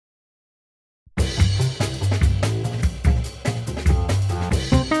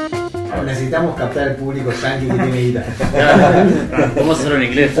necesitamos captar el público yankee que tiene guita. Vamos a hacerlo en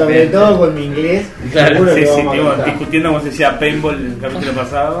inglés. Sobre todo con mi inglés. Claro, seguro Sí, que sí, vamos a estuvimos captar. discutiendo cómo se decía paintball en el capítulo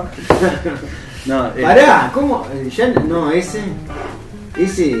pasado. No, Pará, ¿cómo? Ya no, ese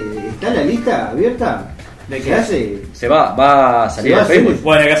 ¿está la lista abierta? ¿De ¿Se qué? hace? va a salir Se va en a hacer. Facebook.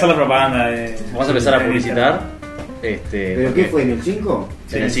 Bueno, hay que hacer la propaganda. Vamos a empezar a publicitar. ¿Pero qué fue? ¿En el 5?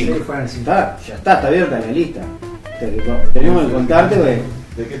 En el 5. Ya está abierta la lista. Tenemos que contarte, güey.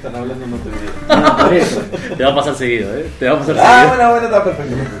 ¿De qué están hablando? No te digo. No, por eso. Te va a pasar seguido, Te va a pasar Ah, seguido. bueno, está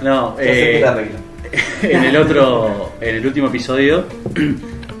perfecto. No, Ya sé que la regla. en el último episodio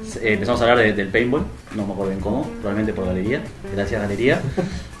empezamos a hablar del paintball, no me acuerdo bien cómo, probablemente por Galería, gracias Galería.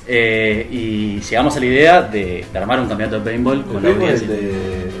 Y llegamos a la idea de armar un campeonato de paintball con la audiencia.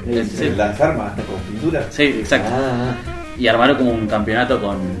 de lanzar armas con pintura. Sí, exacto. Ah, Y armar como un campeonato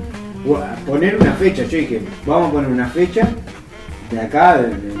con. poner una fecha, yo dije, vamos a poner una fecha de acá,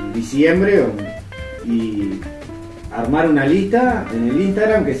 en diciembre, y armar una lista en el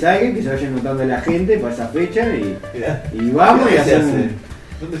Instagram que salga, que se vaya notando la gente para esa fecha y vamos y ¿Dónde se hacemos. hace?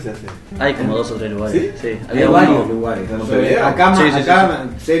 ¿Dónde se hace? Hay como 2 o 3 lugares. ¿Sí? Hay Había varios uno. lugares. ¿En Montevideo? Acá, Sí, sí, acá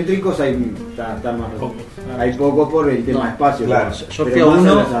céntricos hay está más Pocos. hay poco por el tema No, de espacio. claro. Yo pero fui a más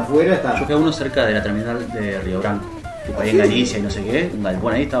uno. a las afuera está. Yo fui a uno cerca de la terminal de Río Branco. Tipo ahí en Galicia y no sé qué. Un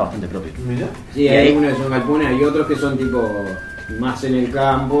galpón ahí está bastante propio. Mirá. Sí, Y hay ahí- unos que son galpones, hay otros que son tipo más en el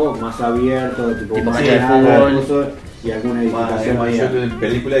campo, más abiertos, tipo Tipo más cancha de nada, fútbol. cosas, y alguna edificación Yo media. en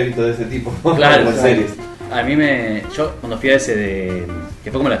películas he visto de ese tipo. Claro, en series. A mí yo cuando fui a ese que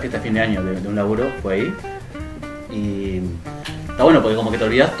fue como la fiesta de fin de año de un laburo, fue ahí. Y está bueno porque como que te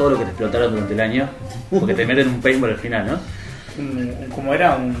olvidas todo lo que te explotaron durante el año, porque te meten un paintball al final, ¿no? ¿Cómo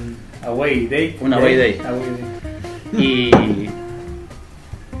era? Un away day. Un away day.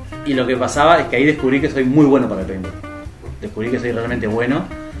 Y lo que pasaba es que ahí descubrí que soy muy bueno para el paintball. Descubrí que soy realmente bueno.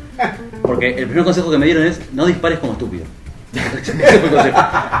 Porque el primer consejo que me dieron es no dispares como estúpido. Ese fue el consejo.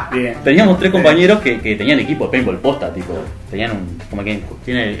 Bien. Teníamos 3 compañeros que tenían equipo de paintball posta, tipo. Tenían como que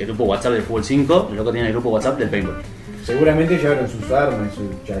tiene el grupo WhatsApp del fútbol 5, el loco tiene el grupo WhatsApp del paintball. Seguramente llevaron sus armas, su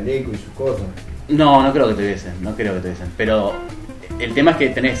chaleco y sus cosas. No creo que te tuviesen, Pero el tema es que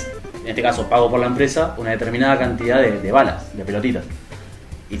tenés, en este caso pago por la empresa, una determinada cantidad de balas, de pelotitas.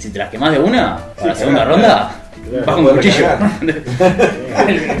 Y si te las quemás de una, para la segunda ronda, vas con un cuchillo.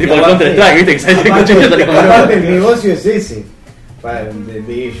 Tipo el Counter Strike, ¿viste? Que sale el cuchillo y salís con Aparte el el negocio es ese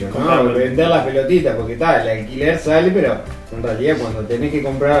de ellos, ¿no? Vender las pelotitas, porque está, el alquiler sale, pero en realidad cuando tenés que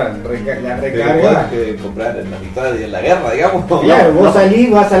comprar la Pero recarga, podés que comprar en la mitad y en la guerra, digamos. Claro, vos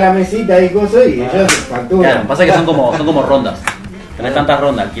salís, vas a la mesita y cosas y ellos facturan. Claro, pasa que son como rondas. Tenés tantas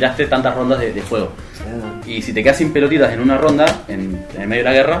rondas, alquilaste tantas rondas de juego. Y si te quedas sin pelotitas en una ronda, en el medio de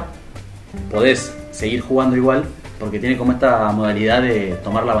la guerra, podés seguir jugando igual, porque tiene como esta modalidad de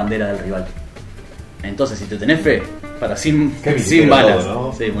tomar la bandera del rival. Entonces, si te tenés fe, para sin militero balas. todo,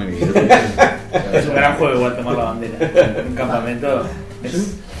 ¿no? Sí, muy bien. Es un gran juego igual tomar la bandera. En un campamento.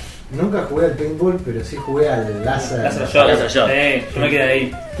 Es nunca jugué al paintball, pero sí jugué al láser. Laser shot. Laser shot. Sí, yo me quedé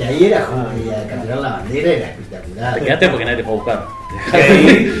ahí. Que ahí era jugar y a capturar la bandera era espectacular. Te quedaste porque nadie te fue a buscar.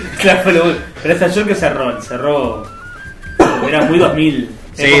 Claro, fue lo bueno. Pero ese shot que cerró. Era muy 2000.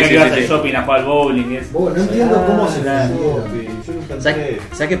 Sí, Época sí, que ibas sí, al sí. shopping a jugar al bowling y eso. Vos, no entiendo cómo se hicieron. Sí, yo nunca ¿Sabes entré.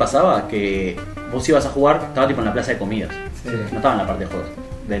 ¿sabes qué pasaba? Que vos ibas a jugar, estaba tipo en la plaza de comidas. Sí. No estaba en la parte de juegos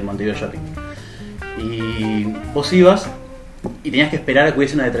del Montevideo Shopping. Y vos ibas y tenías que esperar a que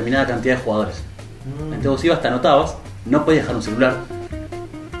hubiese una determinada cantidad de jugadores. Entonces vos ibas, te anotabas, no podías dejar un celular,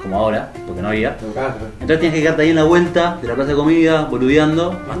 como ahora, porque no había. Entonces tenías que quedarte ahí en la vuelta de la plaza de comida,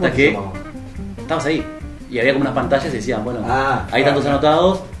 boludeando, hasta que estabas ahí. Y había como unas pantallas y decían, bueno, hay tantos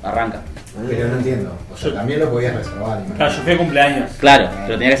anotados, arranca. Pero no entiendo. O sea, también lo podías reservar. imagino. Claro, yo fui a cumpleaños. Claro,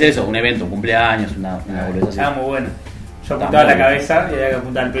 pero tenía que hacer eso, un evento, un cumpleaños, una boludez así. Estaba muy bueno. Yo Está apuntaba muy la bien. cabeza y había que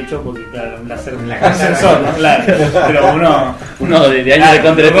apuntar al pecho porque, claro, un láser, un sensor, ¿no? Claro. Pero Uno de años de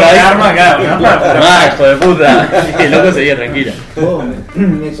Counter Strike. Strike. Arma, claro, ¿no? Más, hijo de puta. Y el loco seguía tranquilo. Oh,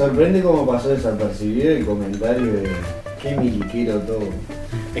 me sorprende cómo pasó desapercibido el comentario de qué miliquero todo.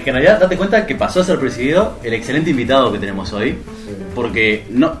 Es que en realidad date cuenta que pasó a ser presidido el excelente invitado que tenemos hoy. Porque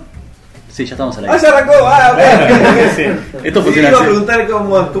no. Sí, ya estamos al ¡Ah, aire. ya arrancó! ¡Ah, ok! Sí. Esto Sí, funciona iba a así. preguntar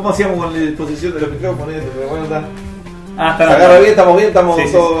cómo hacíamos con la disposición de los micrófonos, pero bueno, está. Ah, Se está agarra bien, estamos Sí,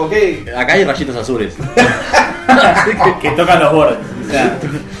 sí, todos ok. Acá hay rayitos azules. que tocan los bordes.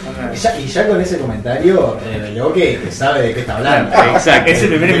 O sea, Y ya con ese comentario reveló que sabe de qué está hablando. Exacto. es el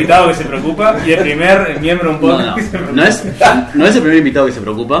primer invitado que se preocupa y el primer miembro de un No, podcast no. que se preocupa. No es el primer invitado que se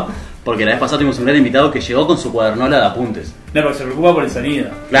preocupa, Porque la vez pasada tuvimos un gran invitado que llegó con su cuadernola de apuntes. No, porque se preocupa por el sonido.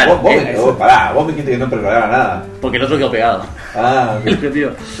 Claro, Vos me dijiste que no preparaba nada. porque el otro quedó pegado. Ah, El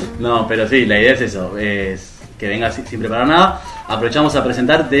objetivo. No, pero sí, la idea es eso, es que venga sin preparar nada. Aprovechamos a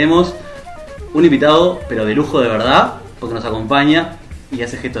presentar, tenemos un invitado, pero de lujo de verdad, porque nos acompaña y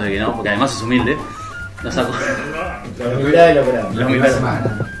hace gestos de que no, porque además es humilde. Nos La humildad del operador. La humildad.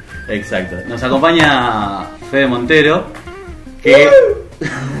 Exacto. Nos acompaña Fede Montero, que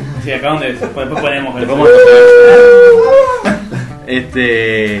Sí, acá donde después ponemos le el podemos-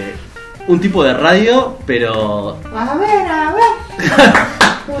 un tipo de radio, pero A ver.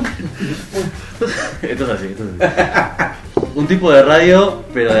 esto es así. Un tipo de radio,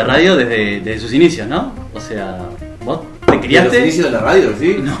 pero de radio desde sus inicios, ¿no? O sea, vos te ¿Y los criaste. inicios de la radio,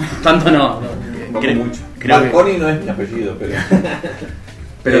 sí? No, tanto no. Poco mucho. Creo que- Marconi no es mi apellido, pero.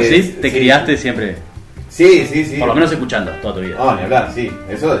 pero sí, te sí. criaste siempre, Sí, sí, sí. por lo menos escuchando toda tu vida. No, ni hablar, sí.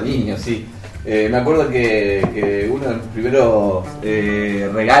 Eso de niño, sí. Me acuerdo que uno de los primeros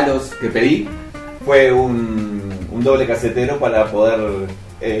regalos que pedí fue un doble casetero para poder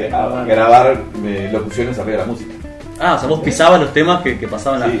grabar locuciones arriba de la música. Ah, o sea, vos pisabas los temas que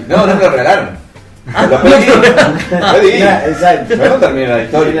pasaban Sí. No, no me lo regalaron. Lo pedí. Pedí. Exacto. Yo no terminé la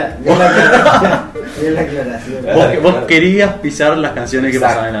historia. Bien la aclaración. Vos querías pisar las canciones que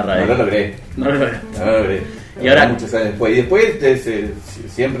pasaban en la radio. No lo logré. No lo lograste. No lo logré. Y ahora- Muchos años después. Y después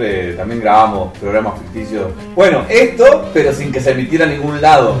siempre también grabamos programas ficticios. Bueno, esto, pero sin que se emitiera a ningún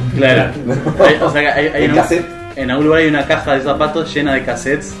lado. Claro. O sea, que hay En cassette. en algún lugar hay una caja de zapatos llena de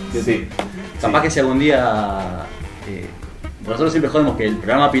cassettes. Sí. Capaz Sí. que si algún día. Nosotros siempre jodemos que el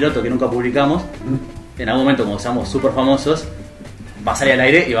programa piloto que nunca publicamos, en algún momento, como seamos súper famosos, va a salir al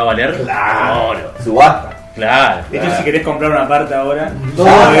aire y va a valer Claro. oro. Subasta. Claro. De hecho, si querés comprar una parte ahora, Todos,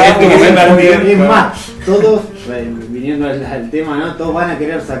 es más, todos, viniendo al tema, ¿no? Todos van a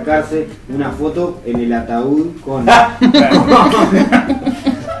querer sacarse una foto en el ataúd con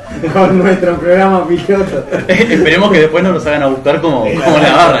nuestro programa piloto. Esperemos que después no los hagan a buscar como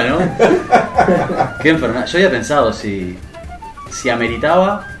la barra, ¿no? Qué enfermedad. Yo había pensado si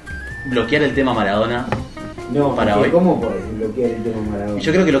ameritaba bloquear el tema Maradona. No, Para porque hoy. ¿cómo podés bloquear el tema Maradona? Y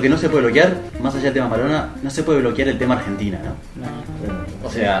yo creo que lo que no se puede bloquear, más allá del tema Maradona, no se puede bloquear el tema Argentina, ¿no?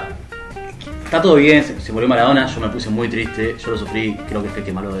 O sea, está todo bien, se murió Maradona, yo me puse muy triste, yo lo sufrí, creo que es el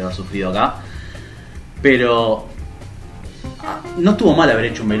que más lo debe haber sufrido acá. Pero no estuvo mal haber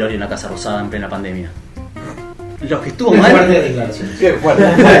hecho un velorio en la Casa Rosada en plena pandemia. Lo que estuvo mal, Qué fuerte.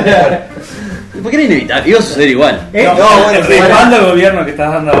 porque era inevitable, iba a suceder igual. el respaldo al gobierno que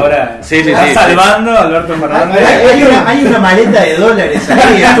estás dando ahora. Sí, Estás salvando a Alberto Maradona. Hay una maleta de dólares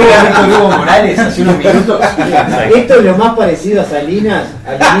ahí. Estuvo Víctor Hugo Morales hace unos minutos. Esto es lo más parecido a Salinas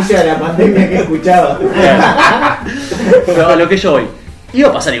al inicio de la pandemia que he escuchado. Pero a lo que yo voy, iba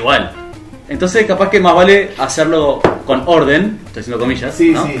a pasar igual. Entonces capaz que más vale hacerlo con orden, estoy haciendo comillas,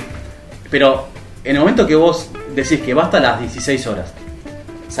 Sí, ¿no? sí. Pero en el momento que vos decís que va hasta las 16 horas,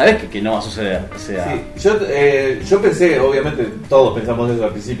 sabés que no va a suceder. O sea, Sí, yo pensé, obviamente todos pensamos eso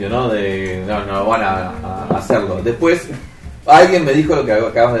al principio, ¿no? De no van a hacerlo. Después alguien me dijo lo que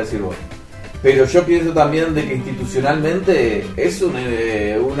acabas de decir vos. Pero yo pienso también de que institucionalmente es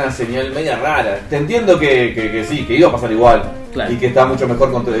una señal media rara. Te entiendo que sí, que iba a pasar igual. Claro. Y que está mucho mejor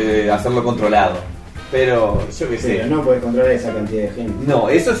hacerlo controlado. Pero yo qué sé. Pero no podés controlar esa cantidad de gente. No,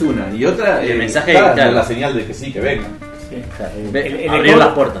 eso es una. Y otra, El mensaje, claro, claro. la señal de que sí, que vengan. Sí. ve- El abrir Kobe- las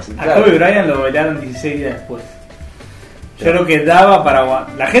puertas. A Kobe Bryant lo bailaron 16 días después. Yo creo que daba para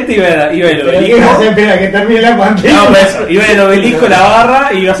aguantar. La gente iba al Pero ¿qué obelisco. vas a esperar que termine la pandemia? No, por eso. Iba al obelisco, la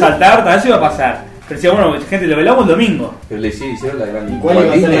barra, iba a saltar, tal vez iba a pasar. Pero decía, bueno, gente, lo velamos el domingo. Pero le hicieron la gran. ¿Y cuál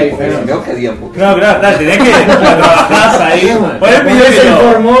iba a ser la Disney, porque diferencia? si no, quedaría un poco. No, claro, dale, tenés que trabajar ahí. Por él pidió Ponés que el lo.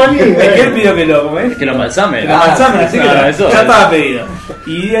 formol y Es que él pidió que lo, ¿cómo es? Que lo embalsamen. Que lo embalsamen, así que claro, ya eso. estaba pedido.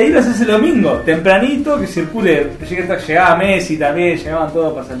 Y de ahí lo haces el domingo, tempranito, que circule. Llegaba Messi también, llegaban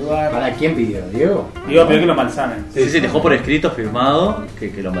todos para saludar. ¿Para quién pidió? ¿Diego? Digo, pidió que lo embalsamen. Sí, dejó por escrito firmado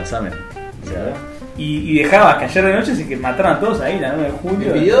que lo embalsamen. O sea, Y dejaba que ayer de noche se que mataron a todos ahí, la 9 de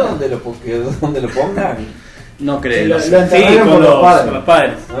julio. ¿Me pidió donde lo pongan? no Lo creo. Sí, enterraron con los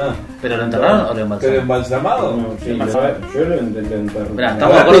padres. Ah, ¿Pero lo enterraron o lo ¿pero embalsaron? embalsamado? No, sí, yo lo intenté enterrar. Mirá, estamos de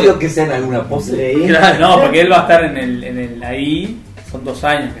 ¿Habrá acuerdo pedido que sea en alguna pose? Leí. Claro. No, porque él va a estar en el ahí, son 2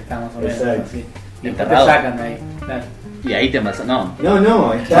 años que está más o menos. Exacto. Así. Y después te Enterrado. sacan de ahí. Claro. Y ahí te embalsaron. No.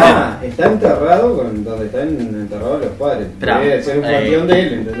 No, está enterrado con donde están enterrados los padres. Esperá, Debe ser un panteón de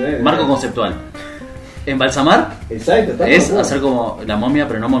él, ¿entendés? Marco conceptual. Embalsamar Exacto, está es todo. hacer como la momia,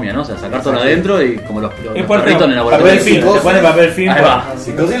 pero no momia, ¿no? O sea, sacar todo lo Exacto. adentro y como los Es por perritos en el papel laboratorio. film, te pone papel film. Ahí va.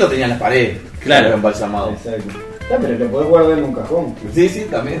 Si cosí lo tenía en las paredes. Claro. Pero embalsamado. Exacto. Ya, pero lo podés guardar en un cajón. Sí,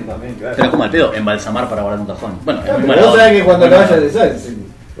 también, claro. Pero como al pedo, embalsamar para guardar un cajón. Bueno, Ya, es muy pero vos Maradona. sabés que cuando Muy lo vayas Maradona. de usar,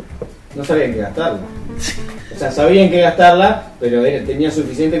 no sabían que gastarla. O sea, sabían que gastarla, pero tenía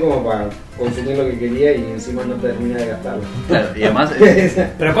suficiente como para consumir lo que quería y encima no termina de gastarla. Claro, y además.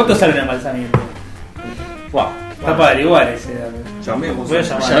 Pero ¿cuánto sale un embalsamiento? Wow. Está para averiguar ese dato. Llamemos. Voy a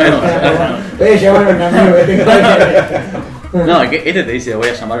llamar. Llamemos. Voy a llamar a un amigo que tengo. No, es que este te dice voy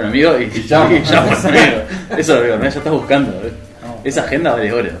a llamar a un amigo y llama. llama a un amigo. Eso lo digo, no, ya estás buscando. Esa agenda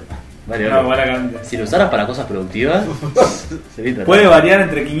vale oro. Vale No, oro. buena cantidad. Si lo usaras para cosas productivas, sería interesante. Puede variar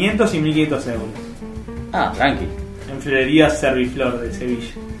entre 500 y 1500 euros. Ah, tranqui. En Florería Serviflor de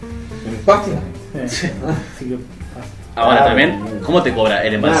Sevilla. En España. Sí. Así que Ahora Ah, también, bueno. ¿cómo te cobra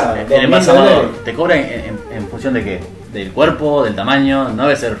el embalsamador? Nada, El embalsamador, $2.000. ¿te cobra en función de qué? ¿Del cuerpo, del tamaño? No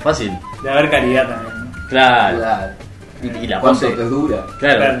debe ser fácil. de haber calidad también, ¿no? Claro. Claro. Y la ¿Cuánto pose. te dura?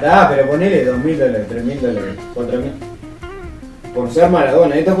 Claro. Ah, pero ponele $2.000, $3.000, $4.000. Por ser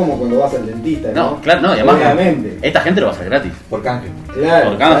Maradona, esto es como cuando vas al dentista, ¿no? No, claro, no, y además. Obviamente. Esta gente lo va a hacer gratis. Por canje. Claro,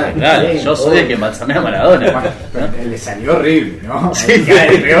 Por canje, claro. sí, Yo soy el que embalsamé a Maradona. ¿no? Le salió horrible, ¿no? Sí.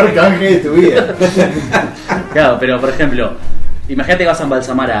 El peor canje de tu vida. Claro, pero por ejemplo, imagínate que vas a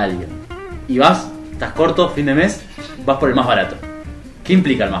embalsamar a alguien y estás corto, fin de mes, vas por el más barato. ¿Qué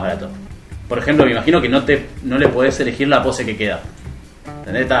implica el más barato? Por ejemplo, me imagino que no le podés elegir la pose que queda.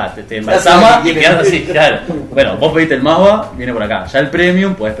 ¿Entendés? Te embalsama y quedas así, claro. Bueno, vos pediste el Magua, viene por acá. Ya el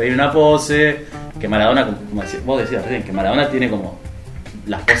Premium, podés pedir una pose, que Maradona, como vos decías recién, que Maradona tiene como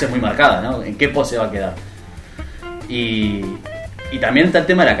las poses muy marcadas, ¿no? ¿En qué pose va a quedar? Y también está el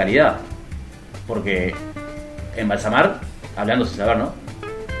tema de la calidad. Porque embalsamar, hablando sin saber, ¿no?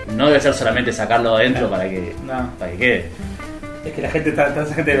 No debe ser solamente sacarlo adentro para que quede. Es que la gente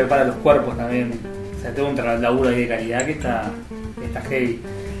esa gente prepara los cuerpos también. O sea, tengo un laburo ahí de calidad que está heavy.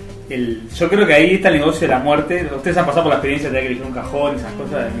 Yo creo que ahí está el negocio de la muerte. Ustedes han pasado por la experiencia de tener que elegir un cajón, esas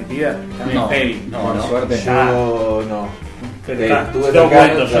cosas de metida. También No, heavy. no, Por no. suerte. Yo no. Pero Sí, está, estuve yo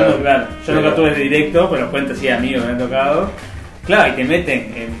tocando, cuento, claro. yo nunca tuve de directo, pero cuento así amigos que me han tocado. Claro, y te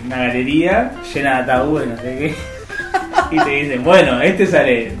meten en una galería llena de ataúdes, no sé qué. Y te dicen, bueno, este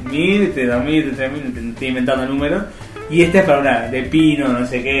sale 1000, este 2000, este 3000, te estoy inventando números. Y este es para una de pino, no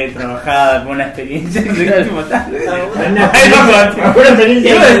sé qué, trabajada, con una experiencia, no sé qué, tipo, tal. Una Una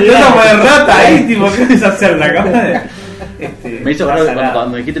experiencia de rata ahí, tipo, ¿qué es hacer la cámara? Me hizo acordar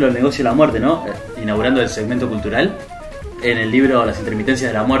cuando dijiste los negocios de la muerte, ¿no? Inaugurando el segmento cultural, en el libro Las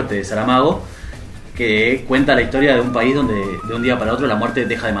intermitencias de la muerte de Saramago, que cuenta la historia de un país donde de un día para otro la muerte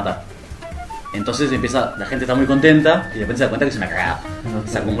deja de matar. Entonces la gente está muy contenta y de repente se da cuenta que es una cagada.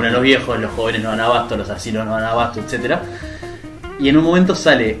 Se acumulan los viejos, los jóvenes no dan abasto, los asilos no dan abasto, etc. Y en un momento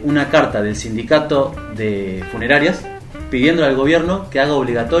sale una carta del sindicato de funerarias pidiendo al gobierno que haga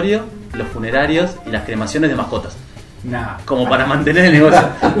obligatorio los funerarios y las cremaciones de mascotas. Nah. Como para mantener el negocio.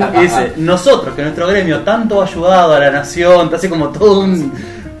 Y dice, nosotros que nuestro gremio tanto ha ayudado a la nación, te hace como todo un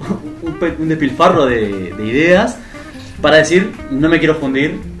despilfarro de ideas para decir, no me quiero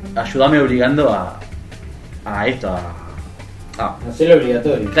fundir, ayúdame obligando a esto, a hacerlo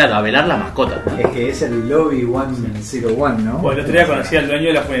obligatorio. claro, a velar la mascota. Es que es el Lobby 101, ¿no? Bueno, el otro día conocí al dueño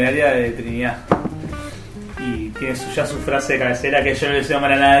de la funeraria de Trinidad. Y tiene ya su frase de cabecera que yo no le deseo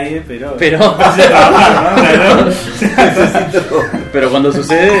mal a nadie, pero Pero- hace trabajar, ¿no? Claro. Pero cuando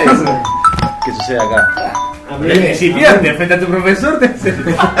sucede, ¿qué sucede acá? A mí Principiante, frente a tu profesor te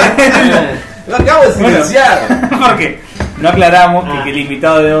Lo acabo de silenciar. Porque no aclaramos que el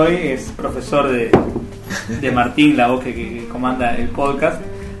invitado de hoy es profesor de Martín, la voz que comanda el podcast.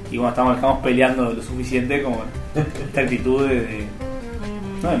 Y bueno, estamos peleando lo suficiente como esta actitud de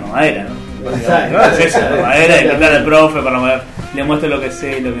mamadera, ¿no? Exacto. Es eso, de mamadera, de cantar al profe para ver, le muestro lo que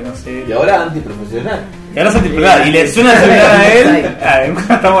sé y lo que no sé. Y ahora antiprofesional. Y ahora se titular, y le suena celular a él.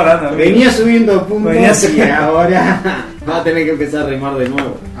 Estamos hablando. venía subiendo puntos Venía y subiendo. ahora va a tener que empezar a remar de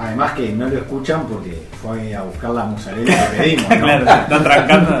nuevo. Además que no lo escuchan porque fue a buscar la mozzarella que pedimos, ¿no? Claro, está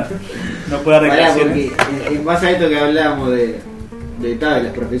trancando. No puede dar Pará, declaraciones. porque en base a esto que hablábamos de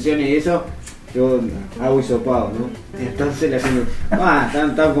las profesiones y eso, yo hago hisopado, ¿no? Entonces la gente,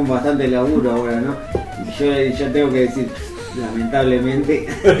 están con bastante laburo ahora, ¿no? Y yo tengo que decir, lamentablemente,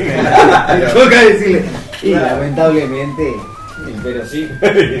 me toca decirle, y lamentablemente, pero sí.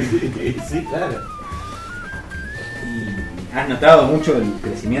 Sí, claro. ¿Y has notado mucho el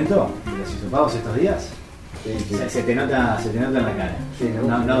crecimiento de los hisopados estos días? Sí, sí. Se te nota en la cara. Sí,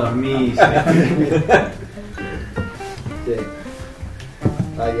 No dormís. Sí.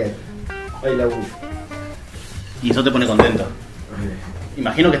 Ay, laburo. Y eso te pone contento.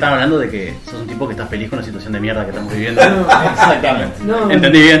 Imagino que están hablando de que sos un tipo que está feliz con la situación de mierda que estamos viviendo. Exactamente. No,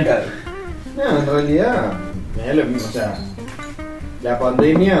 ¿Entendí bien? Claro. No, en realidad Es lo mismo, o sea, la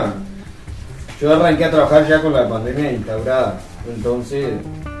pandemia, yo arranqué a trabajar ya con la pandemia instaurada, entonces,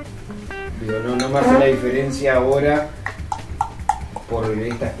 digo, no me hace la diferencia ahora por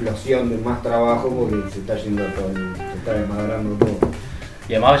esta explosión de más trabajo porque se está yendo todo, se está desmadrando todo.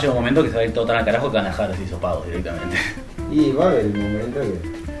 Y además va a llegar un momento que se va a ir todo tan al carajo que van a dejar así sopados directamente. Y va a haber el momento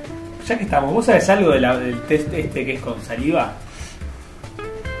que... Ya que estamos, ¿vos sabés algo del test este que es con saliva?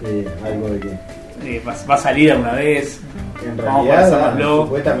 algo de que... ¿Va a salir alguna vez? En Vamos a realidad, pasárnoslo.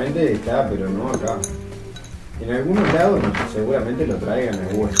 supuestamente está, pero no acá. En algunos lados seguramente lo traigan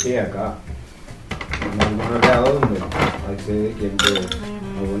a USG acá. En algunos lados donde accede quien puede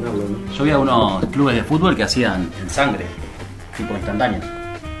abonarlo, ¿no? Yo vi a unos clubes de fútbol que hacían en sangre, tipo instantáneo,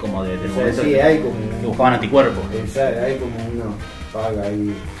 como del O sea, momento sí, que hay como... buscaban anticuerpos. Hay como uno paga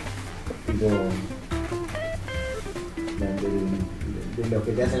ahí, tipo... De los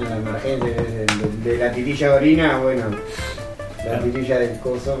que te hacen en la emergencia, de la tirilla de orina, bueno, la tirilla del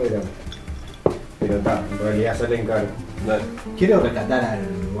coso, pero está, en realidad salen caros. Quiero rescatar algo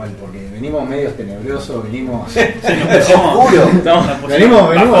igual, porque venimos medios tenebrosos, venimos Oscuro.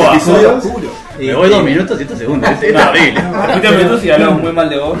 venimos episodios oscuros. Me voy 2 minutos y 7 segundos, es horrible. Ahorita minutos y hablamos muy mal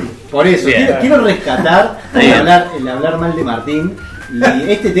de vos. Por eso, Bien. quiero rescatar Bien. el hablar mal de Martín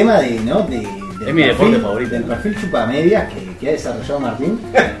y este tema de, ¿no? del Es mi deporte perfil- favorito. Del perfil chupamedias que ha desarrollado Martín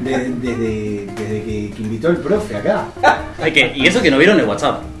desde que invitó el profe acá. Y eso que no vieron el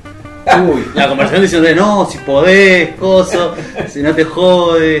WhatsApp. Uy, La conversación diciendo no, si podés, coso, si no te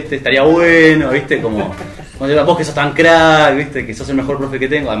jodes, te estaría bueno, viste, como cuando vos que sos tan crack, viste, que sos el mejor profe que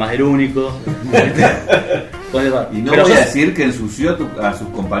tengo, además el único. ¿Viste? Y no Pero voy a sos- decir que ensució a sus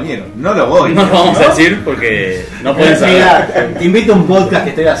compañeros. No lo voy. no lo vamos a decir porque no pueden saber. mira, te invito a un podcast que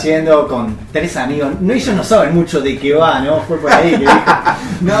estoy haciendo con 3 amigos. No, ellos no saben mucho de qué va, ¿no? Fue por ahí que dijo.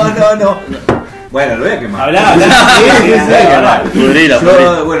 No. Bueno, lo voy a quemar. Hablá. Pudrila,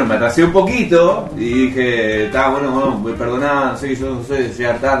 Yo, bueno, me atrasé un poquito y dije, está bueno, perdoná, sé que yo no sé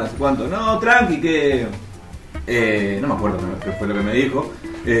llegar tarde, no sé cuánto. No, tranqui, que... no me acuerdo qué fue lo que me dijo.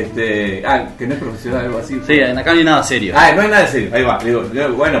 Que no es profesional, algo así. Sí, acá no hay nada serio. No hay nada de serio, ahí va. Le digo,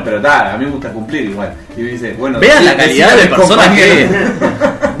 bueno, pero a mí me gusta cumplir igual. Y me dice, bueno, Vean la sí, calidad decime de a mis persona que es.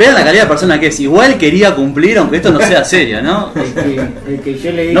 compañeros. Vean la calidad de persona que es. Igual quería cumplir aunque esto no sea serio, ¿no? El que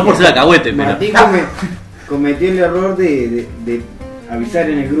yo le dije, No por ser alcahuete, pero. Martín cometió el error de avisar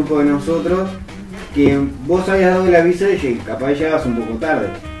en el grupo de nosotros que vos habías dado el aviso de que capaz llegabas un poco tarde.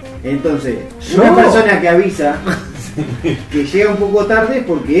 Entonces, una persona que avisa que llega un poco tarde es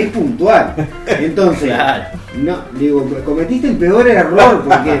porque es puntual. Entonces, Claro. no, digo, cometiste el peor error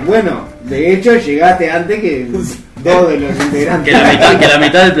porque, bueno, de hecho llegaste antes que 2 de los integrantes. Que la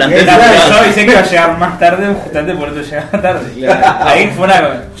mitad del plantel. Exacto. Yo avisé que iba a llegar más tarde, justamente por eso llegaba tarde. Claro. Ahí fue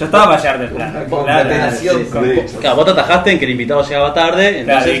una. Yo estaba para llegar temprano. Concatenación, sí, sí. de hecho. Claro, vos te atajaste en que el invitado llegaba tarde,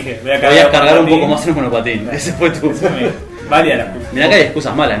 Claro, entonces dije, voy a cargar podías el cargar un monopatín. poco más el monopatín. Ese fue tu. Valia la puta. Mirá que hay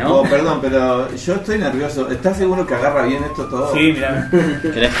excusas malas, ¿no? Oh, perdón, pero yo estoy nervioso. ¿Estás seguro que agarra bien esto todo? Sí, mirá.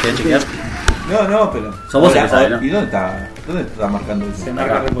 ¿Querés chequear? No, pero... Sos vos el que sabe, ¿no? ¿Y dónde está marcando eso? Se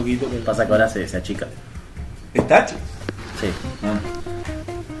marca un poquito. Pero... Pasa que ahora se achica. ¿Está hecho? Sí. No,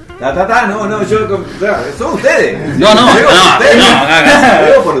 son ustedes. No, Llego por ustedes.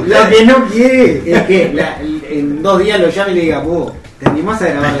 Llego por Lo ustedes. que no quiere es que en 2 días lo llame y le diga, vos, ¿te animás a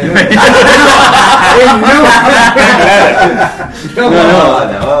grabar de nuevo?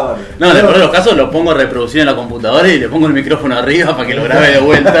 No, en el peor de los casos lo pongo a reproducir en la computadora y le pongo el micrófono arriba para que lo grabe de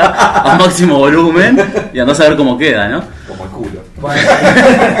vuelta a máximo volumen y andás a ver cómo queda, ¿no? Como el culo.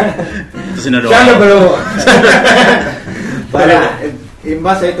 Entonces no lo Ya hago. lo probó. Pará, en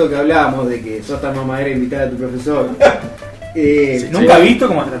base a esto que hablábamos de que sos tan mamadera de invitar a tu profesor, Nunca visto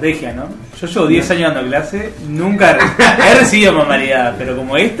como estrategia, ¿no? Yo llevo 10 años dando clase, nunca he recibido mamalidad, pero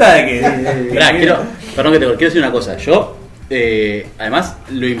como esta de que. Esperá, perdón que te quiero decir una cosa. Yo, además,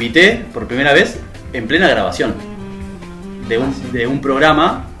 lo invité por primera vez en plena grabación de un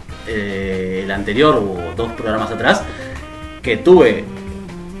programa, el anterior o 2 programas atrás, que tuve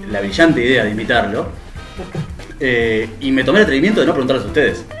la brillante idea de invitarlo y me tomé el atrevimiento de no preguntarles a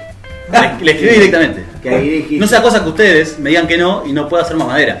ustedes. Le escribí directamente. que ahí dijiste, No sea cosa que ustedes me digan que no y no pueda hacer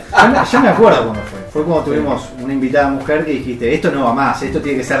mamadera. Ya me acuerdo cuando fue. Fue cuando tuvimos una invitada mujer que dijiste, esto no va más, esto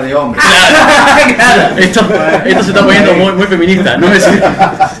tiene que ser de hombre. Claro. Esto se está poniendo muy, muy feminista. No me sirve.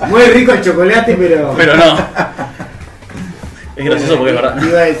 muy rico el chocolate, pero Pero no. Es gracioso porque es verdad.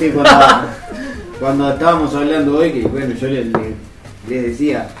 Iba a decir cuando estábamos hablando hoy, que bueno, yo les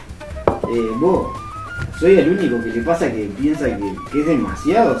decía, vos, soy el único que le pasa que piensa que es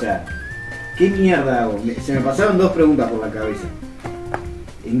demasiado, o sea, ¿qué mierda hago? Se me pasaron 2 preguntas por la cabeza.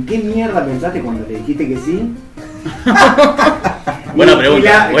 ¿en qué mierda pensaste cuando le dijiste que sí? Buena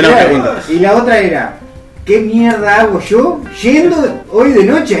pregunta, buena pregunta. Y la otra era, ¿qué mierda hago yo yendo hoy de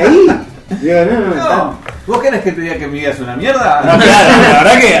noche ahí? Digo, no. ¿Vos querés que te diga que mi vida es una mierda? No, claro, la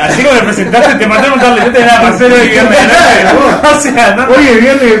verdad que así como me presentaste, te mandé un montón de gente nada para hacer hoy viernes de noche. O sea, no. Hoy es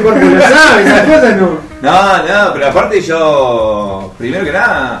viernes el cuerpo lo sabe, esas cosas no. No, pero aparte yo, primero que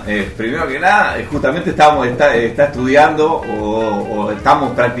nada, justamente está estudiando o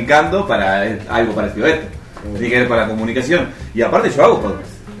estamos practicando para algo parecido a esto. Tiene que ver con la comunicación. Y aparte yo hago podcast.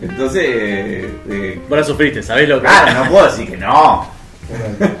 Entonces... Vos la sufriste, ¿sabés lo que? Claro, no puedo decir que no.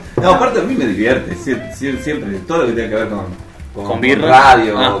 No, aparte a mí me divierte, siempre, todo lo que tiene que ver con birra,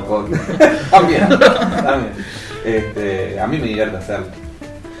 radio, con... también. A mí me divierte hacerlo.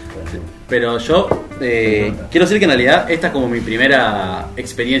 Pero yo quiero decir que en realidad esta es como mi primera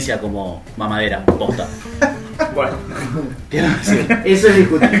experiencia como mamadera, posta. Bueno, Quiero decir. Eso es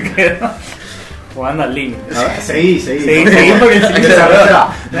discutible. quedó jugando al límite. Seguí. Seguí porque el silencio se abrió.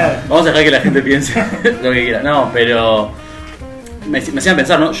 Claro. Vamos a dejar que la gente piense lo que quiera. No, pero me hacían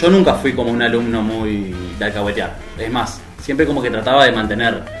pensar, ¿no? Yo nunca fui como un alumno muy de alcahuetear. Es más, siempre como que trataba de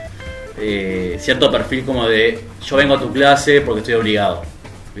mantener cierto perfil como de yo vengo a tu clase porque estoy obligado.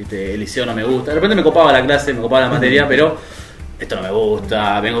 ¿Viste? El liceo no me gusta. De repente me copaba la clase, me copaba la materia, pero esto no me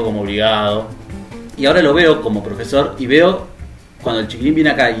gusta, vengo como obligado. Y ahora lo veo como profesor y veo cuando el chiquilín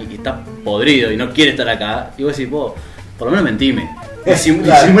viene acá y está podrido y no quiere estar acá. Y vos decís, vos, por lo menos mentime.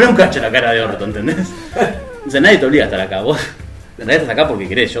 Disimula un cacho la cara de orto, ¿entendés? O sea, nadie te obliga a estar acá. Vos en realidad estás acá porque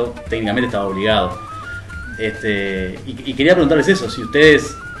querés. Yo técnicamente estaba obligado. Y quería preguntarles eso, si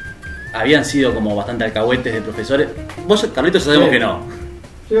ustedes habían sido como bastante alcahuetes de profesores. Vos, Carlitos, sabemos que no.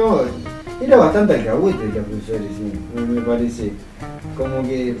 Yo era bastante alcahuete de los profesores, sí, me parece. Como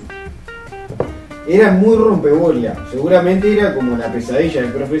que era muy rompebolia. Seguramente era como la pesadilla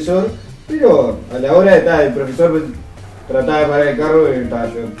del profesor, pero a la hora de estar, el profesor trataba de parar el carro y yo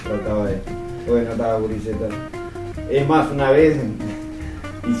trataba de. Porque no estaba guriseta. Es más, una vez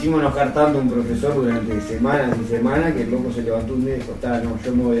hicimos enojar tanto a un profesor durante semanas y semanas que el loco se levantó un día y dijo, no,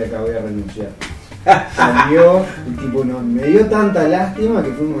 yo me voy de acá, voy a renunciar. Salió, y tipo, me dio tanta lástima que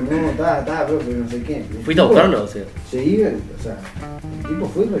fuimos, profe, no sé qué. ¿Fuiste a buscarlo? O sea, Se iba, o sea, el tipo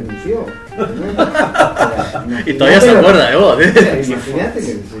fue y renunció. y todavía se acuerda de vos. Imagínate que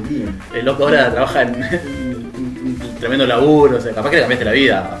seguía. El loco ahora trabaja en un tremendo laburo, o sea, capaz que le cambiaste la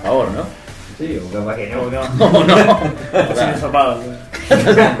vida a favor, ¿no? Sí, o capaz que no. No, no. Sin hisopado.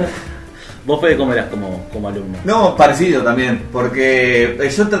 ¿Vos, Fede, cómo eras como alumno? No, parecido también, porque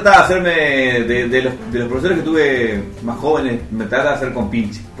yo trataba de hacerme de los profesores que tuve más jóvenes, me trataba de hacer con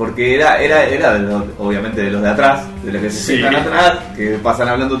pinche, porque era de los, obviamente de los de atrás, de los que se sientan atrás, que pasan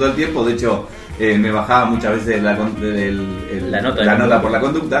hablando todo el tiempo. De hecho, me bajaba muchas veces la nota por la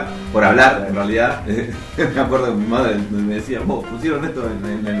conducta, por hablar en realidad. Me acuerdo que mi madre me decía, vos pusieron esto en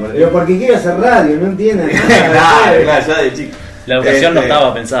el boletín. Pero porque quiero hacer radio, no entiendes. Claro, ya de chico. La educación no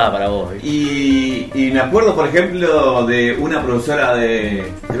estaba pensada para vos. Y me acuerdo, por ejemplo, de una profesora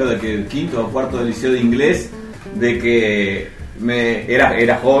creo de que el quinto o cuarto del liceo de inglés, de que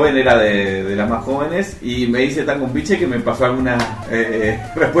era joven, era de las más jóvenes, y me hice tan compiche que me pasó alguna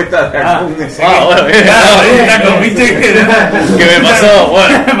respuesta de algún Bueno, tan compiche que me pasó,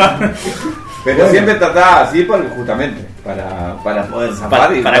 bueno. Pero siempre trataba así justamente para poder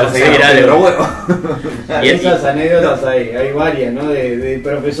zafar y para conseguir algo. Bueno. Y esas anécdotas hay varias, ¿no? De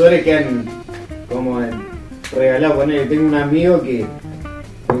profesores que han como regalado. Ponele, tengo un amigo que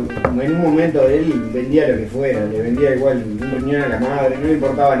en un momento él vendía lo que fuera, le vendía igual un riñón a la madre, no le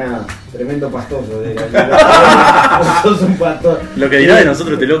importaba nada. Tremendo pastoso sos un pastor. Lo que dirá de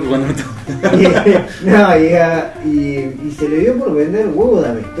nosotros este loco cuando y se le dio por vender huevos de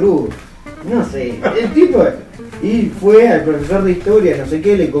avestruz. No sé, el tipo. Y fue al profesor de historia, no sé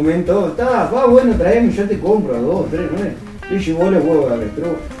qué, le comentó, bueno, traeme, yo te compro 2, 3, 9. Y llevó los huevos de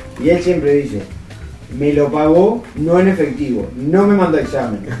avestruz. Y él siempre dice, me lo pagó, no en efectivo, no me mandó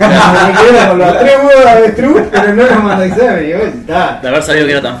examen. Me quedo con los 3 huevos de avestruz, pero no me mandó examen. Y vos, está. De haber sabido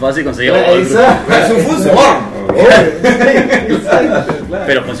que era tan fácil, conseguía Exacto. Es un funcionario.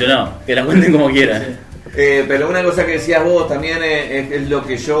 Pero funcionó, que la cuenten como quieran. Pero una cosa que decías vos también es lo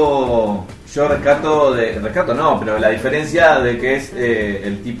que yo rescato no, pero la diferencia de que es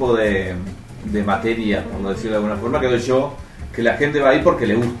el tipo de materia, por decirlo de alguna forma, que doy yo, que la gente va ahí porque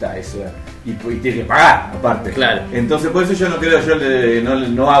le gusta eso y tiene que pagar aparte. Claro. Entonces por eso yo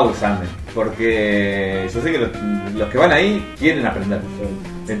no hago examen, porque yo sé que los que van ahí quieren aprender.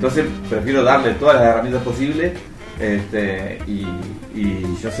 Entonces prefiero darle todas las herramientas posibles, y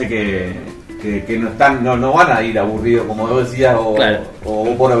yo sé que que no están, no van a ir aburridos como vos decías o, Claro.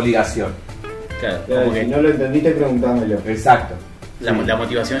 o por obligación. Claro, Claro, como si que no lo entendiste, preguntámelo. Exacto. la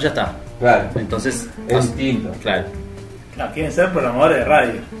motivación ya está. Claro. Entonces, Es distinto. claro, Claro, quieren ser programadores de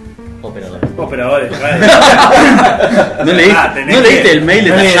radio. operador. Operadores de radio. ¿No leíste, tenés ¿no leíste que- el mail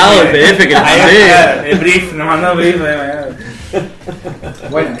no detallado del leíste. PDF que le Ahí, mandé? claro, el brief, nos mandó el brief.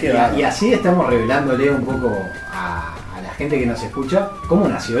 Bueno, Qué bárbaro. y así estamos revelándole un poco a la gente que nos escucha cómo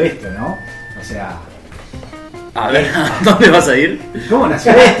nació esto, ¿no? O sea, A ver, ¿a dónde vas a ir? ¿cómo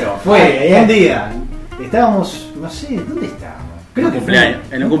nació esto? Fue un día, estábamos, no sé, ¿dónde estábamos? Creo que fue Cumpleaños,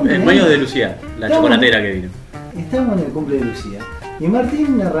 en el cumpleaños de Lucía, la Estamos- chocolatera que vino. Estábamos en el cumple de Lucía. Y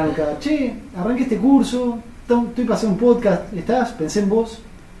Martín arranca, arranqué este curso, estoy para hacer un podcast, ¿estás? Pensé en vos.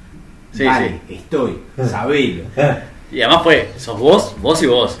 Sí, Vale, estoy, sabelo. Y además sos vos y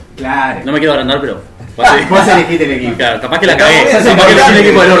vos. Claro. No me quiero agrandar, pero fue así. Vos elegiste el equipo. Claro, capaz que la Está cagué. muy bien, Capaz que elegí el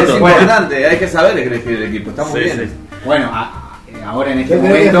equipo del orto. Es importante, hay que saber elegir el equipo, está muy Sí, bien. sí. Bueno, ahora en este Yo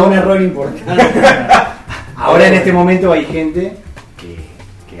creo que fue un momento, error importante. ahora en este momento hay gente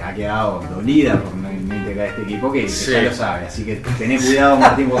que ha quedado dolida por no integrar este equipo que Sí. ya lo sabe. Así que tené cuidado,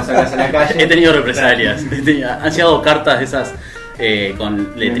 Martín, cuando salgas a la He calle. tenido represalias. Han llegado cartas de esas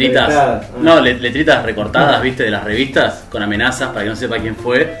con letritas. Enredadas. No, letritas recortadas, viste, de las revistas, con amenazas para que no sepa quién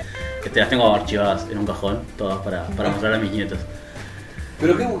fue. Las tengo archivadas en un cajón, todas para mostrar a mis nietos.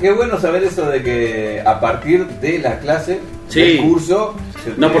 Pero qué bueno saber eso de que a partir de la clase, Sí. del curso...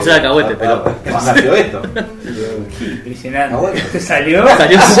 No por ser alcahuete, pero- nació esto. Impresionante. Ah, bueno. Te salió.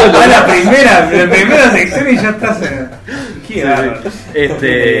 Salió solo. A la primera sección y ya estás en. Qué bárbaro.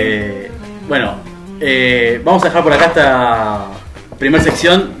 Bueno, vamos a dejar por acá esta primera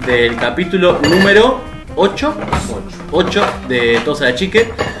sección del capítulo número 8 de Todos a la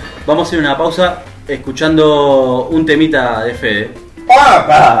Chique. Vamos a hacer una pausa escuchando un temita de Fede.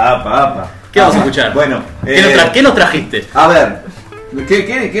 ¡Apa! ¿Qué vamos a escuchar? Bueno, ¿Qué nos trajiste? a ver,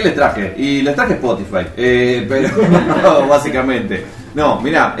 ¿qué les traje? Y les traje Spotify, pero no, básicamente. No,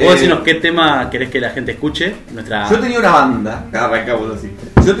 mirá. Vos decinos qué tema querés que la gente escuche. Yo tenía una banda, arrancamos así.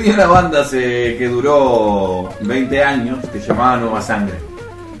 Yo tenía una banda que duró 20 años, que se llamaba Nueva Sangre.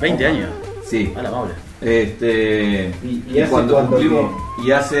 20 años. Sí. A la amable. ¿Y hace cuando cuánto cumplimos,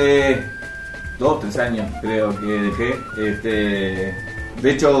 y hace 2, 3 años creo que dejé.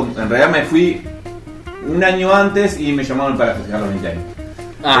 De hecho, en realidad me fui un año antes y me llamaron para festejar los 20 años.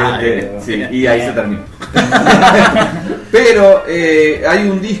 Sí, y ahí se terminó. Pero hay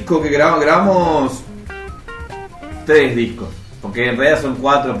un disco que grabamos 3 discos. Porque en realidad son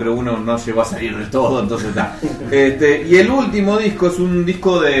 4, pero uno no llegó a salir del todo, entonces está. Y el último disco es un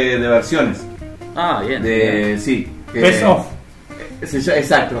disco de versiones. Ah, bien. Sí. Best of.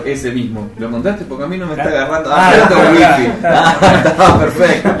 Exacto, ese mismo. ¿Lo encontraste? Porque a mí no me está Claro. agarrando. Ah, Pero tengo no, wifi. claro. Está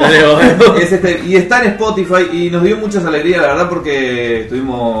perfecto. Pero- Es y está en Spotify y nos dio muchas alegrías, la verdad, porque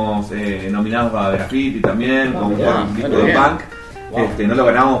estuvimos nominados a Graffiti también, con mirá, un disco bueno, de bien. punk. Wow. No lo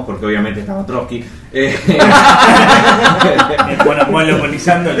ganamos porque obviamente estaba Trotsky.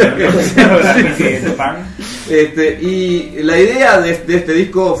 Monopolizando el pan. Y la idea de este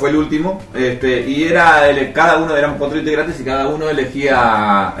disco fue el último, y era cada uno éramos 4 integrantes y cada uno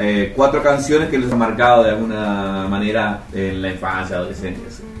elegía 4 canciones que les han marcado de alguna manera en la infancia, adolescencia.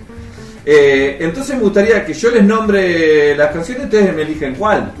 Así. Entonces me gustaría que yo les nombre las canciones, ustedes me eligen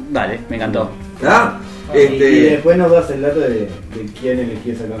cuál. Dale, me encantó. ¿Ah? Y después nos das el dato de quién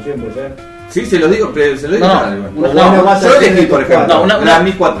eligió esa canción, ¿puede ser? Sí, se los digo, pero se los digo No, ahora, igual. no, no, vas a yo hacer elegí, de por tus ejemplo, cuatro. No, una-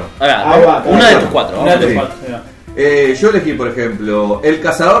 mis 4. Ahí va, una de va. tus 4. Una de tus Sí. cuatro. Yo elegí, por ejemplo, El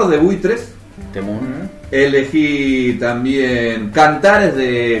Cazador de Buitres. Temún. Elegí también Cantares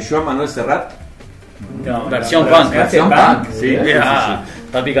de Joan Manuel Serrat. No, Versión no, punk. se hace Versión punk, sí. Ah,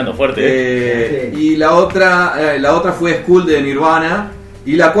 está picando fuerte. Sí. Y la otra fue School de Nirvana.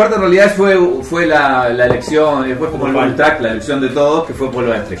 Y la cuarta en realidad fue la elección, después como el bonus track, la elección de todos, que fue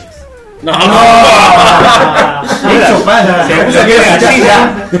Polvo de Estrellas. No, Eso pasa. Se puso que era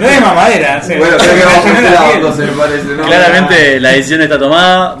gallina. No es mamadera. Bueno, creo que vamos a hacer la entonces, me parece, ¿no? claramente la decisión está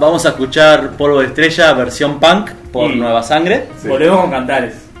tomada. Vamos a escuchar Polvo de Estrella, versión punk, por Y- Nueva Sangre. Sí. Volvemos con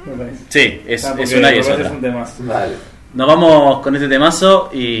Cantares, me parece. Sí, es Ah, porque una y es me otra. parece un temazo. Vale. Nos vamos con este temazo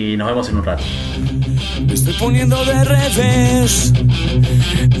y nos vemos en un rato. Me estoy poniendo de revés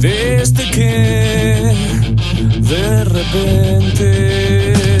desde que de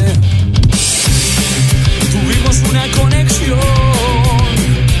repente tuvimos una conexión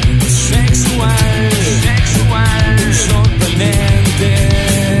sexual sorprendente.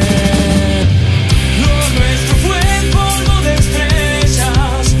 Lo nuestro fue polvo de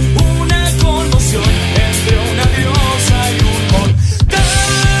estrellas, una conmoción entre una diosa y un mortal.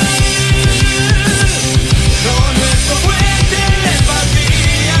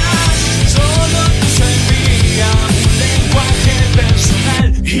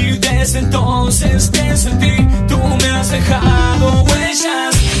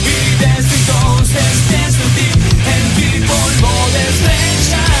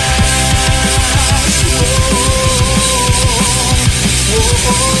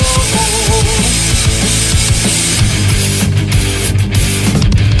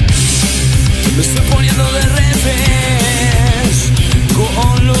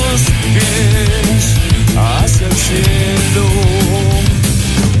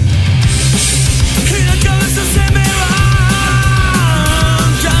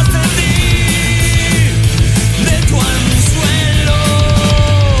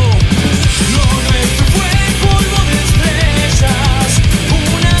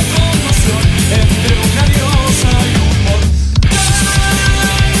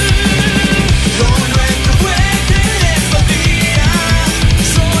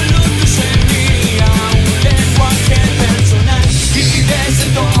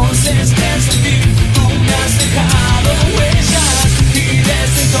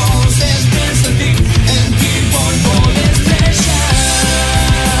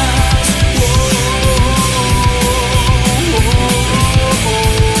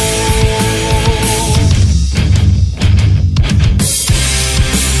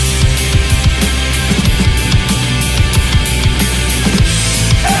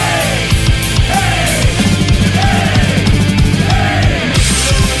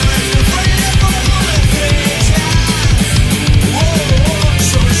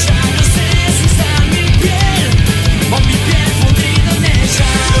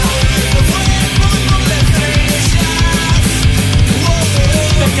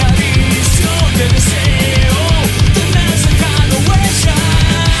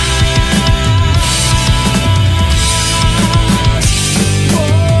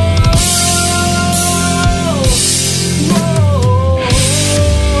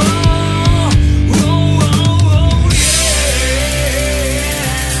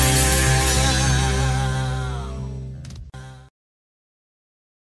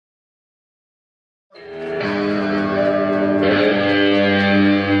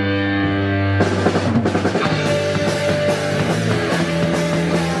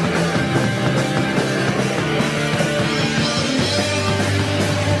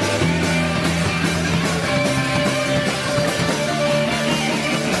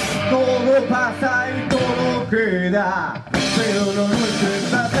 queda, pero lo nuestro es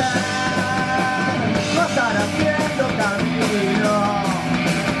tratar. No estar haciendo camino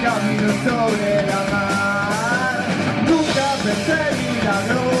sobre la mar. Nunca perseguí la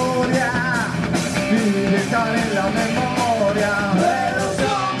gloria y dejar en la memoria de los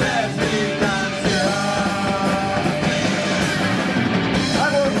hombres mi canción.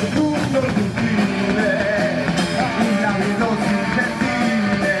 Hago segundos sutiles y lábidos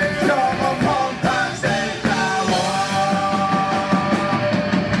insensibles como pompas de jabón.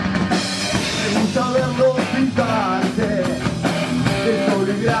 Me gusta verlos pintarse,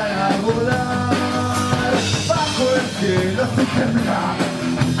 obligar a volar bajo el cielo sin temblar,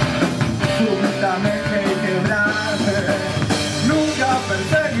 súbitamente y quebrarse. Nunca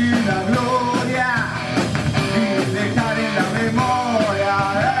perseguí la gloria y dejar en la memoria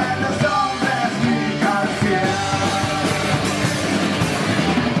de los hombres mi canción.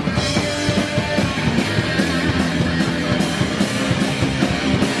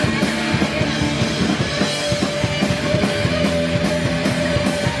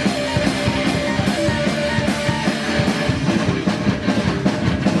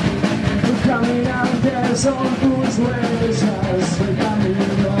 Caminantes son tus huellas, el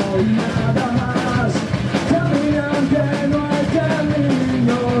camino y nada más. Caminante no hay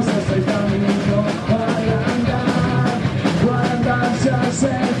caminos, es el camino para andar. Para andar se hace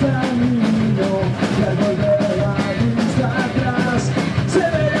el camino y al volver la vista atrás se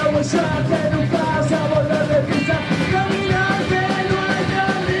ve la huella que nunca vas a volver de pista. Caminante no hay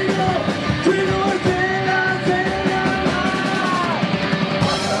camino, sino quédate en amar.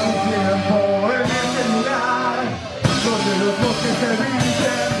 Pasa un tiempo en este lugar donde los bosques se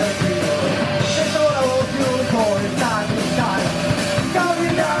visten de frío. En toda triunfo está cristal.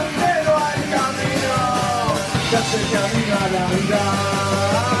 Caminante no hay camino, se hace camino al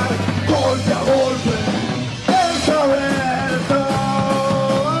andar. Golpe a golpe, verso a verso.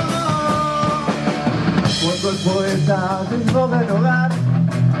 Cuando el poeta dentro del hogar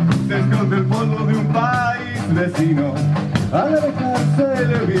se esconde el polvo de un país vecino, al alejarse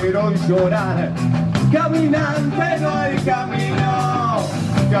le vieron llorar. Caminante no hay camino,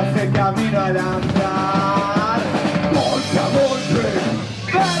 se hace camino al andar. Golpe a golpe,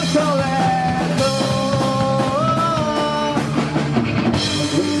 verso a verso.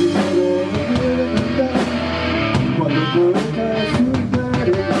 Cuando el poeta es un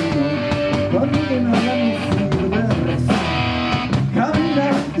peregrino, cuando nada me sirve rezar.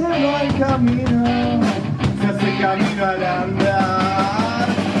 Caminante no hay camino, se hace camino al andar.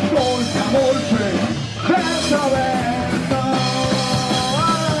 Golpe a golpe, verso a verso.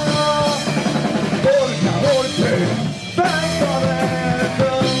 Golpe a golpe, verso a verso.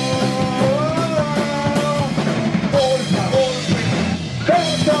 Golpe a golpe,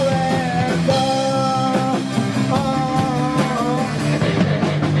 verso a verso.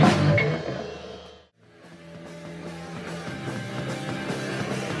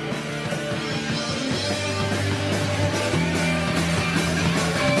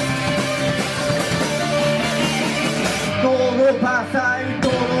 Todo pasa y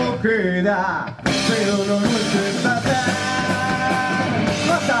todo queda, pero lo nuestro es tratar.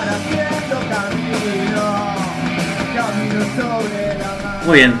 No estar haciendo camino sobre la mar.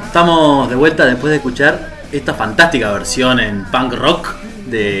 Muy bien, estamos de vuelta después de escuchar esta fantástica versión en punk rock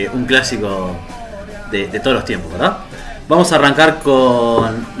de un clásico de todos los tiempos, ¿verdad? Vamos a arrancar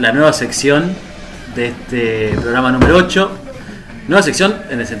con la nueva sección de este programa número 8. Nueva sección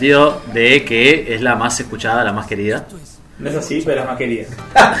en el sentido de que es la más escuchada, la más querida. No es así, pero es más querida.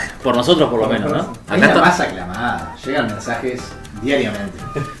 Por nosotros por lo menos, ¿no? Es la más aclamada, llegan mensajes diariamente.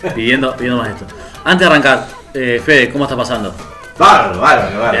 pidiendo más esto. Antes de arrancar, Fede, ¿cómo está pasando?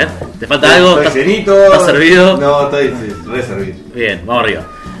 Bárbaro. ¿Bien? ¿Te falta algo? Estoy llenito. ¿Estás servido? No, estoy re servido. Bien, vamos arriba.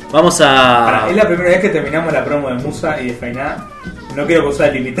 Vamos a... Es la primera vez que terminamos la promo de Musa y de Fainá. No quiero causar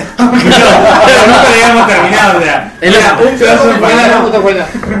el limitado. Pero nunca lo habíamos terminado, o sea. Es la- Un pedazo de Fainá.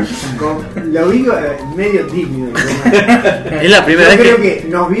 Lo vi medio tímido. Es la primera Yo vez creo que... que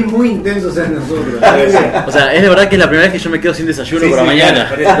nos vi muy intensos en nosotros. O sea, es de verdad que es la primera vez que yo me quedo sin desayuno por la mañana.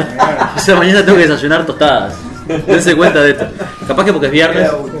 por eso, O sea, mañana tengo que desayunar tostadas. Dense cuenta de esto. Capaz que porque es viernes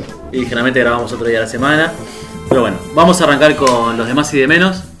y generalmente grabamos otro día a la semana. Pero bueno, vamos a arrancar con los demás y de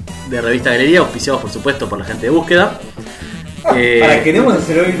menos de Revista Galería, auspiciados por supuesto por la gente de Búsqueda. ¿Queremos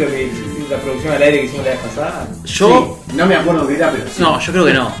hacer hoy lo que la producción al aire que hicimos la vez pasada? Yo... Sí, no me acuerdo qué era, pero sí. No, yo creo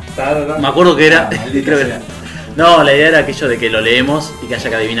que no. ¿Está? Me acuerdo que era... Maldita creo que sea. no, la idea era aquello de que lo leemos y que haya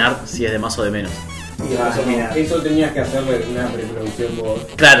que adivinar si es de más o de menos. Y después opinar. Eso tenías que hacerle una preproducción vos.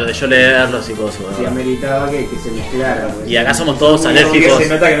 Claro, de yo leerlos y cosas. Si ameritaba que se mezclara. pues. Y acá somos todos Porque alérgicos. se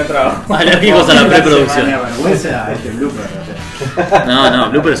nota que no trabajo. Alérgicos a la preproducción. Me da vergüenza este blooper. O sea, No,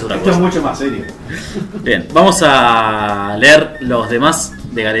 blooper es otra esto es cosa. mucho más serio. Bien, vamos a leer los demás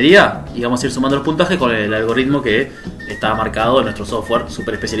de galería y vamos a ir sumando los puntajes con el algoritmo que está marcado en nuestro software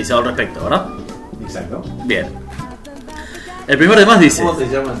súper especializado al respecto, ¿verdad? Exacto. Bien. El primer demás dice... ¿Cómo se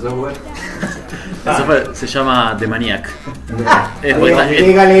llama el software? El software se llama The Maniac.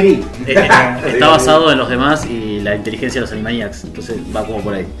 ¿Qué galería? Está basado en los demás y la inteligencia de los Animaniacs. Entonces va como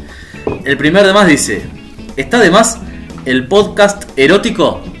por ahí. El primer demás dice: está de más el podcast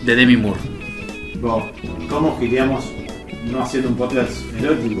erótico de Demi Moore. Vos, ¿cómo gileamos no haciendo un podcast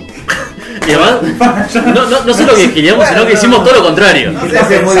erótico? Y además, no solo que queríamos, sino que hicimos todo lo contrario. No sé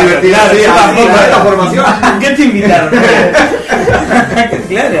si es muy divertido. Sí, tampoco esta formación. ¿Qué te invitaron?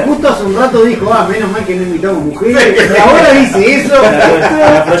 Claro. Justo hace un rato dijo, menos mal que no invitamos mujeres. Y ahora dice eso.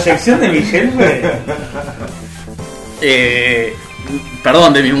 La proyección de Michelle fue.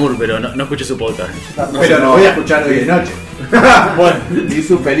 Perdón Demi Moore, pero no escuché su podcast. Pero lo voy a escuchar hoy de noche. Bueno, vi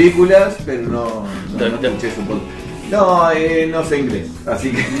sus películas, pero no escuché su podcast. No sé inglés,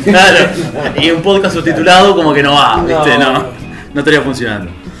 así que. Claro, y un podcast subtitulado como que no va, ¿viste? No estaría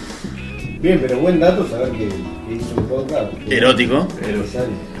funcionando. Bien, pero buen dato saber que hizo un podcast. Erótico. Pero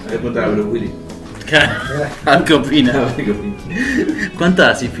le contra a Bruce Willis. ¿Qué opina?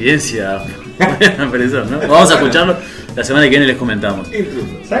 ¿Cuántas infidencias? Pero eso, ¿no? Vamos a escucharlo. La semana que viene les comentamos.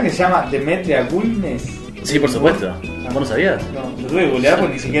 ¿Sabes que se llama Demetria Gulnes? Sí, por supuesto. ¿Vos no sabías? No, lo tuve que googlear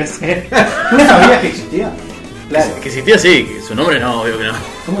porque ni siquiera sé. ¿No sabías que existía? Claro. Que existía, sí. Que su nombre no, obvio que no.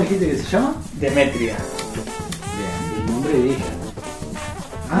 ¿Cómo dijiste que se llama? Demetria. El nombre de ella.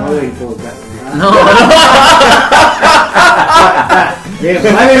 No del podcast. No. Bien,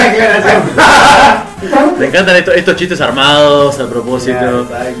 vale la aclaración. Me encantan estos chistes armados a propósito.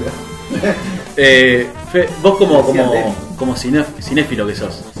 Vos como cinéfilo que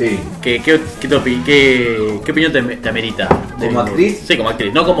sos, Sí. ¿qué opinión te amerita? ¿Como actriz? Sí, como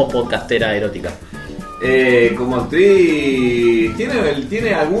actriz, no como podcastera erótica. Como actriz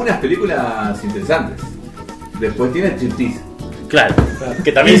tiene algunas películas interesantes. Después tiene striptease. Claro,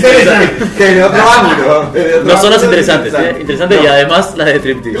 que también Interesante. Que de otro ángulo. no son las interesantes, interesantes No. y además las de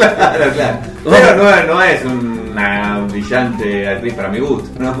striptease. Claro. Pero no es una brillante actriz para mi gusto,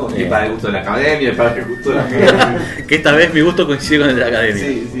 ¿no? Ni para el gusto de la academia, ni para el gusto de la gente. Que esta vez mi gusto coincide con el de la academia.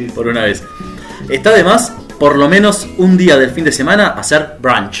 Sí. Por una vez. Está de más, por lo menos un día del fin de semana, hacer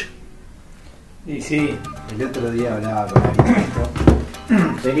brunch. Y sí. El otro día hablaba con alguien de esto.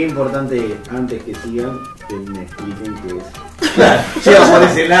 Sería importante, antes que sigan, que me expliquen qué es. Lleva por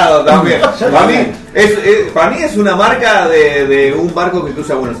ese lado también. Para mí es una marca de un barco que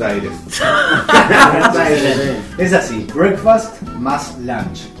cruza Buenos Aires. Es así, breakfast más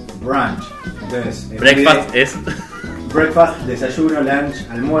lunch, brunch. Entonces, Breakfast es. breakfast, desayuno, lunch,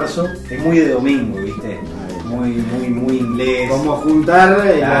 almuerzo. Es muy de domingo, ¿viste? Muy inglés. Como juntar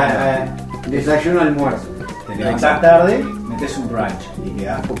Claro. desayuno almuerzo. Te levantás tarde, metes un brunch y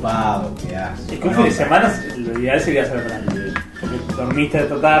quedás copado, quedás. Es que un fin de semana lo ideal sería hacer brunch. Porque dormiste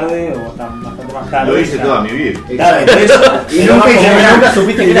hasta tarde o bastante más tarde. Lo hice ya. toda mi vida. Claro, Y nunca hice brunch. nunca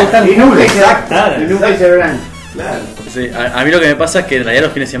supiste que eras tan Y nunca hice Claro. y nunca hice brunch. Claro. Sí, a mí lo que me pasa es que en realidad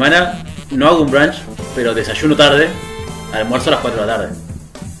los fines de semana no hago un brunch, pero desayuno tarde, almuerzo a las 4 de la tarde.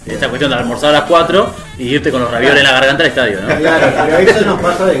 Esta cuestión de almorzar a las 4 y irte con los ravioles en la garganta al estadio, ¿no? Claro, pero eso nos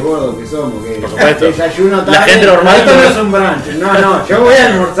pasa de gordo que somos. Que Por supuesto. desayuno tarde. La gente normal Esto no- no es un brunch. No, yo voy a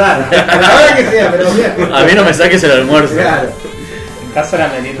almorzar. A la hora que sea, pero voy a almorzar. A mí no me saques el almuerzo. Claro. En casa la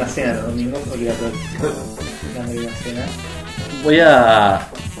merienda cena los domingos, obligatorio. La merienda cena. Voy a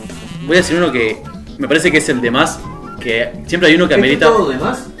decir uno que me parece que es el de más, que siempre hay uno que amerita. ¿Todo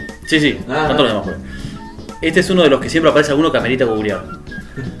demás? Sí, Ah. con todos los demás. Pues. Este es uno de los que siempre aparece alguno que amerita googlear.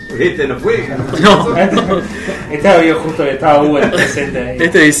 Este no fue. No. Estaba yo justo que estaba Hugo presente ahí.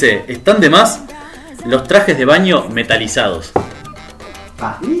 Este dice, están de más los trajes de baño metalizados.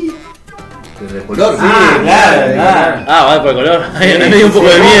 De color. Claro. Va por el color. Ay, me dio un poco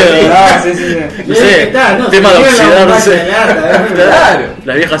de miedo. Ah, sí. No sé, tema de oxidarse. Claro. Claro.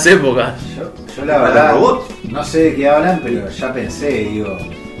 Las viejas épocas. Yo la verdad, no sé de qué hablan, pero ya pensé, digo,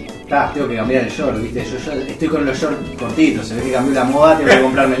 tengo que cambiar el short, ¿viste? Yo ya estoy con los shorts cortitos, se ve que cambió la moda, tengo que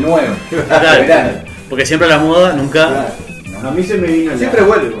comprarme el nuevo. Claro, Verano. porque siempre la moda nunca. Claro. A mí se me vino Siempre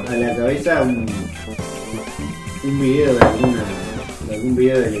vuelve. a la cabeza un video de algún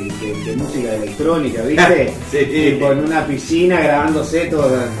video de música electrónica, ¿viste? Sí. Tipo en una piscina grabándose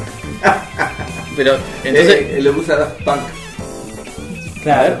todo. Pero entonces, Lo usa Daft Punk.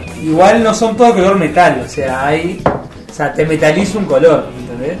 Claro, igual no son todo color metal, o sea, te metaliza un color,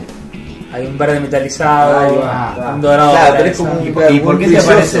 ¿entendés? Hay un verde metalizado, Ahí va. un dorado Claro, tenés como metalizado. un ¿Y por qué te brilloso,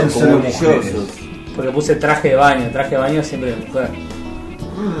 aparecen como solo brillosos. mujeres? Porque puse traje de baño siempre de mujer.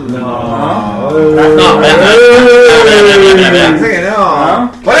 No, Pensé que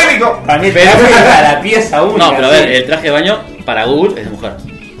no. ¡Polémico! También traje a la pieza única. no, pero a ver, sí. el traje de baño para Google es de mujer.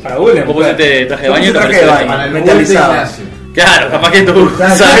 Para Google es Vos mujer. pusiste traje de baño y Yo te puse traje de aparece baño, Para el metalizado. Ignacio. Claro, capaz que tú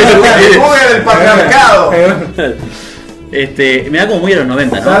sabes lo que quieres. ¡Juega el patriarcado! Me da como muy a los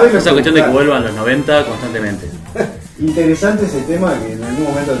 90, ¿no? ¿Sabe lo Esa que cuestión de que buscar? vuelvan los 90 constantemente. Interesante ese tema que en algún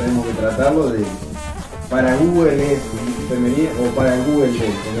momento tenemos que tratarlo de para Google es femenino o para Google es,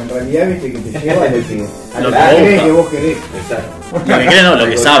 porque en realidad viste que te lleva a lo que, a Lo lo que que crees busca. que vos querés. Exacto. Lo que creen no, lo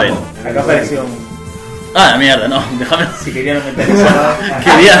que saben. Acá apareció Ah, la mierda, no, déjame. si querían metalizado.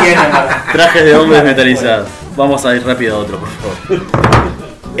 Quería trajes de hombres metalizados. Vamos a ir rápido a otro, por favor.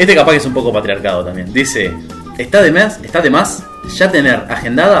 Este capaz que es un poco patriarcado también. Dice, está de más ya tener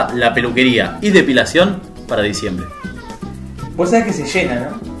agendada la peluquería y depilación para diciembre. Vos sabés que se llena,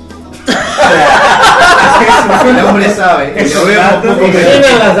 ¿no? El hombre sabe. Es Lo un vemos dato poco que- que-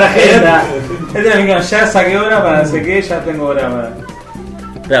 Llenan las agendas. Este me dijeron, ya saqué hora para no sé qué, ya tengo hora para.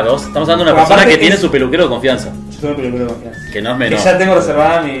 Claro, vos estamos hablando de una Porque persona aparte que tiene es- su peluquero de confianza. Yo soy peluquero de confianza. Que no es Que menor. ya tengo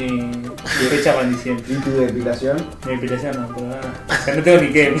reservada mi fecha para diciembre. Y tu depilación. Mi depilación no, pero nada. O sea, no tengo ni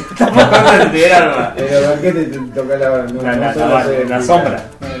qué. Tampoco antes de tirar alma. Pero ¿por qué te toca La sombra.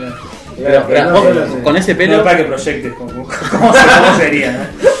 Con ese No pelo, para que proyectes cómo sería,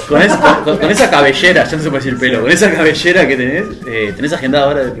 ¿no? con esa cabellera, ya no se puede decir pelo, con esa cabellera que tenés agendada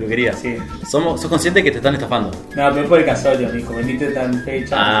ahora de peluquería. Sí. ¿Sos consciente que te están estafando? No, pero por el casorio, me dijo, venite tan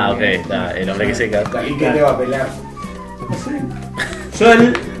fecha. Ah, no ok, sé qué. está, el hombre que seca. ¿Y qué te va a pelar? Yo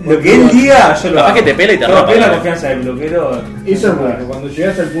lo que él diga, yo lo Capaz hago. que te pela y te Yo arropa, pela la ¿no? confianza del bloquero. Eso es bueno, cuando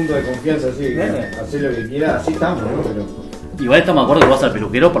llegas al punto de confianza así, Dale. hacer lo que quieras, así estamos, ¿no? Pero... Igual estamos de acuerdo que vas al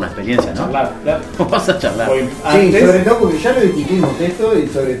peluquero por la experiencia, ¿no? Charlar, claro. Vas a charlar. Porque Sí, antes, sobre todo porque ya lo discutimos esto y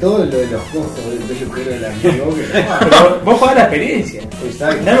sobre todo lo de los costos del peluquero del amigo. pero vos pagás la experiencia.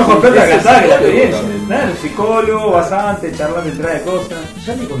 Exacto. No es mejor plata gastada que la psicólogo experiencia. también. Claro, psicólogo, vas antes, charlar de entrada de cosas.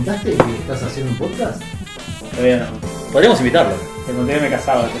 ¿Ya me contaste que estás haciendo un podcast? Todavía no. Podríamos invitarlo. Te conté que me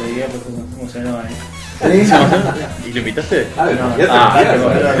casaba el otro día, pues emocionó ahí. ¿Y lo invitaste? Ah, No, ya te ah,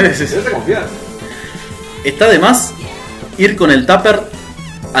 confías. sí, sí. Ya te confías. Está de más ir con el tupper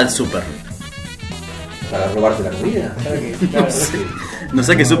al súper. Para robarse la comida. Claro. No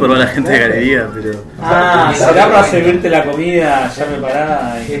sé qué súper va la gente de galería, pero... Ah, será para servirte la comida ya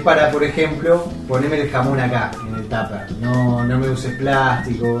preparada. Es para, por ejemplo, ponerme el jamón acá, en el tupper. No me uses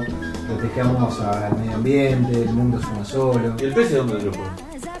plástico, protejamos al medio ambiente, el mundo es uno solo. ¿Y el precio dónde lo pones?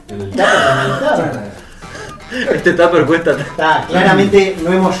 En el En el tupper. Este tupper cuesta... Está, claramente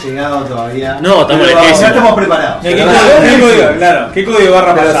no hemos llegado todavía. No, estamos Pero lejísimos. no estamos preparados. ¿Qué código, claro, ¿qué código de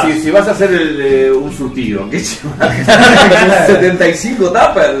barra Pero pasar? si vas a hacer un surtido, ¿qué llevas? 75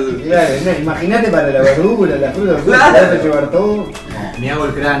 tapas. Claro, no, imagínate para la verdura, la fruta, Claro. te vas a llevar todo. No, me hago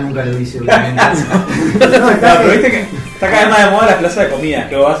el crack, nunca lo hice, obviamente. No, pero viste que está cada vez más de moda la plaza de comidas,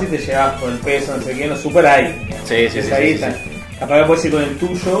 que vos vas y te llevas por el peso, no sé qué, en los super hay. Sí, sí, Es sí, ahí sí, está. Capaz que puedes ir con el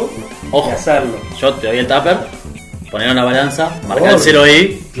tuyo Ojo. y hacerlo. Yo te doy el tupper, poner una balanza, marcar el Obvio. cero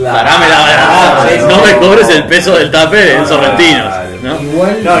ahí, Claro. parame la balanza. Claro. No me cobres el peso del tupper en sorrentinos, Claro. ¿no?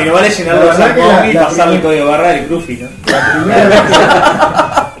 Igual. No, y no vale llenarlo de la verdad que salmón y la pasarle el primera- código de barra del Cruffy, ¿no?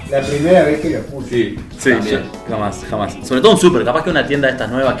 La primera vez que lo puse. Sí, Sí, también. jamás. Sobre todo un súper, capaz que una tienda de estas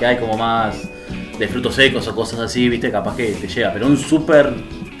nuevas que hay como más de frutos secos o cosas así, viste, capaz que te llega. Pero un súper,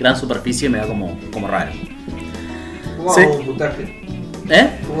 gran superficie me da como raro. ¿Cómo Sí. vamos al puntaje? ¿Eh?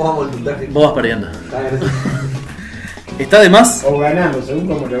 ¿Cómo vamos al puntaje? Vos vas perdiendo. Ah, gracias. Está de más, O ganando, según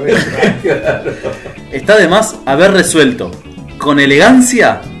como lo ves. está de más haber resuelto con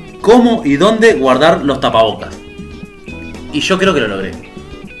elegancia cómo y dónde guardar los tapabocas. Y yo creo que lo logré.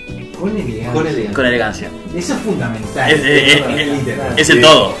 Con elegancia. Con elegancia. Con elegancia. Eso es fundamental. Es es el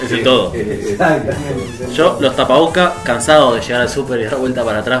todo, es el todo. Exactamente. Yo los tapabocas, cansado de llegar al súper y dar vuelta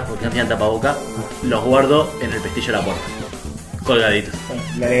para atrás porque no tenían tapaboca, los guardo en el pestillo de la puerta. Colgaditos.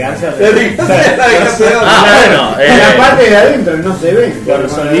 La elegancia. Ah, bueno, En la parte de adentro no se ve. ¿Lo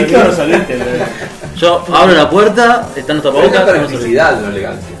resolviste o resolviste? yo abro la puerta, están los Pero tapabocas, es no se olviden. practicidad, no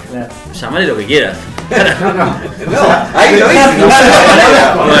elegancia. Claro. Llamale lo que quieras. No, ahí lo hice.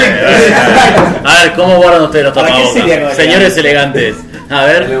 A ver, ¿cómo guardan ustedes los ¿Para qué tapabocas? sería con Señores elegantes. A En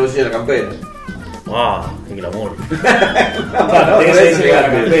el ver. bolsillo de la campera. ¡Wow! ¡Qué glamour! Claro, No, tenés pero que es decirle a la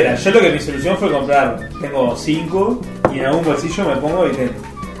elegante. campera. Yo lo que mi solución fue comprar, tengo 5 y en algún bolsillo me pongo y tengo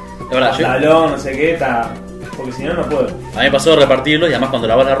La verdad, yo, pantalón, no sé qué, está porque si no, no puedo. A mí me pasó de repartirlo y además cuando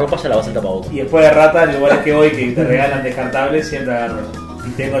lavas la ropa ya lavas el tapabocas. Y después de rata, en lugares que voy que te regalan descartables, siempre agarro. Y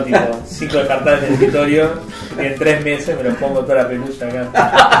tengo tipo 5 descartables en el escritorio y en 3 meses me los pongo toda la pelusa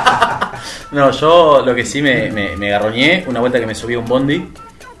acá. No, yo lo que sí me garroñé una vuelta que me subí a un bondi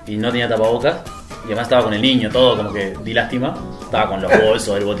y no tenía tapabocas. Y además estaba con el niño, todo como que di lástima. Estaba con los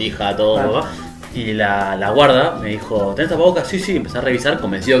bolsos, el botija, todo. Y la guarda me dijo, ¿tenés tapabocas? Sí, sí. Empecé a revisar,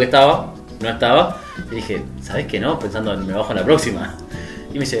 convencido que estaba. No estaba. Y dije, ¿sabés qué no? Pensando en me bajo en la próxima.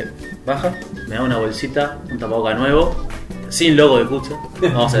 Y me dice, baja, me da una bolsita, un tapabocas nuevo, sin logo de Kutza.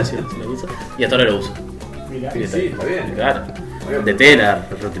 Vamos a decir, sin logo de Kutza. Y hasta ahora lo uso. Mirá. Sí, está bien. Claro. De tela,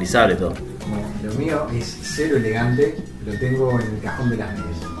 reutilizable, todo. No, lo mío es cero elegante, lo tengo en el cajón de las medias.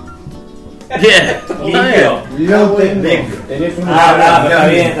 Bien. Limpio. Lo tengo. Tenés una Ah, está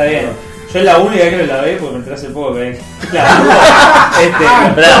bien, está bien. Yo es la única que lo lavé porque me entré hace poco que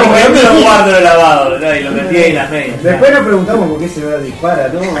claro, yo me lo guardo lo lavado, ¿no? Y lo metí ahí en las medias. Después nos preguntamos por qué se va a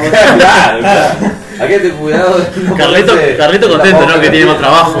disparar, ¿no? Claro. Hay que tener cuidado. Carlito contento, ¿no? Que tiene más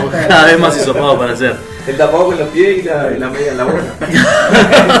trabajo, cada vez más hisopado para hacer. El tapabocas en los pies y la media en la boca.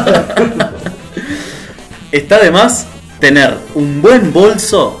 Está de más tener un buen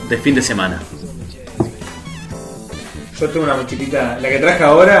bolso de fin de semana. Yo tengo una mochilita, la que traje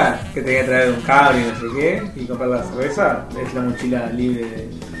ahora, que tenía que traer un cable y no sé qué, y comprar la cerveza, es la mochila libre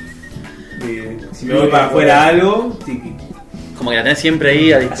de si me voy para afuera algo, tiki. Como que la tenés siempre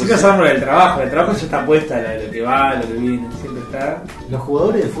ahí a Así disposición. pasamos el trabajo ya está puesta, lo que va, lo que viene, siempre está. Los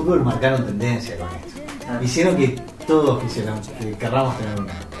jugadores de fútbol marcaron tendencia con esto. Hicieron que todos que querramos tener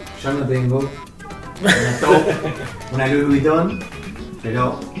una. Yo no tengo una top, una Louis Vuitton,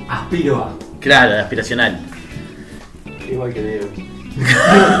 pero aspiro a. Claro, aspiracional. Igual que Diego.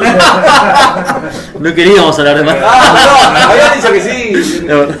 No queríamos hablar de más. ¡Ah, no! Habían dicho que sí.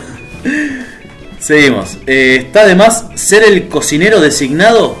 Seguimos. Está de más ser el cocinero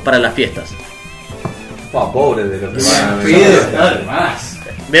designado para las fiestas. Pobre de los que van a Pide estar más.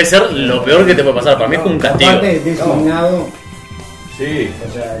 Debe ser lo peor que te puede pasar. Para mí es como un castigo. Aparte, designado, Sí.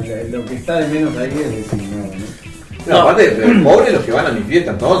 o sea, lo que está de menos ahí es designado, ¿no? No, aparte, pobres los que van a mi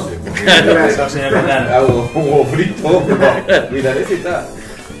fiesta entonces. Porque hago un huevo frito. Mira, ese está.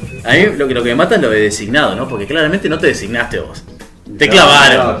 A mí lo que me mata es lo de designado, ¿no? Porque claramente no te designaste vos. Te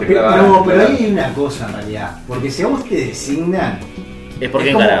clavaron. No, te clavaron. No, pero ahí hay una cosa en realidad. Porque si a vos te designan, Es porque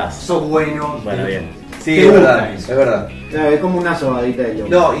es como, encarás. sos bueno. Bueno, bien. Sí, Te es gusta verdad. eso. Es verdad. Claro, es como una sobadita de loco.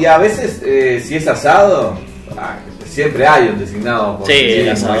 No, y a veces, si es asado, siempre hay un designado. Porque Sí, el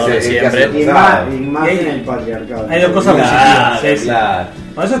asador es el que siempre. hace el Y asado. más en el patriarcado. Hay dos cosas Claro, positivas, sí. claro.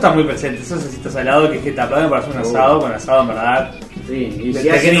 Bueno, eso está muy presente, eso necesitas al lado que es que te aplauden para hacer un asado, con asado en verdad. Sí, y De si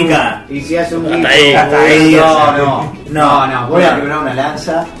hace técnica. un, y si hace un Hasta guiso, ahí. Hasta ahí, o sea, No, voy a quebrar una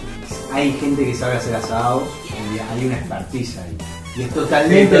lanza. Hay gente que sabe hacer asados y hay una expertise ahí. Y es Sí,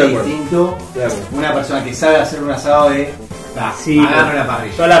 totalmente estoy de acuerdo. distinto Estoy de acuerdo. una persona que sabe hacer un asado de Sí, agarro la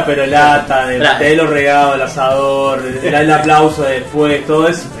parrilla. toda la perolata, de Claro. lo regado, el asador, el aplauso después, todo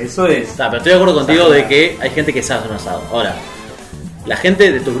eso es. Está, pero estoy de acuerdo contigo de que hay gente que sabe hacer un asado. Ahora, la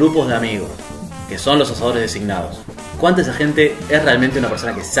gente de tus grupos de amigos, que son los asadores designados, ¿cuánta de esa gente es realmente una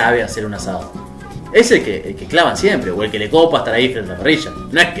persona que sabe hacer un asado? Es el que clavan siempre, o el que le copa estar ahí frente a la parrilla.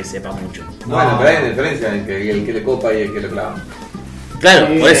 No es que sepa mucho. Bueno, pero hay una diferencia en el que le copa y el que le clava. Claro,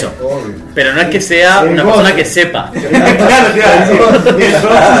 Sí, por eso. obvio. Pero no es que sea El una goce. persona que sepa. Claro, te iba a decir, eso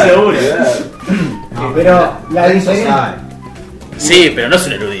seguro. No, pero la eso diferencia- sabe. Sí, pero no es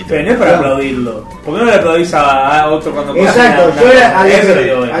un erudito. Pero no es para aplaudirlo. ¿Por qué no le aplaudís a otro cuando Exacto, pasa yo una- a eso lo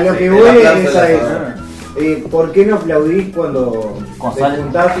digo, que, a lo que el voy aplauso es del a asador. eso. ¿Por qué no aplaudís cuando Con te sal.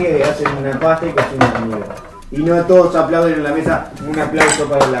 juntás y hacen una pasta y cocinan comida? Y no todos aplauden en la mesa, un aplauso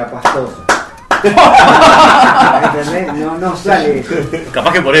para la pastosa. ¿Entendés? No sale eso.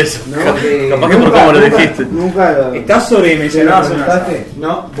 Capaz que por eso. No, Capaz que por cómo lo dijiste. Nunca Estás ¿se sobredimensionado lo hacer un asado. preguntaste?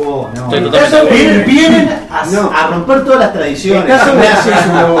 No, vos no. Estoy totalmente de acuerdo. Vienen No. a romper todas las tradiciones. Estás sobre- Me haces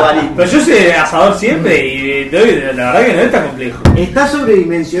un nuevo barismo. Pero yo soy asador siempre y la verdad que no es tan complejo. Está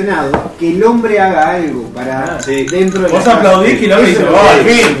sobredimensionado que el hombre haga algo para Sí. dentro de Vos la aplaudís que lo Eso dice, es lo oh, que al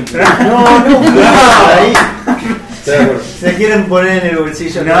es. fin. Ahí Estoy de acuerdo. se quieren poner en el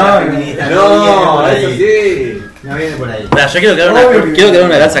bolsillo. No, la feminista. No, viene por eso ahí. sí. No viene por ahí. Yo quiero quedar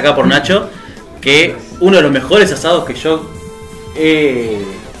una lanza acá por Nacho, que uno de los mejores asados que yo he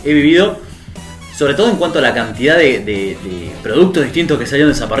vivido, sobre todo en cuanto a la cantidad de productos distintos que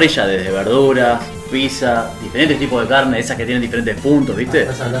salieron de esa parrilla, desde verduras, pizza, diferentes tipos de carne, esas que tienen diferentes puntos, ¿viste?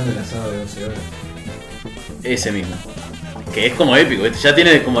 Estás hablando del asado de 12 horas. Ese mismo. Que es como épico, ¿viste? Ya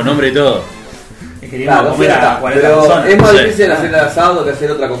tiene como nombre y todo. Es que Claro, comer a 40 pero personas. es más Sí. difícil hacer el asado que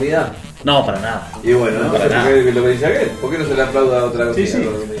hacer otra comida. No, para nada. Y bueno, no para sé nada. por qué lo que dice aquel. ¿Por qué no se le aplauda otra vez? Sí, sí.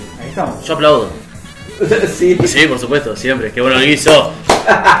 Ahí estamos. Yo aplaudo. Sí. Sí, por supuesto, siempre. Qué bueno lo hizo.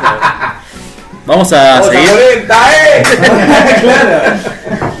 Vamos a Vamos seguir. a 40, Claro.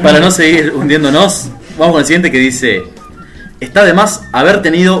 Para no seguir hundiéndonos, vamos con el siguiente que dice: está de más haber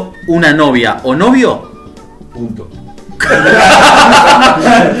tenido una novia o novio. Punto.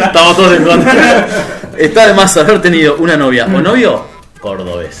 Estamos todos en contra. Está de más haber tenido una novia o novio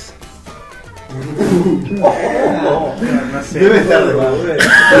cordobés. No sé. Debe estar de más.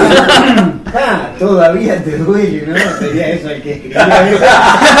 Ah, todavía te duele, ¿no? Sería eso el que escribía eso.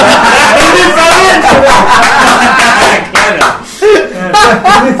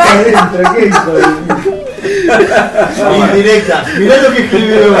 Adentro, ¿qué hizo? Indirecta. Mirá lo que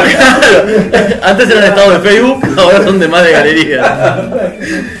escribió. Antes eran estados de Facebook, ahora son de más de galería.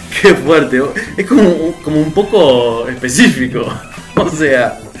 Qué fuerte. Es como un poco específico. O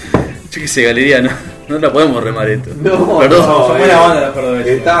sea, yo qué sé, galería, no la podemos remar esto. No, Perdón. no, Son buena onda los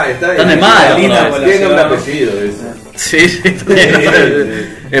cordobeses. Está Están de más, linda ¿no? Tiene un población. apellido eso. Sí, sí, está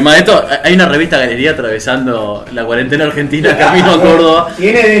bien. Es más, esto, hay una revista galería atravesando la cuarentena argentina camino a Córdoba.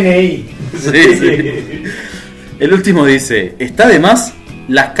 Tiene DNI. Sí, sí. El último dice: está de más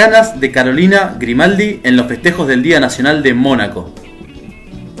las canas de Carolina Grimaldi en los festejos del Día Nacional de Mónaco.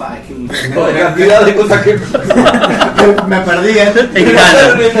 Pa, es que No, de cantidad de cosas que me perdí. En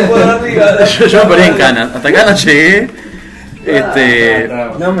canas. Yo me perdí en Cana. canas. Hasta acá no llegué.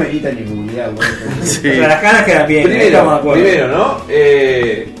 No merita ni publicidad, güey. Sí. Pero las canas quedan bien, estamos de acuerdo. Primero, ¿no?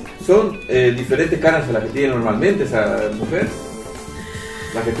 Son diferentes canas a las que tiene normalmente esa mujer.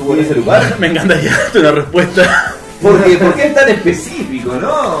 La que estuvo en ese lugar. Me encantaría darte una respuesta. ¿Por qué es tan específico,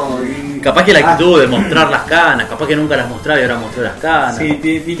 no? Capaz que la actitud de mostrar las canas, capaz que nunca las mostraba y ahora mostró las canas. Sí,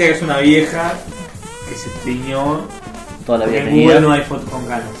 viste que es una vieja que se tiñó. Toda la vida En tenía. Google no hay fotos con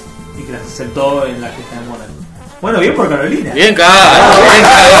canas. Y que las aceptó en la fiesta de Mónaco. Bueno, bien por Carolina. Bien, Caro. Bien,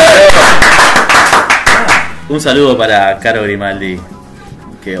 Caro. Un saludo para Caro Grimaldi,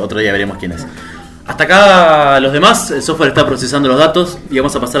 que otro día veremos quién es. Hasta acá los demás, el software está procesando los datos y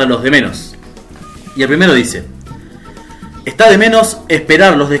vamos a pasar a los de menos. Y el primero dice: está de menos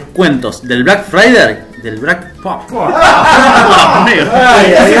esperar los descuentos del Black Friday. Del Black... Ay,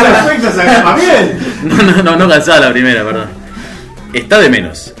 ahí perfecto, sacaba bien. No calzaba la primera, perdón. Está de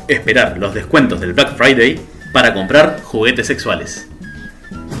menos esperar los descuentos del Black Friday para comprar juguetes sexuales.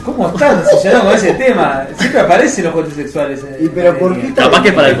 ¿Cómo estás obsesionado con ese tema? Siempre aparecen los juguetes sexuales. ¿Y pero por qué está Capaz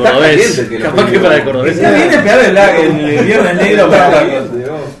que para el Está cordobés. caliente que lo Capaz que pidió. para el cordobés. Está bien esperar el viernes negro para Está hablar. caliente,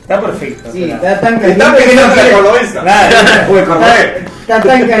 ¿no? Está perfecto. Sí, espera. está tan Está caliente que no pensando en la quiere. cordobesa. Claro. Está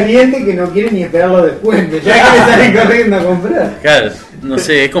tan caliente que no quiere ni esperar los descuentos. Ya quiere salir corriendo a comprar. Claro, no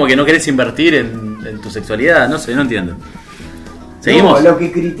sé, es como que no querés invertir en tu sexualidad, no sé, no entiendo. ¿Seguimos? No, lo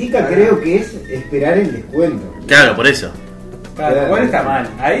que critica creo que es esperar el descuento. Claro, por eso. Claro, igual está mal.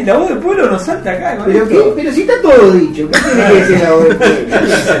 Ahí la voz del pueblo nos salta acá. con Pero, esto. pero si está todo dicho, ¿qué tiene que decir la voz del pueblo?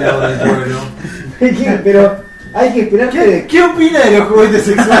 Dice la voz del pueblo. Pero hay que esperar que... ¿Qué opina de los juguetes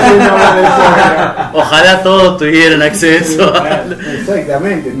sexuales de una voz del pueblo? Ojalá todos tuvieran acceso.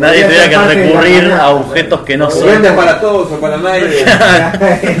 Exactamente. Nadie tuviera que Parte de la recurrir manada. a objetos que no son. Juguetes para todos o para nadie.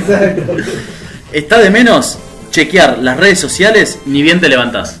 Exacto. Está de menos chequear las redes sociales ni bien te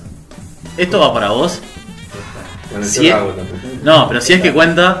levantás. Esto va para vos. Bueno, Sí. yo lo hago también. No, pero si es que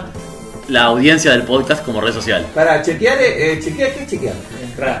cuenta la audiencia del podcast como red social. Para chequear, chequear, ¿qué es chequear?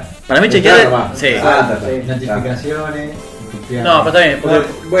 Entrar. Para mí Entrar chequear... nomás. Sí. Ah, está. Notificaciones. No, pero está bien. Porque...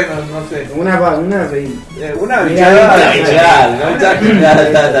 Bueno, no sé. Una Una Mira, bichada mira, general, ¿no?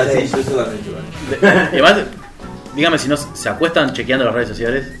 mira. Sí, yo solamente. Y además, dígame si no se acuestan chequeando las redes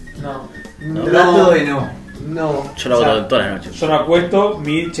sociales. No. Trato de no. No. Yo lo hago O sea, todas las noches. Yo me acuesto,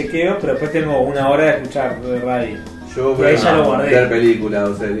 mi chequeo, pero después tengo una hora de escuchar de radio. Yo Y ahí ya lo guardé. ver películas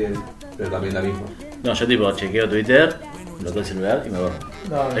o series, pero también la misma. No, yo tipo chequeo Twitter, bloqueo el celular y me borro.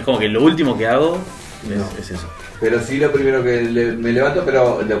 No, Es como que lo último que hago No. es eso. Pero sí lo primero que me levanto,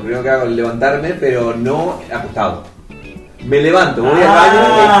 pero lo primero que hago es levantarme, pero no acostado. Me levanto, voy al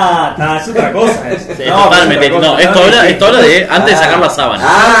baño. está, es otra cosa. Es, Sí, totalmente. No, esto habla de antes de sacar la sábana.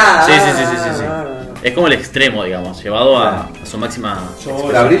 Ah, Sí. Es como el extremo, digamos, llevado a su máxima.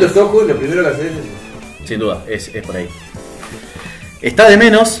 Para abrir los ojos, lo primero que haces es eso. Sin duda, es por ahí. Está de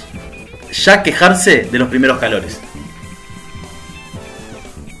menos ya quejarse de los primeros calores.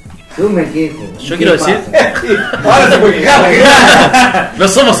 Yo me quejo. Yo quiero decir, Ahora se puede quejar. no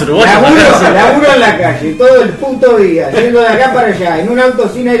somos uruguayos. Laburo en la calle todo el puto día, yendo de acá para allá, en un auto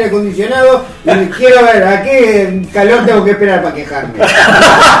sin aire acondicionado, y quiero ver a qué calor tengo que esperar para quejarme. Claro.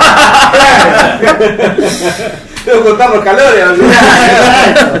 Tengo que contar los calores al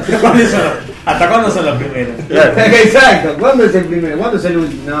final. ¿Hasta cuándo son los primeros? Exacto, ¿cuándo es el primero? ¿Cuándo es el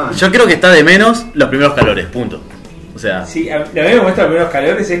último? No. Yo creo que está de menos los primeros calores, punto. O sea, Sí, lo que me muestra los primeros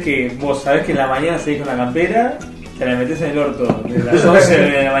calores es que vos sabés que en la mañana salís con la campera, te la metés en el orto desde las 11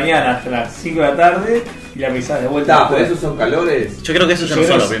 de la mañana hasta las 5 de la tarde y la pisás de vuelta. No, pero esos son calores. yo creo que esos ya Yo no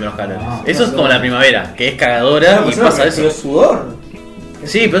son creo los que- primeros calores. no, Eso es como la primavera, que es cagadora y pasa eso. Pero es sudor.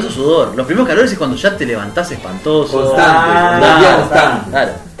 Sí, pero eso es sudor. Los primeros calores es cuando ya te levantás espantoso. Constante, un día constante.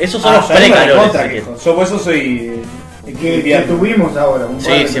 Claro, esos son los yo ahí me precalores. recontra si quejo. querés. Yo por eso soy Que invierno. tuvimos ahora. Un Sí,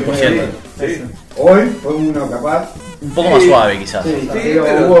 par de 100%. Sí. Hoy fue uno capaz. Un poco más suave quizás. Sí, Sí, pero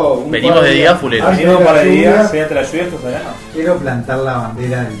pero hubo un venimos par de días fuleros. antes Hace un de par la de días, lluvia, se entra la lluvia, esto allá no. Quiero plantar la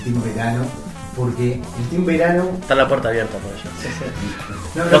bandera del Team Verano, porque el Team Verano. Está la puerta abierta por allá.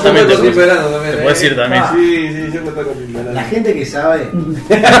 No, Vos no, también Yo te estoy puedes- verano también. te puedes ir también. Sí, yo me toco mi verano. la gente que sabe,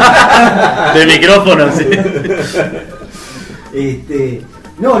 De micrófono, sí.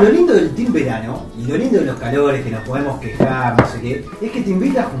 no, lo lindo del Team Verano y lo lindo de los calores que nos podemos quejar, no sé qué, es que te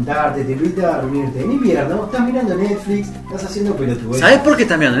invita a juntarte, te invita a reunirte. En invierno estás mirando Netflix, estás haciendo pelotudeces. ¿Sabés por qué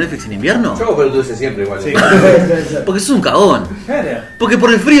estás mirando Netflix en invierno? Yo hago pelotudeces siempre igual. Sí. Porque sos un cagón. Claro. Porque por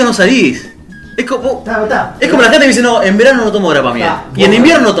el frío no salís. Es como Está. la gente que dice, no, en verano no tomo grapa miel. Ah, Y en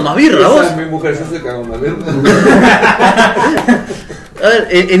invierno no tomas birra, Esa vos. es mi mujer, yo soy cagón también. A ver,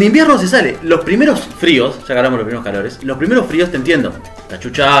 en invierno se sale. Los primeros fríos, ya que hablamos de los primeros calores, los primeros fríos te entiendo. Te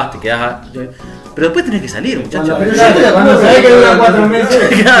achuchás, te quedás. Pero después tenés que salir, muchachos. Pero Claro, yo te cuando sabés que dura 4 meses.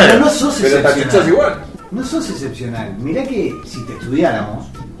 Pero Claro. no sos Pero te achuchás excepcional. igual. No sos excepcional. Mirá que si te estudiáramos,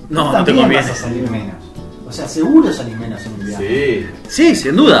 No, vos no te también conviene. vas a salir menos. O sea, seguro salís menos en invierno. Sí. Sí,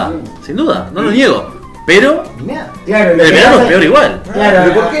 sin duda. Sin duda, no lo niego. Pero Mirá. Claro, lo el que verano pasa es peor igual. Claro,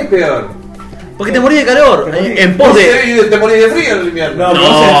 ¿Pero por qué es peor? Porque te morís de calor. En pos de. Te morís de frío en el invierno. No,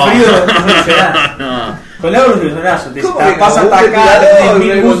 vos el frío no solucionás. No. Con la solucionazo, te ¿Cómo que no? pasa hasta Un acá, ventilador, tenés un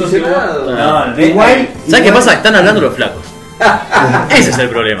mil aire usos y vos- acondicionado. No, Igual. ¿Sabes qué pasa? Están hablando los flacos. Ese es el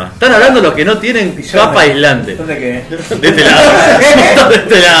problema. Están hablando los que no tienen capa aislante. ¿Dónde quedé? De este lado. De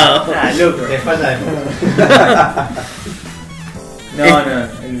este lado. Ah, loco. Te falta de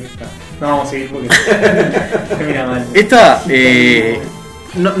No vamos a seguir porque termina mal. Esta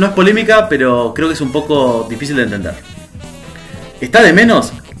no es polémica, pero creo que es un poco difícil de entender. Está de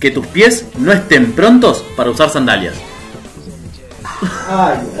menos que tus pies no estén prontos para usar sandalias.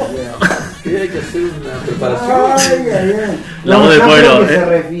 Ay, ay, Que hay que hacer una preparación. ay. La voz del yo pueblo, creo que se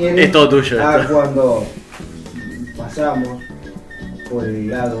refiere es todo tuyo a esto. cuando pasamos por el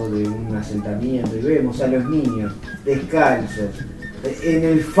lado de un asentamiento y vemos a los niños descalzos en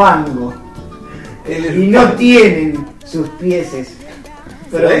el fango y no tienen sus pieses.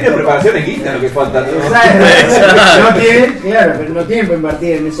 Pero hay una preparación en guita lo que falta. ¿no? Exacto. No tienen, claro, pero no tienen para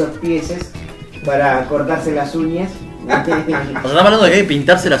invertir en esos pieses para cortarse las uñas. O sea, estamos hablando de que hay que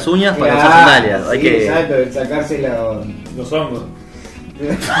pintarse las uñas para usar Claro, sandalias. Hay sí, que... exacto, sacarse Los hongos.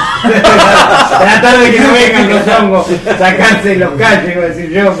 tratar de que no vengan los hongos, sacarse los callos, iba a decir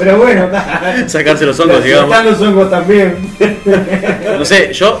yo, pero bueno, Sacarse los hongos, digamos. están los hongos también. No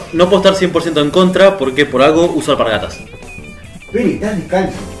sé, yo no puedo estar 100% en contra porque por algo uso alpargatas. Pero estás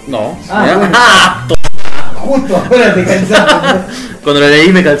descalzo. No. Ah, ¿eh? bueno. Ah, Justo ahora te calzaste. Cuando lo leí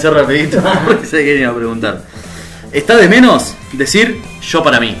me calcé rapidito porque sé que iba a preguntar. Está de menos decir yo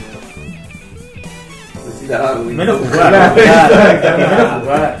para mí. Decir a Darwin. Menos jugar. Claro, exacto. Menos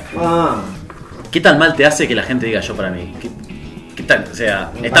jugar. Ah, ¿Qué tan mal te hace que la gente diga yo para mí? ¿Qué tal? O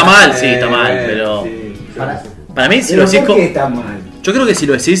sea, está mal, sí, está mal, pero Sí, Para- para mí si pero lo decís ¿por qué está mal? yo creo que si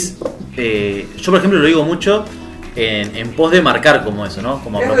lo decís, yo por ejemplo lo digo mucho en pos de marcar como eso, ¿no?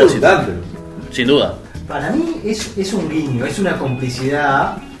 Como a Es propósito. redundante. Sin duda. Para mí es un guiño, es una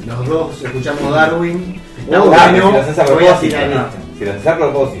complicidad. Los dos escuchamos Darwin. Está Claro, bueno, si lo haces a voy a propósito. tirar ¿no? esto. Si lo haces a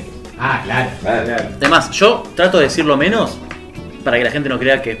propósito. Ah, claro. Claro. Además, yo trato de decirlo menos para que la gente no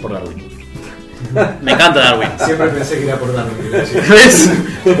crea que es por Darwin. Me encanta Darwin. Siempre pensé que era por Darwin. ¿Ves?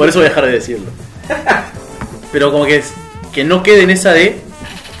 Por eso voy a dejar de decirlo. Pero como que no quede en esa de.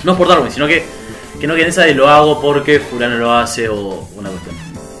 No es por Darwin, sino que no quede en esa de lo hago porque fulano lo hace o una cuestión.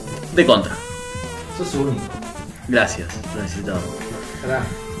 De contra. Sos único. Gracias, lo necesitaba. Pará,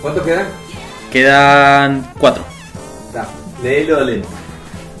 ¿cuántos quedan? Quedan 4. Da, léelo lento.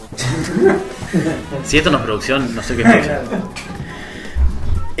 Si esto no es producción, no sé qué es producción.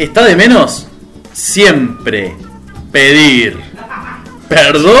 Está de menos siempre pedir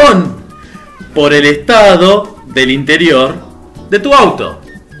perdón por el estado del interior de tu auto.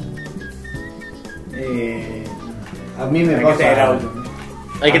 A mí me Hay que tener pasa. auto.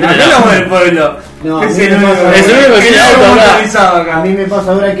 Hay que Acá tener hablamos del pueblo. No, a Es mí el me único pasa- Es el único que tiene auto acá. motorizado acá. A mí me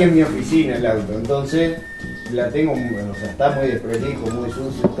pasa ahora que es mi oficina el auto, entonces la tengo, o sea, está muy desprolijo, muy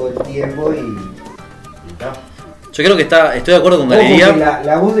sucio todo el tiempo y está. Yo creo que estoy de acuerdo con Ojo que Galería.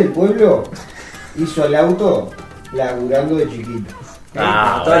 la voz del pueblo hizo el auto laburando de chiquito.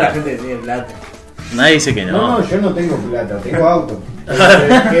 Ah, Toda la bueno. gente que tiene plata. Nadie dice que No, no. yo no tengo plata, tengo auto.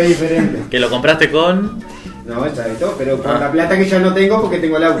 Qué diferente. Que lo compraste con. No, esa de todo, pero con Ah. la plata que ya no tengo porque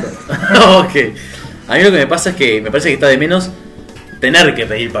tengo el auto. Ok. A mí lo que me pasa es que me parece que está de menos tener que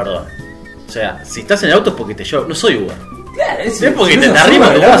pedir perdón. O sea, si estás en el auto es porque te llevo. No soy Uber. Claro, Es porque te arrimo a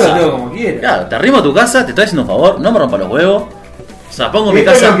tu el auto lo casa. tengo como quiera. Claro, te arrimo a tu casa, te estoy haciendo un favor, no me rompa los huevos. O sea, pongo mi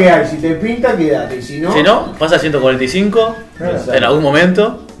Esto es casa. lo que hay, si te pinta, quédate. Y si no, Si no, pasa a 145. Exacto. En algún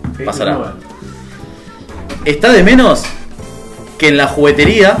momento Sí, pasará. no, Está de menos que en la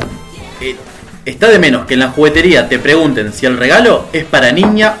juguetería. Está de menos que en la juguetería te pregunten si el regalo es para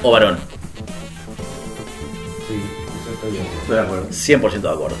niña o varón. sí, eso estoy bien. Estoy de acuerdo. 100% de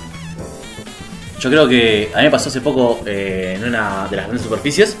acuerdo. Yo creo que a mí me pasó hace poco en una de las grandes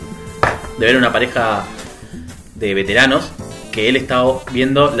superficies de ver una pareja de veteranos que él estaba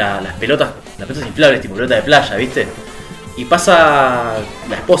viendo las pelotas inflables, tipo pelota de playa, ¿viste? Y pasa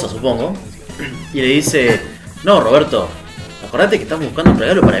la esposa, supongo, y le dice: no, Roberto, acordate que estamos buscando un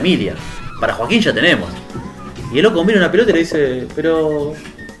regalo para Emilia. Para Joaquín ya tenemos. Y el loco mira una pelota y le dice: pero...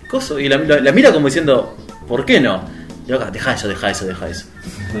 ¿coso? Y la mira como diciendo: ¿por qué no? Y loca, deja eso.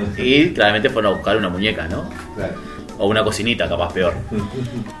 Y claramente fueron a buscar una muñeca, ¿no? Claro. O una cocinita, capaz peor.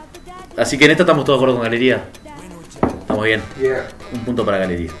 Así que en esta estamos todos de acuerdo con Galería. Estamos bien. Yeah. Un punto para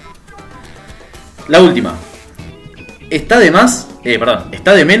Galería. La última. Está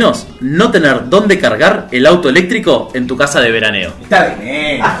de menos no tener dónde cargar el auto eléctrico en tu casa de veraneo. Está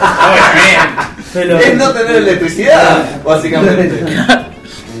bien. Está bien. Pero, Es no tener electricidad, básicamente.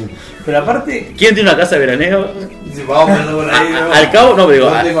 pero aparte, ¿Quién tiene una casa de veraneo? Si vamos a por ahí, ¿no? Al cabo, no, pero digo,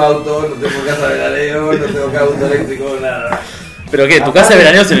 No tengo auto, no tengo casa de veraneo, no tengo auto eléctrico, nada. ¿pero qué? ¿Tu casa de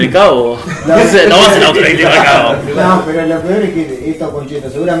veraneo es en el cabo? No vas en auto eléctrico al cabo. No, pero lo peor es que estos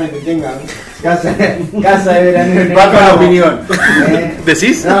conchetos seguramente tengan casa de veraneo. en el Va con la campo. opinión.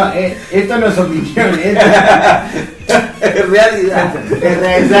 ¿Decís? No, esto no es opinión, Es realidad.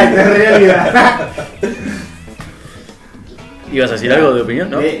 exacto, es realidad. ¿Ibas a decir algo de opinión?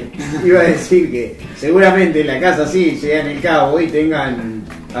 ¿No? Iba a decir que seguramente la casa sí sea en el cabo y tengan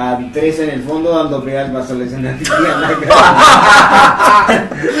a 3 en el fondo dando pedal para hacerles energía en la casa.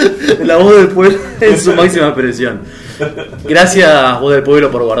 La voz del pueblo en su máxima expresión. Gracias, voz del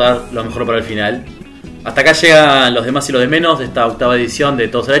pueblo, por guardar lo mejor para el final. Hasta acá llegan los demás y los de menos de esta octava edición de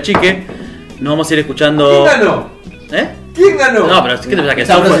Todos a la Chique. Nos vamos a ir escuchando. ¿Quién ganó? ¿Eh? ¿Quién ganó? No, pero ¿qué te pensás que el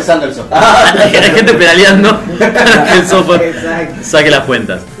Está software? procesando el software. Hay gente pedaleando para que el software Exacto. saque las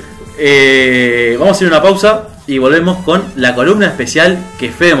cuentas. Vamos a ir a una pausa y volvemos con la columna especial que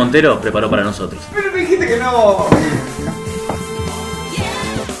Fede Montero preparó para nosotros. Pero me dijiste que no.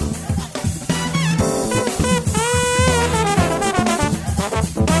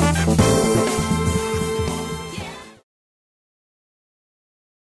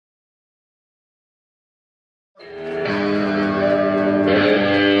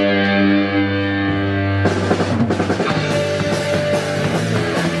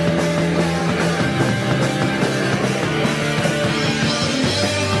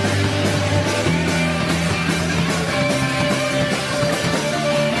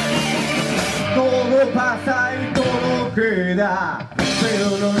 Todo pasa y todo queda, pero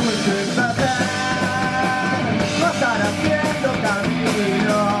lo nuestro es pasar. No estar haciendo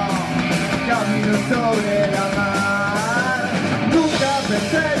camino sobre la mar. Nunca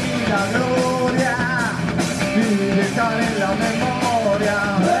pensé en la gloria, ni dejar en la memoria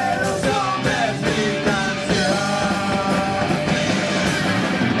de los hombres mi canción.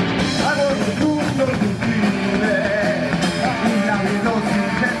 Hago segundos sutiles, y labios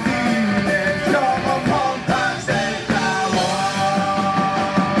ingentiles, como pompas de jabón.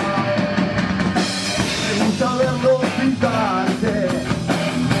 Me gusta verlos pintarse,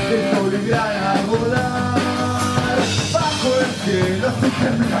 de sol y gran algodón.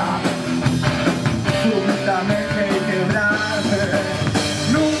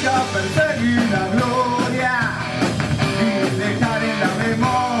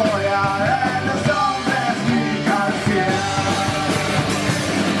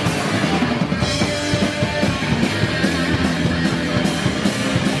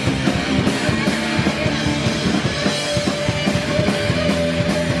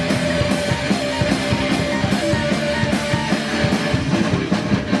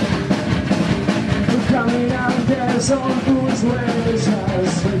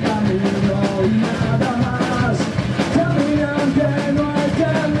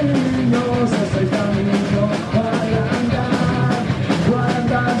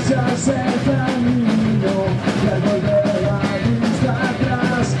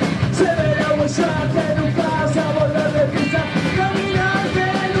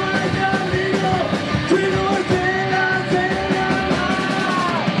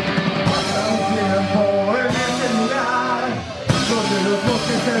 barcos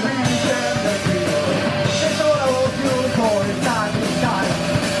que se visten de frío. De toda voz y un poeta cristal.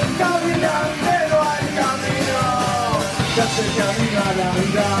 Caminante no hay camino, ya se camina al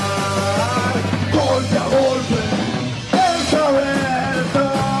andar. Golpe a golpe, el saberto.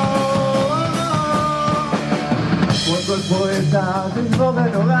 Cuando el poeta dentro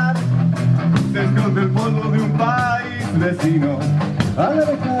del hogar se esconde el polvo de un país vecino. Al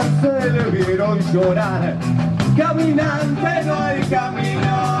alejarse le vieron llorar. Caminante no hay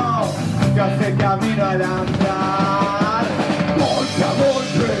camino, que hace camino al andar. Golpe a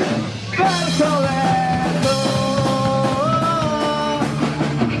golpe, verso a verso.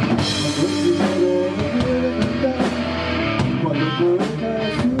 Cuando el poeta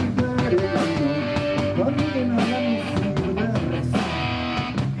es un peregrino, cuando no hablamos de rezar.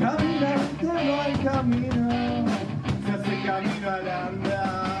 Caminante no hay camino, se hace camino al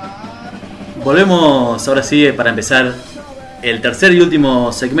andar. Volvemos ahora sí para empezar el tercer y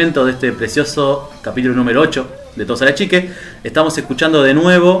último segmento de este precioso capítulo número 8 de Todos a la Chique. Estamos escuchando de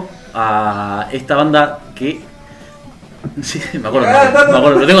nuevo a esta banda que... Sí, me acuerdo,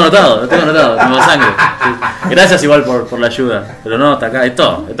 lo tengo anotado, tengo sangre. Sí. Gracias igual por la ayuda, pero no, hasta acá,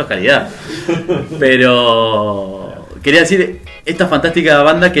 esto es calidad. Pero quería decir, esta fantástica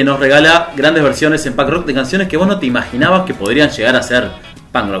banda que nos regala grandes versiones en punk rock de canciones que vos no te imaginabas que podrían llegar a ser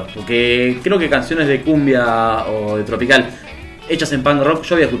punk rock, porque creo que canciones de cumbia o de tropical hechas en punk rock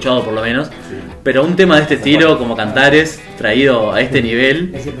yo había escuchado por lo menos, sí. Pero un tema de este estilo como Cantares traído a este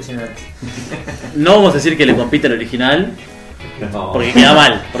nivel es impresionante. No vamos a decir que le compite al original, no. porque queda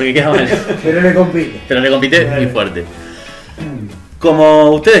mal Pero le compite muy fuerte. Como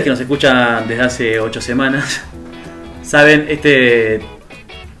ustedes que nos escuchan desde hace 8 semanas saben, este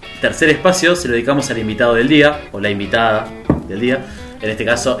tercer espacio se lo dedicamos al invitado del día o la invitada del día. En este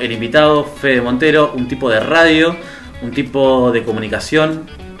caso, el invitado, Fede Montero, un tipo de radio, un tipo de comunicación.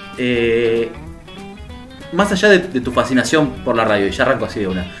 Más allá de tu fascinación por la radio, y ya arranco así de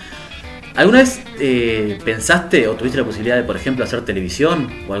una. ¿Alguna vez pensaste o tuviste la posibilidad de, por ejemplo, hacer televisión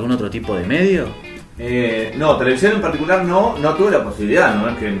o algún otro tipo de medio? No, televisión en particular no tuve la posibilidad, no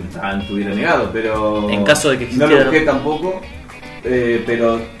es que estuviera negado, pero... En caso de que existiera... No lo busqué tampoco,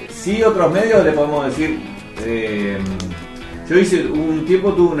 pero sí otros medios le podemos decir... Yo hice un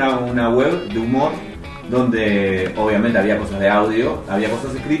tiempo, tuve una web de humor donde obviamente había cosas de audio, había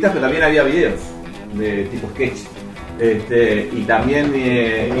cosas escritas, pero también había videos de tipo sketch. Y también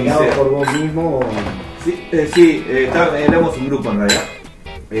 ¿Ligado por vos mismo? Sí, éramos un grupo en realidad.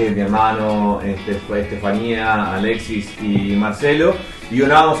 Mi hermano, Estefanía, Alexis y Marcelo, y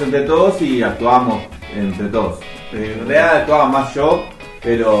guionábamos entre todos y actuábamos entre todos. En realidad actuaba más yo,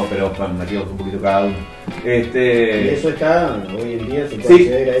 pero metíamos un poquito cada uno. Y eso está hoy en día, se puede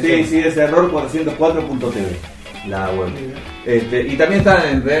acceder a eso. Sí, es error404.tv la web. Y también está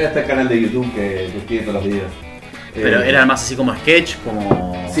en realidad está el canal de YouTube que tiene todos los videos. Pero era más así como sketch,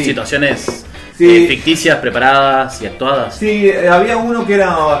 como situaciones sí. Ficticias, preparadas y actuadas. Sí, había uno que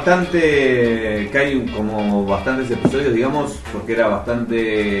era bastante, que hay como bastantes episodios, digamos, porque era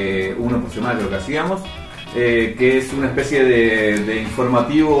bastante, uno por semana lo que hacíamos. Que es una especie de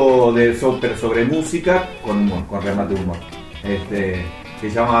informativo pero sobre música con humor, con remate de humor, que se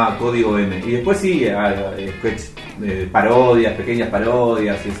llama Código M. Y después sí, parodias, pequeñas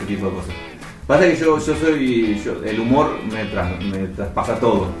parodias y ese tipo de cosas. Pasa que yo el humor me traspasa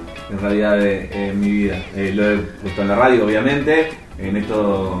todo en realidad en mi vida. Lo he puesto en la radio obviamente, en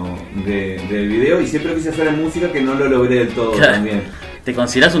esto del video, y siempre quise hacer en música, que no lo logré del todo también. ¿Te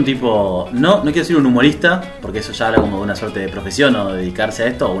considerás un tipo, no quiero decir un humorista, porque eso ya habla como de una suerte de profesión o dedicarse a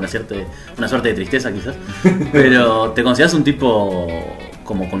esto, o una suerte de tristeza quizás, pero ¿te considerás un tipo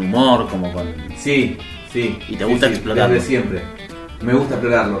como con humor, como con... Sí. ¿Y te gusta explotarlo? Desde siempre. Me gusta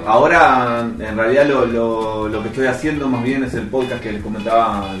explorarlo. Ahora, en realidad, lo que estoy haciendo más bien es el podcast que les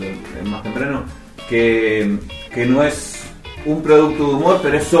comentaba más temprano, que no es un producto de humor,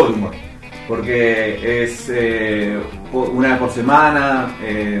 pero es sobre humor. Porque es una vez por semana,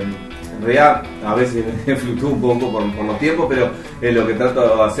 en realidad a veces fluctúo un poco por los tiempos, pero lo que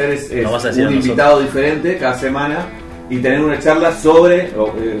trato de hacer es un invitado diferente cada semana y tener una charla sobre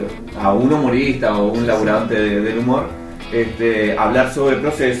a un humorista o un laburante del humor, hablar sobre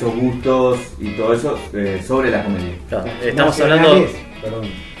procesos, gustos y todo eso sobre la comedia. Claro, estamos hablando...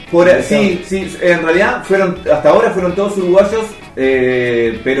 Sí, en realidad hasta ahora fueron todos uruguayos,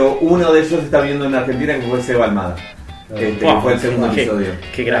 pero uno de ellos está viendo en Argentina, que fue Seba Almada, que fue el segundo episodio.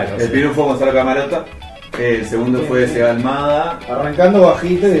 Qué crack. El primero fue Gonzalo Camarota, El segundo fue Seba Almada. Arrancando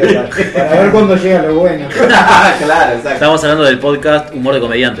bajito y para ver cuándo llega lo bueno. Claro, exacto. Estamos hablando del podcast Humor de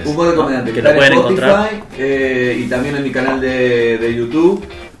Comediantes. Un poco de comediante Que está lo pueden en Spotify, encontrar. y también en mi canal de YouTube.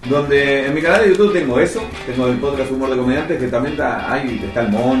 Donde en mi canal de YouTube tengo eso, tengo el podcast Humor de Comediantes, que también ahí está el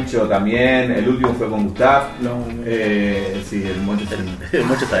Moncho también, el último fue con Gustav. Sí, el Moncho El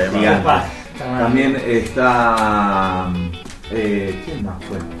mucho está de más. gigante. Opa, está mal. También está. ¿Quién más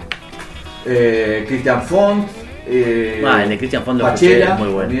fue? Cristian Font. El de Cristian Font lo Pachela, escuché,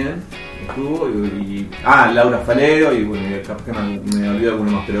 muy bueno. también estuvo. Laura Falero, y bueno, capaz que me olvido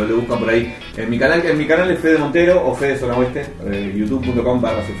alguno más, pero lo buscan por ahí. En mi canal es Fede Montero o Fede Zona Oeste,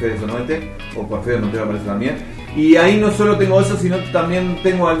 youtube.com/Fede Zona Oeste, o por Fede Montero aparece también. Y ahí no solo tengo eso, sino también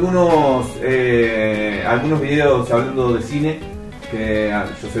tengo algunos videos hablando de cine, que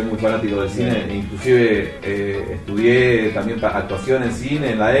yo soy muy fanático del cine, e inclusive estudié también actuación en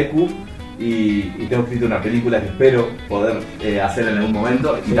cine en la ECU. Y tengo escrito una película que espero poder hacer en algún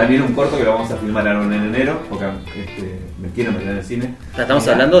momento, y también un corto que lo vamos a filmar ahora en enero, porque me quiero meter en el cine. Estamos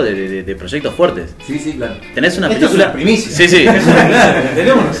hablando de proyectos fuertes. Sí, claro. ¿Tenés una Esto es película? una primicia. Sí, sí.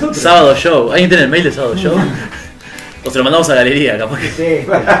 Tenemos nosotros. Sábado Show. ¿Alguien tiene el mail de Sábado Show? O se lo mandamos a galería, capaz que. Sí.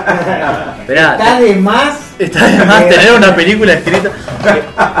 Esperá, Está de más. está de más tener una película escrita.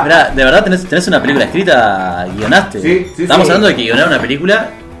 Mirá, de verdad tenés una película escrita, guionaste. Sí, Estamos sí. hablando de que guionar una película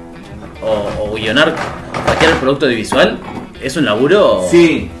o guionar cualquier producto audiovisual es un laburo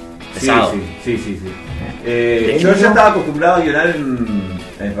pesado. Sí. Yo ya estaba acostumbrado a guionar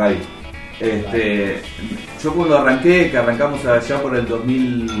en radio. Yo cuando arrancamos allá por el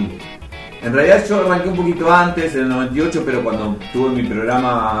 2000. En realidad yo arranqué un poquito antes, en el 98, pero cuando tuve mi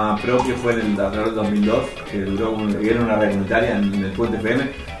programa propio fue alrededor del 2002, que era una radio comunitaria en el Puente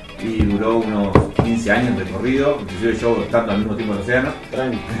FM, y duró unos 15 años de corrido, inclusive yo estando al mismo tiempo en el océano.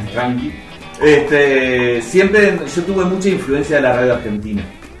 Tranqui. Siempre yo tuve mucha influencia de la radio argentina.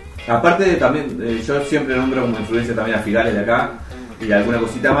 Aparte de también, yo siempre nombro como influencia también a Figales de acá y alguna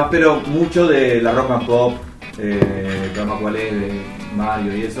cosita más, pero mucho de la rock and pop, Rama Cualé, de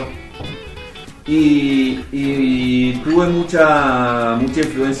Mario y eso. Y tuve mucha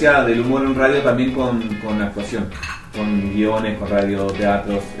influencia del humor en radio también con actuación, con guiones, con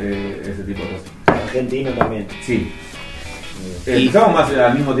radioteatros, ese tipo de cosas. Argentino también. Sí. Empezamos más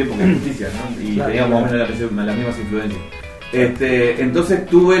al mismo tiempo que Justicia, ¿no? Y Claro, teníamos más o menos las mismas influencias. Entonces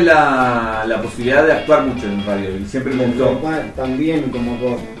tuve la posibilidad de actuar mucho en radio y siempre me gustó. También como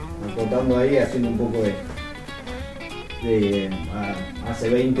acotando ahí, haciendo un poco hace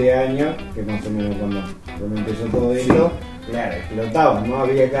 20 años, que más o menos cuando empezó todo esto, claro, explotaba, ¿no?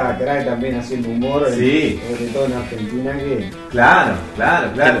 Había cada crack también haciendo humor, Sí. sobre todo en Argentina, que Claro.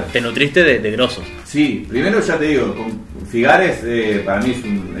 Te nutriste de grosos. Sí, primero ya te digo, con Figares para mí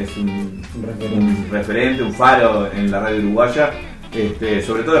es un referente, un faro en la radio uruguaya,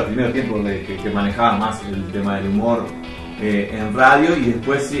 sobre todo en los primeros tiempos que manejaba más el tema del humor en radio, y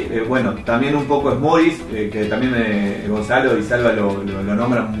después sí, bueno, también un poco es Morris, que también Gonzalo y Salva lo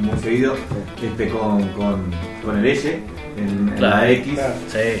nombran muy seguido, con el Eje en la X. Claro.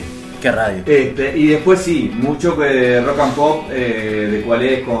 Sí, qué radio. Y después sí, mucho rock and pop, de cuál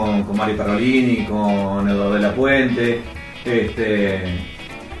es con Mario Parolini, con Eduardo de la Puente,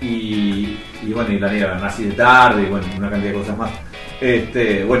 y bueno, y la negra Nací de Tarde, y bueno, una cantidad de cosas más.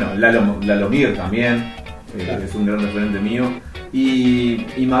 Bueno, Lalo Mir también, es un gran referente mío, y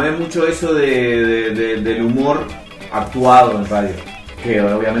mamé mucho eso del humor actuado en radio, que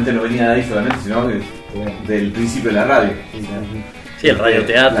obviamente no venía de ahí solamente, sino del principio de la radio. Sí, el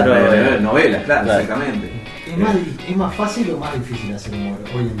radioteatro. La novelas, claro, Claro. exactamente. ¿Es más fácil o más difícil hacer humor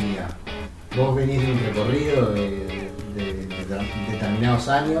hoy en día? Vos venís de un recorrido de determinados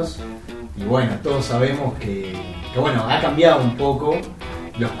años y bueno, todos sabemos que bueno, ha cambiado un poco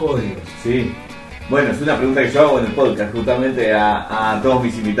los códigos. Sí. Bueno, es una pregunta que yo hago en el podcast justamente a todos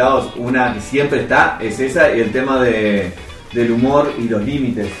mis invitados. Una que siempre está es esa, y el tema del humor y los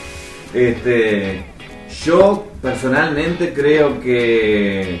límites. Yo personalmente creo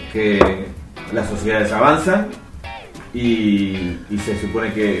que las sociedades avanzan y se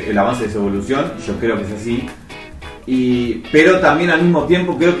supone que el avance es evolución, yo creo que es así. Pero también al mismo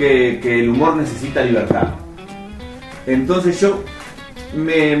tiempo creo que el humor necesita libertad. Entonces yo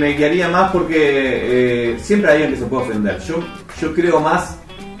me guiaría más porque siempre hay alguien que se puede ofender. Yo creo más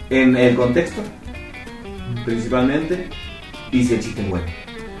en el contexto, principalmente, y si el chiste es bueno.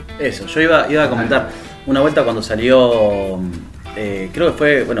 Eso, yo iba a comentar una vuelta cuando salió, creo que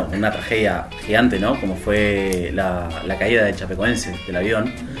fue, bueno, una tragedia gigante, ¿no? Como fue la caída del Chapecoense, del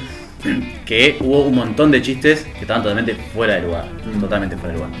avión, que hubo un montón de chistes que estaban totalmente fuera de lugar, totalmente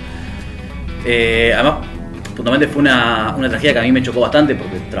fuera de lugar. Además, puntualmente fue una tragedia que a mí me chocó bastante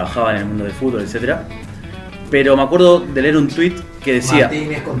porque trabajaba en el mundo del fútbol, etcétera. Pero me acuerdo de leer un tweet que decía...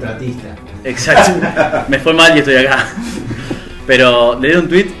 Martín es contratista. Exacto, me fue mal y estoy acá. Pero leer un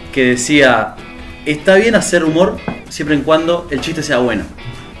tweet que decía: está bien hacer humor siempre y cuando el chiste sea bueno.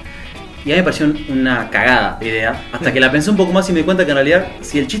 Y a mí me pareció una cagada idea, hasta que la pensé un poco más y me di cuenta que en realidad,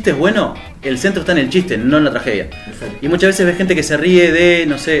 si el chiste es bueno, el centro está en el chiste, no en la tragedia. Exacto. Y muchas veces ves gente que se ríe de,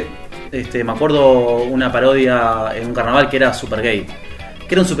 no sé, me acuerdo una parodia en un carnaval que era super gay,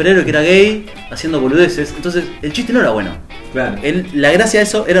 que era un superhéroe que era gay haciendo boludeces. Entonces el chiste no era bueno. Claro. La gracia de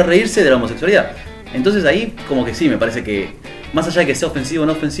eso era reírse de la homosexualidad. Entonces ahí como que sí, me parece que más allá de que sea ofensivo o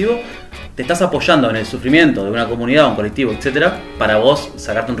no ofensivo, te estás apoyando en el sufrimiento de una comunidad, un colectivo, etcétera, para vos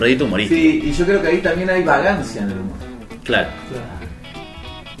sacarte un rédito humorístico. Sí, y yo creo que ahí también hay vagancia en el humor. Claro.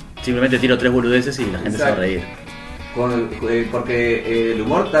 Simplemente tiro 3 boludeces y la gente se va a Exacto. reír. Porque el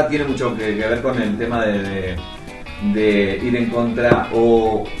humor tiene mucho que ver con el tema de ir en contra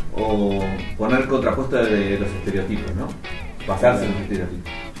o poner contrapuesto de los estereotipos, ¿no? Pasarse los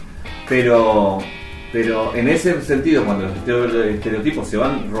estereotipos. Pero en ese sentido, cuando los estereotipos se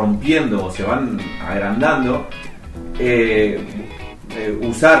van rompiendo o se van agrandando,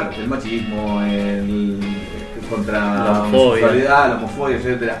 usar el machismo, contra la homosexualidad, la homofobia,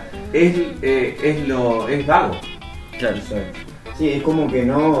 etcétera, es vago. Claro. Sí, es como que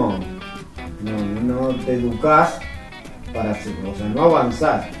no te educás para hacer, o sea, no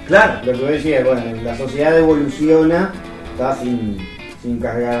avanzás. Claro. Lo que vos decías, bueno, la sociedad evoluciona, está sin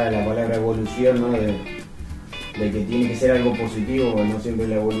cargar la palabra evolución, ¿no? De que tiene que ser algo positivo, no siempre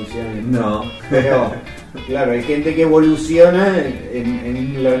la evolución es... No. Pero, claro, hay gente que evoluciona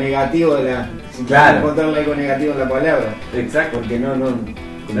en lo negativo de la... Sin Claro. encontrar algo negativo en la palabra. Exacto. Porque como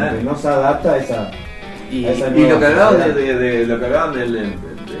Claro. que no se adapta a esa... Y, a esa Y lo que hablaban sociedad. de lo que hablaban del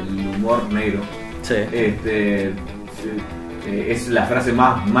humor negro, sí. es la frase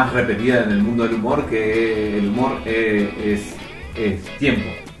más repetida en el mundo del humor, que el humor es tiempo,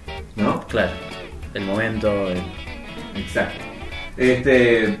 ¿no? Claro. El momento. Exacto.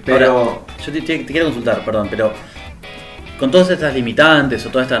 Pero Ahora, yo te quiero consultar, perdón, pero con todas estas limitantes o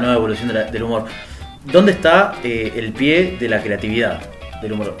toda esta nueva evolución del humor, ¿dónde está el pie de la creatividad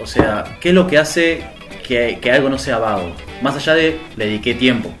del humor? O sea, ¿qué es lo que hace que algo no sea vago? Más allá de le dediqué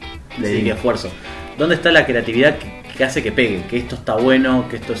tiempo, le dediqué esfuerzo. ¿Dónde está la creatividad que hace que pegue? Que esto está bueno,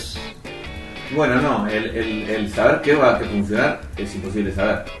 que esto es... bueno, no, el saber qué va a funcionar es imposible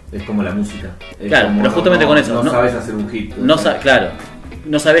saber. Es como la música. Es Claro, como pero justamente con eso, no ¿no? sabes hacer un hit. Claro,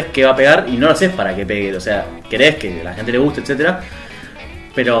 no sabes qué va a pegar y no lo haces para que pegue. O sea, querés que a la gente le guste, etcétera.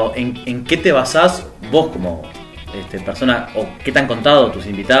 Pero ¿en qué te basás vos como persona, o qué te han contado tus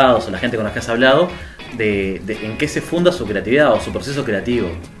invitados o la gente con la que has hablado, de en qué se funda su creatividad o su proceso creativo?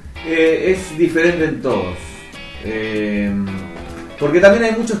 Es diferente en todos. Porque también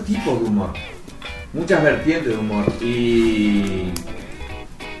hay muchos tipos de humor, muchas vertientes de humor, y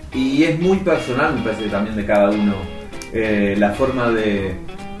es muy personal, me parece, también de cada uno, la forma de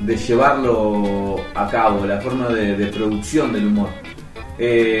llevarlo a cabo, la forma de producción del humor.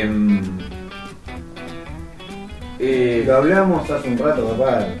 Lo hablamos hace un rato,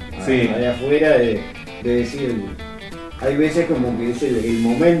 papá, Sí. allá afuera, de decir, hay veces como que es el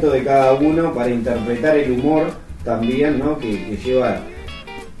momento de cada uno para interpretar el humor también, ¿no? Que lleva,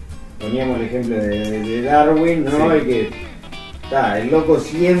 poníamos el ejemplo de Darwin, ¿no? Sí. El que, el loco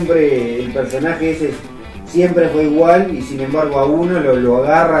siempre, el personaje ese siempre fue igual y sin embargo a uno lo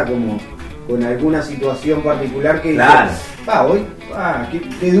agarra como con alguna situación particular que Claro. dice,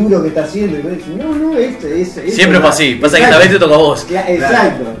 qué duro que está haciendo. Y vos decís, no, Siempre fue así, pasa que esta vez te tocó a vos.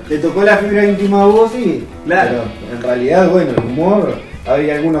 Exacto, te tocó la fibra íntima a vos y... Claro. Pero en realidad, bueno, el humor, hay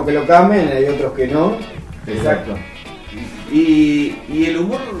algunos que lo cambian, hay otros que no. Exacto. Y el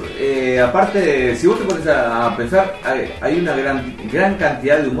humor, aparte, si vos te pones a pensar, hay una gran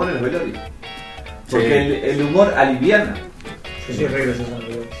cantidad de humor en los velorios. Porque Sí. el humor aliviana. Yo soy re gracioso en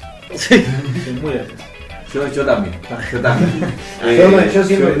realidad. Sí. Soy muy gracioso. Yo también. Yo también. Yo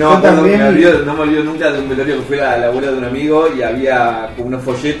siempre- no, yo también- no me olvido nunca de un velorio que fue la abuela de un amigo y había como unos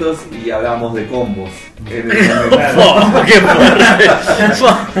folletos y hablábamos de combos. En el Oh, qué fuerte.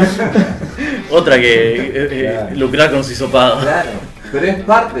 Otra que Claro. lucrar con su hisopado. Claro, pero es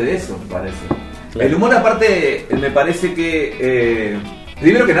parte de eso, me parece. Claro. El humor, aparte, me parece que,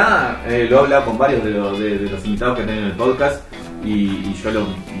 primero que nada, lo he hablado con varios de los invitados que tienen en el podcast y yo lo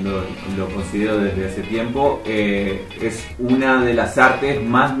considero desde hace tiempo. Es una de las artes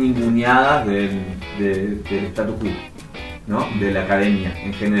más ninguneadas del status quo, ¿no? De la academia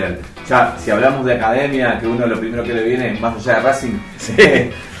en general. Ya, si hablamos de academia, que uno lo primero que le viene, más allá de Racing, Sí.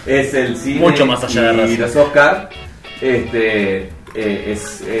 Es el cine Mucho más allá de y Racing. los Oscar.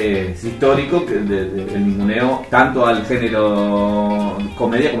 Es histórico que el ninguneo tanto al género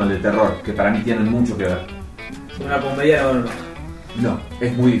comedia como al de terror, que para mí tienen mucho que ver. Una comedia No,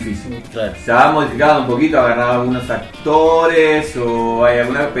 es muy difícil. Claro. Se ha modificado un poquito, ha agarrado algunos actores o hay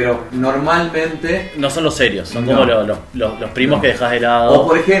alguna, pero normalmente. No son los serios, son No. como los primos No. que dejás de O lado.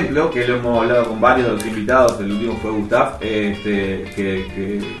 por ejemplo, que lo hemos hablado con varios de los invitados, el último fue Gustav,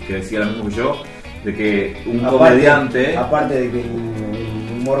 que decía lo mismo que yo, de que un comediante. Aparte de que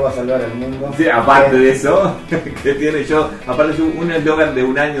el humor va a salvar al mundo. Sí, aparte de eso, que tiene yo, aparte yo, un eslogan de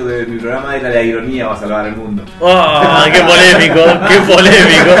un año de mi programa era la ironía va a salvar el mundo. ¡Ah, qué polémico! ¡Qué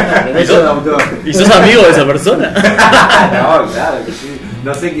polémico! ¿Y Eso de sos, autor. y sos amigo de esa persona? No, claro que sí.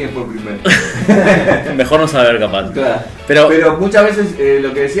 No sé quién fue primero. Mejor no saber, capaz. Claro. Pero- muchas veces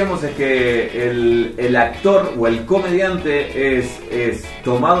lo que decíamos es que el actor o el comediante es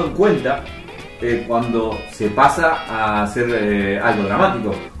tomado en cuenta cuando se pasa a hacer algo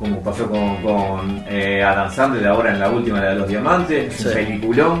dramático, como pasó con Adam Sandler ahora en la última, la de los diamantes, Sí. un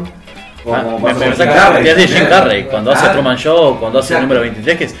peliculón. O Ah, como me pasó con pensé Jim que Carrey decías de Jim también. Carrey, cuando hace Claro. Truman Show, cuando hace el Exacto. número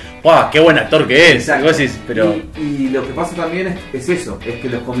 23, que es ¡guau! ¡Qué buen actor que es! Exacto. Y vos decís, pero. Y lo que pasa también es eso, es que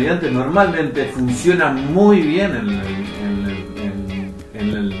los comediantes normalmente funcionan muy bien en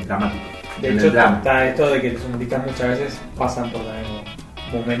el dramático. De en hecho, el drama. está esto de que los humoristas muchas veces pasan por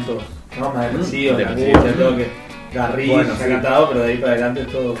momentos más depresivos, de depresivos. angustia, todo que Garrick Bueno, se ha sí. cantado, pero de ahí para adelante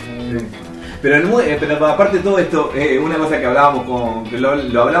todo. Sí. Pero aparte de todo esto, una cosa que hablábamos que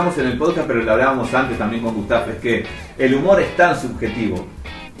lo hablamos en el podcast, pero lo hablábamos antes también con Gustav, es que el humor es tan subjetivo,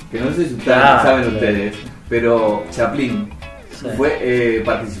 que no sé si ustedes Claro. saben ustedes, pero Chaplin Sí.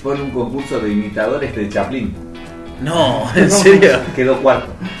 participó en un concurso de imitadores de Chaplin. No, en serio. Quedó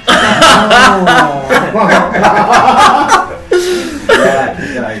cuarto.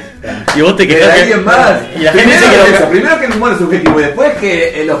 Y vos te Que quedás. alguien más. Y la gente primero, se quedó. eso, primero que el humor es subjetivo y después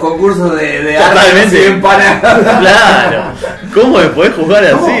que los concursos de Totalmente. arte se empanan. Claro. ¿Cómo me podés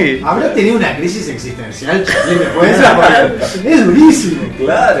jugar ¿Cómo? así? ¿Habrá tenido una crisis existencial Chaplin después? Porque es durísimo.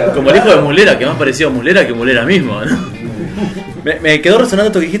 Claro. Como el hijo de Mulera, que más parecido a Mulera que Mulera mismo, ¿no? Me quedó resonando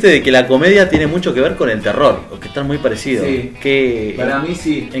esto que dijiste de que la comedia tiene mucho que ver con el terror, o que están muy parecidos. Sí. ¿Qué- Para mí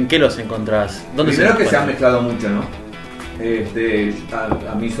sí. ¿En qué los encontrás? ¿Dónde Primero que se encuentran? han mezclado mucho, ¿no?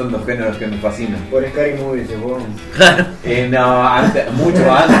 A mí son dos géneros que me fascinan. Por Scary Movie se fue. No,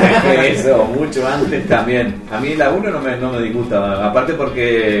 mucho antes que eso, mucho antes también. A mí la 1 no me disgusta, aparte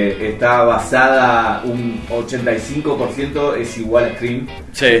porque está basada, un 85% es igual a Scream.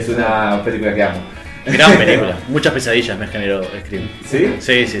 Sí. Es una película que amo. Gran película. Muchas pesadillas me generó Scream. ¿Sí?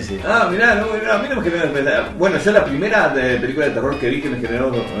 Sí, sí, sí. Ah, mirá, no, a mí no me generó pesadilla. Bueno, yo la primera película de terror que vi que me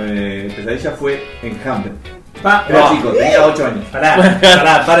generó pesadilla fue Enjambre. Era chico, tenía 8 años.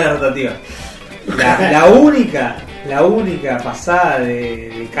 Pará, para la rotativa. La única pasada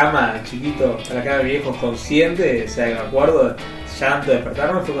de cama chiquito a la cama de viejos consciente, o sea, que me acuerdo, llanto,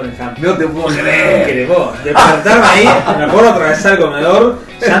 despertarme fue con el jump. No te puedo ¿Qué creer. querés vos? Despertarme ahí, me acuerdo atravesar el comedor,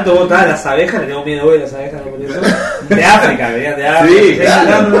 llanto, vos estabas las abejas, le tengo miedo hoy a las abejas, no por eso. De África, venían de África. Sí,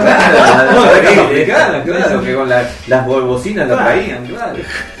 claro, no, claro, no, las no, africanas, claro, que con las bocinas la Claro. traían, claro.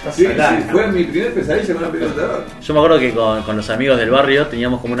 Sí, sí, fue mi primer pesadilla con una película de terror. Yo me acuerdo que con los amigos del barrio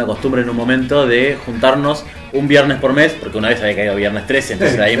teníamos como una costumbre en un momento de juntarnos un viernes por mes, porque una vez había caído viernes 13,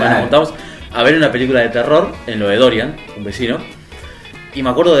 entonces ahí más nos Claro. juntamos a ver una película de terror en lo de Dorian, un vecino. Y me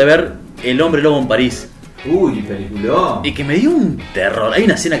acuerdo de ver El hombre lobo en París. Uy, peliculón. Y que me dio un terror. Hay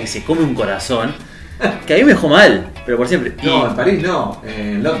una escena que se come un corazón que a mí me dejó mal, pero por siempre. No, en París no,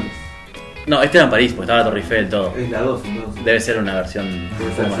 en Londres. No, este era en París, porque estaba la Torre Eiffel, todo. Es la 2, entonces. Debe ser una versión.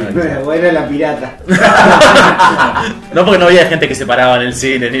 Debe ser, un poco sí. más Bueno, actualizada. bueno, la pirata. No, porque no había gente que se paraba en el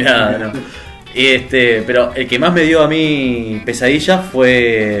cine ni nada, no. Pero el que más me dio a mí pesadilla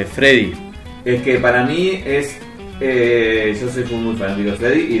fue Freddy. Es que para mí es. Yo soy muy fanático de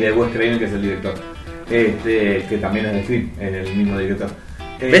Freddy y de Wes Craven, que es el director. Que también es de Scream, el mismo director.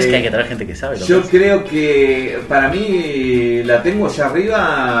 ¿Ves que hay que traer gente que sabe? Lo Yo que es? creo que para mí la tengo allá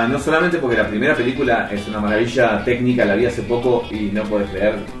arriba, no solamente porque la primera película es una maravilla técnica, la vi hace poco y no puedes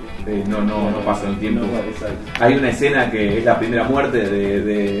creer, no pasa el tiempo. Hay una escena que es la primera muerte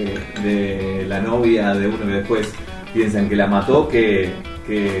de la novia de uno que después piensan que la mató, que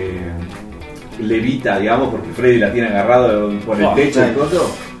levita, digamos, porque Freddy la tiene agarrado por el techo y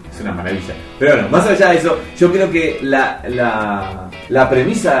coso. Es una maravilla. Pero bueno, más allá de eso, yo creo que la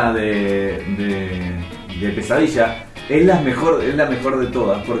premisa de Pesadilla es la mejor de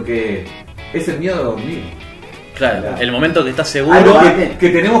todas, porque es el miedo a dormir. Claro, el momento que estás Algo seguro. que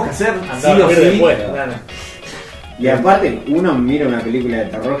tenemos que hacer Andá sí a o dormir sí. después, claro. Y aparte, uno mira una película de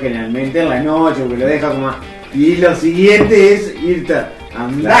terror generalmente en la noche, porque lo deja como... Y lo siguiente es irte a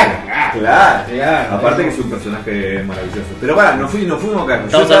andar. Claro. Aparte que es un personaje maravilloso. Pero para, no fuimos acá.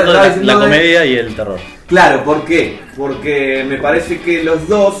 Estamos Yo hablando de diciendo la comedia y el terror. Claro, ¿por qué? Porque me parece que los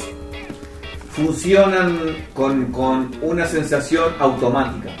dos funcionan con una sensación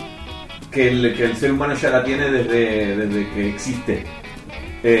automática. Que el ser humano ya la tiene desde que existe.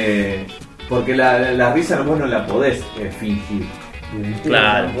 Porque la risa vos no la podés fingir.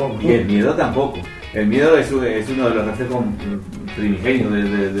 Claro. Y el miedo tampoco. El miedo es uno de los reflejos primigenios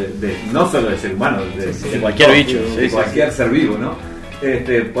de no solo del ser humano, de cualquier bicho, de cualquier ser vivo, ¿no?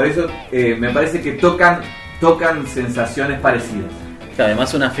 Por eso me parece que tocan sensaciones parecidas.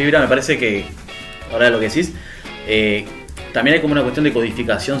 Además una fibra, me parece que, ahora lo que decís, también hay como una cuestión de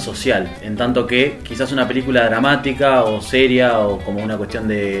codificación social, en tanto que quizás una película dramática o seria o como una cuestión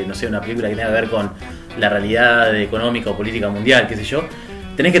de, no sé, una película que tenga que ver con la realidad económica o política mundial, qué sé yo,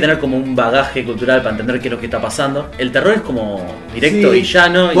 tenés que tener como un bagaje cultural para entender qué es lo que está pasando. El terror es como directo y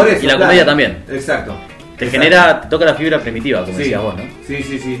llano, y la comedia también. Exacto. Te genera, toca la fibra primitiva, como decías vos, ¿no?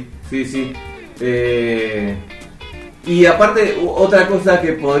 Sí. Y aparte, otra cosa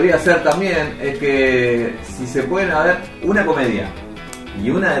que podría ser también es que si se pueden haber una comedia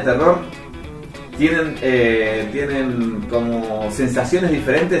y una de terror, tienen como sensaciones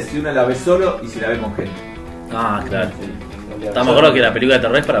diferentes si una la ve solo y si la ve con gente. Ah, claro. Estamos de acuerdo que la película de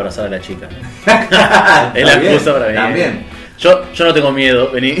terror es para abrazar a la chica. Es la excusa para venir. También. Yo no tengo miedo,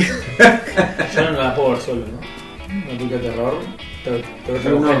 vení. Yo no la puedo ver solo, ¿no? Una película de terror.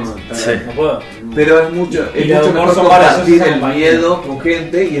 No puedo. Pero es mucho mejor compartir el miedo con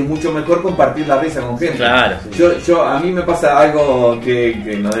gente y es mucho mejor compartir la risa con gente. Claro. A mí me pasa algo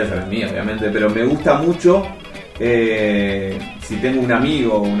que no debe ser mío, obviamente, pero me gusta mucho, si tengo un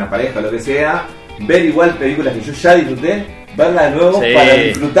amigo o una pareja o lo que sea, ver igual películas que yo ya disfruté, verla de nuevo para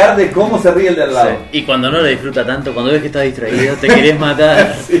disfrutar de cómo se ríe el de al lado. Sí. Y cuando no la disfruta tanto, cuando ves que estás distraído, te querés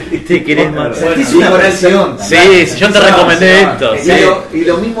matar. Te querés matar. Es una conexión. Sí, yo te recomendé esto. Y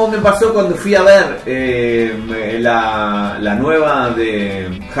lo mismo me pasó cuando fui a ver la nueva de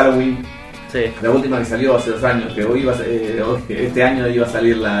Halloween. Sí. La última que salió hace 2 años, que este año iba a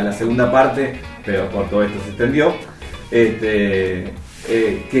salir la segunda parte, pero por todo esto se extendió. Que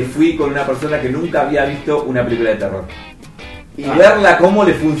fui con una persona que nunca había visto una película de terror. Y verla cómo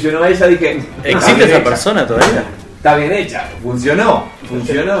le funcionó a ella, dije... ¿Existe esa persona todavía? Está bien hecha, funcionó.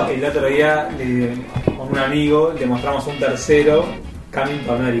 El otro día, con un amigo, le mostramos un tercero, Coming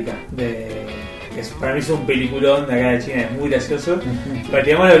to America, que para mí es un peliculón de acá de China, es muy gracioso, pero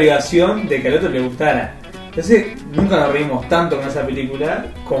teníamos la obligación de que al otro le gustara. Entonces nunca nos reímos tanto con esa película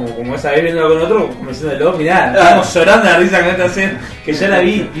como esa vez viéndola con otro, convenciéndolo, mirá, estamos llorando de la risa con esta escena, que ya la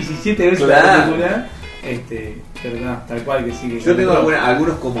vi 17 veces la película, pero no, tal cual que sí. Yo tengo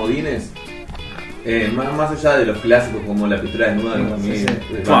algunos comodines, más allá de los clásicos como La Pintura Desnuda,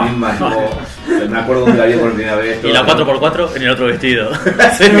 también me acuerdo dónde la vi por primera vez. Y la 4x4 en el otro vestido.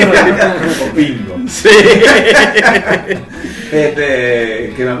 O bingo. Sí.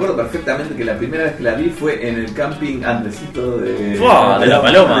 Que me acuerdo perfectamente que la primera vez que la vi fue en el camping Andresito de La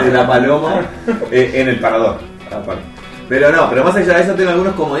Paloma. De La Paloma, en el Parador, aparte. Pero más allá de eso tengo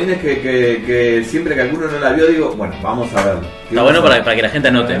algunos comodines que siempre que alguno no la vio digo, bueno, vamos a verlo. Está bueno para que la gente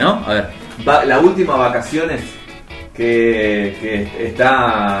anote, ¿no? A ver. La última Vacaciones, que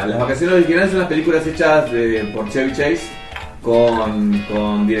está... Las Vacaciones originales son las películas hechas por Chevy Chase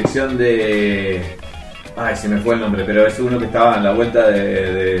con dirección de... Ay, se me fue el nombre, pero es uno que estaba en la vuelta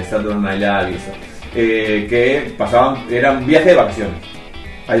de Saturday Night Live y eso. Que pasaban, era un viaje de vacaciones.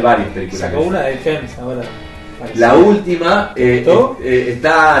 Hay varias películas. Sacó una de James ahora. La última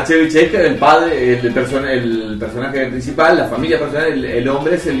está Chevy Chase, que es el padre, el personaje principal, la familia personal, el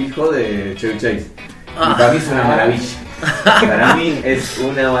hombre es el hijo de Chevy Chase. Y para mí es una maravilla. Para mí es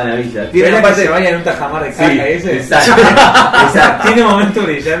una maravilla. Tiene que se vaya en un tajamar de caca ese. Exacto. Tiene momentos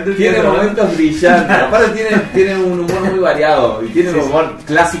brillantes. Tiene momentos brillantes. Aparte tiene un humor muy variado. Y tiene un humor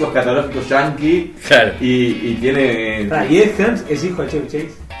clásico escatológico yankee. Claro. Y tiene. ¿Y Ed Helms es hijo de Chevy Chase?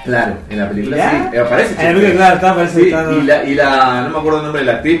 Claro, en la película sí. Aparece en la película, claro, está apareciendo. Y la no me acuerdo el nombre de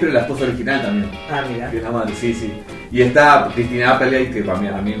la actriz, pero la esposa original también. Mira. Que es la madre, sí. Y está Cristina Applegate, que para mí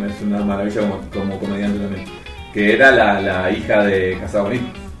a mí es una maravilla como comediante también. Que era la hija de Casado con Hijos.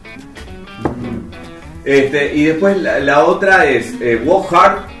 Y después la otra es Walk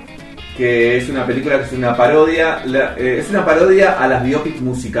Hard, que es una película que es una parodia. Es una parodia a las biopics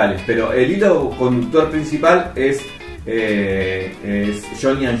musicales, pero el hilo conductor principal es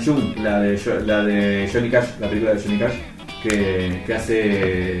Johnny and June, la de Johnny Cash, la película de Johnny Cash, que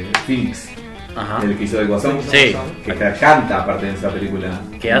hace Phoenix. Ajá. el que hizo del Guasón, Sí. que canta aparte de esa película.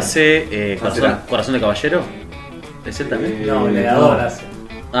 Que hace Corazón de Caballero. ¿Es él también? No, el legador hace.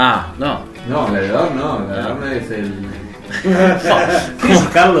 Ah, no. No, el Gladiador no, el Gladiador no es el... ¿Qué dice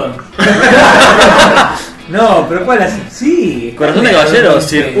Carlos? No, pero ¿cuál hace? Sí. Corazón de Caballero,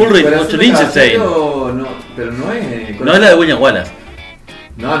 Sir Ulrich Corazón von de Liechtenstein. Caballero, no, pero no es... No es la de William Wallace.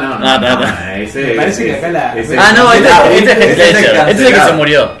 No, ese... Me parece que acá la- ese- Ah, no, este es Heath ese Ledger. Este es el que se cancelado.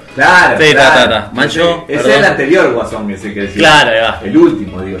 murió. Claro, Sí, claro. ta. Mancho, Ese es perdón. el anterior Guasón, ese que decía. Claro, ahí va. El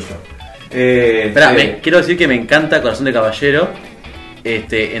último, digo yo. Espera, quiero decir que me encanta Corazón de Caballero,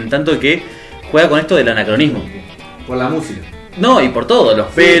 en tanto que juega con esto del anacronismo. Por la música. No, y por todo, los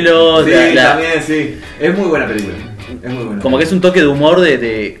pelos, Sí, la- también, sí. Es muy buena película. Es muy buena. como que es un toque de humor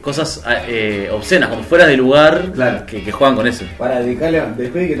de cosas obscenas, como fuera de lugar, Claro. que juegan con eso. Para dedicarle,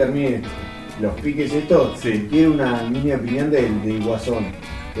 después de que termine los piques estos, Sí. quiero una mini opinión del Guasón.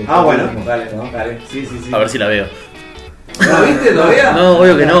 Bueno, ¿no? dale. Sí. A ver si la veo. ¿No la viste todavía? No,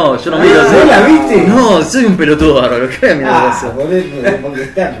 obvio que no, yo no miro. ¿No la viste? No, soy un pelotudo bárbaro, ¿qué voy a mirar eso? Porque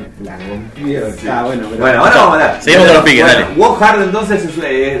está la rompió. Bueno, pero Bueno, ahora vamos a hablar. Seguimos con los piques, Bueno, dale. Walk Hard entonces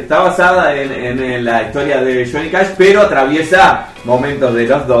está basada en la historia de Johnny Cash, pero atraviesa momentos de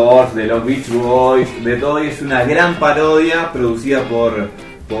los Doors, de los Beach Boys, de todo, y es una gran parodia producida por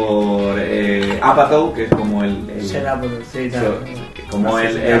Apatow, que es como el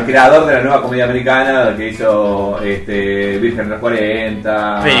creador de la nueva comedia americana que hizo Virgen de los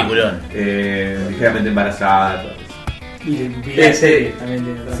 40, Peliculón. Ligeramente Embarazada, todo eso. Y la serie también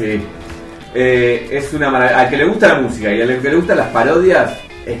tiene razón. Sí. Es una maravilla. Al que le gusta la música y al que le gustan las parodias,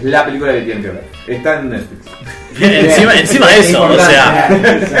 es la película que tienen que ver. Está en Netflix. encima de eso, o sea,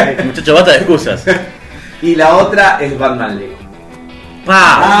 muchacho, basta de excusas. Y la otra es Batman Lego.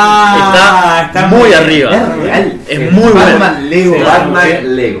 Está muy arriba. Es real. Es muy buena. Batman Lego. Sí,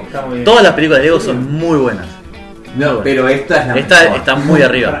 Batman Lego. Está muy bien. Todas las películas de Lego son muy buenas. No, pero esta es la Esta mejor. está muy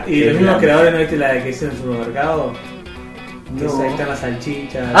arriba. Y los Es mismos la- creadores, ¿no viste la de que hicieron en el supermercado? Que No. ahí están las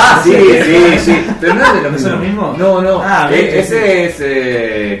salchichas. Ah, No sí, sé. sí. Pero no es de lo ¿No mismo. son los mismos? No. Ah, bien, Ese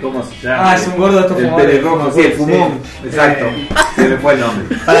es. ¿Cómo se llama? Ah, es un gordo de estos El fumadores. pelirrojo, sí, el fumón. Sí. Exacto. Se me fue el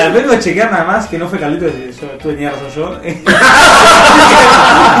nombre. Para vengo a chequear nada más que no fue Carlitos, tú tenías razón yo. Que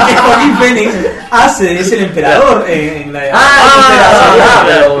Joaquín Phoenix es el emperador en la de.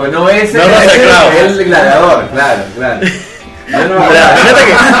 Pero no es No Russell Crowe. el gladiador, claro. Yo no- Esperá, fíjate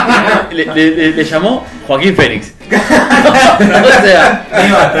que le llamó Joaquín Phoenix. O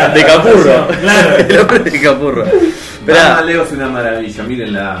sea, de Capurro. Claro. El hombre de Capurro. Esperá, Batman Lego es una maravilla,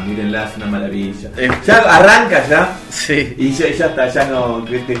 mírenla, es una maravilla. Ya arranca ya sí, y ya está, ya no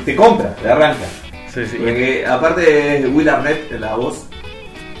te compra, te arranca. sí. Porque aparte es Will Arnett la voz,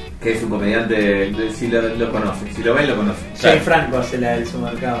 que es un comediante, si lo conocen, si lo ven lo conocen. Jay Franco hace la del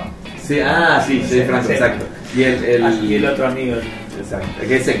supermercado. Sí, sí, Sí, Franco, sí. exacto. Y Y el otro amigo. exacto,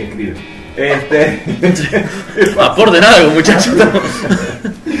 que es el que escribe. Aporten algo, muchachos.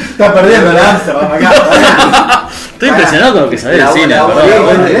 Está perdiendo la danza, vamos acá. Estoy impresionado con lo que sabés del cine, la voz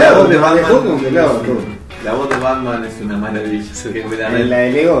perdón. la voz de Batman es una maravilla. Que es Will Arnett. La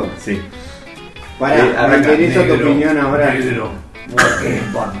de Lego. Sí. Para, me arranca interesa tu opinión ahora.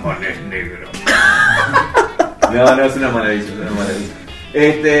 Batman es negro. No, es una maravilla,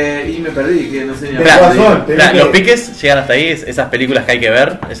 Y me perdí, que no sé ni Esperá, hablar de- Guasón, esperá, los piques llegan hasta ahí, esas películas que hay que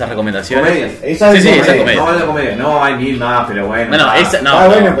ver, esas recomendaciones. Comedias. Esa es Sí, comedia. esa es comedia. No, la comedia. No, hay mil más, pero bueno. Bueno, esa, no,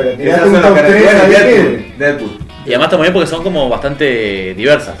 Bueno, no. pero Esas tirate son un las top 3 características de ahí. Deadpool. Deadpool. Y además está muy bien porque son como bastante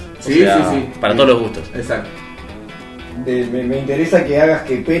diversas. O Sí, sea, sí. Para todos los gustos. Exacto. Me interesa que hagas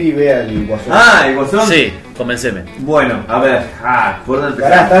que Peri vea el Guasón. El Guasón. Sí, convenceme. Bueno, a ver. ¿Por dónde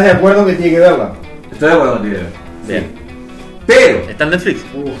Pará, empezar? ¿estás de acuerdo que tiene que verla? Estoy de acuerdo contigo. Bien. Pero, ¿Está en Netflix?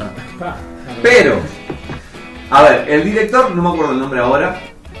 pero. A ver, el director, no me acuerdo el nombre ahora.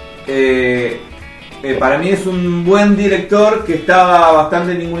 Para mí es un buen director que estaba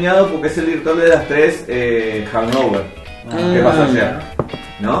bastante ninguneado porque es el director de las tres Hangover. ¿Qué pasó ayer?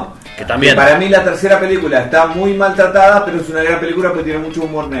 ¿No? Que también. Para mí la tercera película está muy maltratada, pero es una gran película porque tiene mucho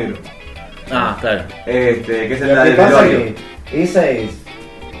humor negro. Ah, claro. Que es Lo la que de pasa Velorio. es que esa es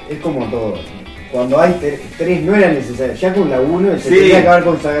como todo. Cuando hay tres no era necesario. Ya con la 1 se Sí. tenía que haber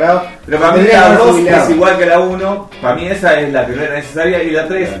consagrado. Pero para mí tendría que la haber 2 jubilado. es igual que la 1. Para mí esa es la que no era necesaria. Y la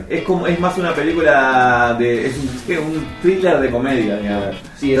 3 es más una película de. Es un thriller de comedia, digamos.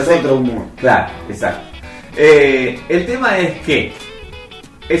 Sí, es Entonces, otro humor. Claro, exacto. El tema es que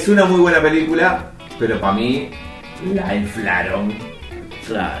es una muy buena película, pero para mí la inflaron.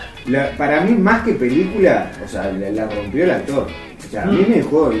 Claro. Para mí, más que película, o sea, la rompió el actor. O sea, a mí me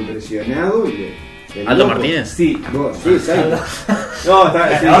dejó impresionado. El Aldo loco. Martínez. Sí. Sí, Psycho. No,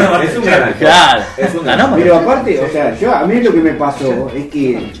 sí, es un gran actor. Claro. Es un gran Ganó, actor. Pero aparte, o sea, a mí lo que me pasó es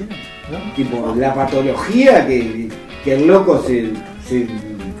que, tipo, la patología que el loco se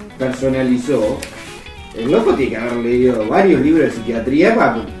personalizó, el loco tiene que haber leído varios libros de psiquiatría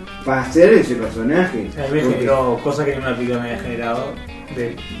para hacer ese personaje. A mí me Porque generó cosas que ninguna película me había generado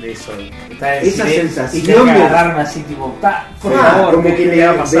de eso. Estar en el Esa cine sensación y tener que de- agarrarme así, tipo, por Ah, favor, como que ¿qué le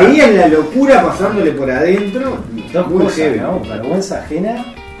va a pasar? veían la locura pasándole por adentro. Dos Muy cosas, heavy. ¿no? Vergüenza ajena,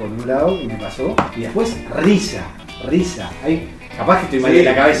 por un lado, que me pasó, y después risa. Capaz que estoy mal de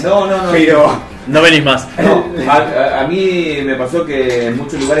la cabeza. No. Pero. No venís más. No, a mí me pasó que en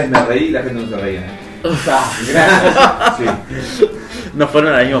muchos lugares me reí y la gente no se reía. Gracias. Sí, No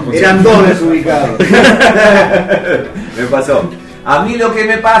fueron a la misma función. Eran dos desubicados. me pasó. A mí lo que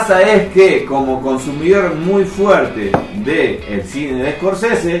me pasa es que como consumidor muy fuerte del cine de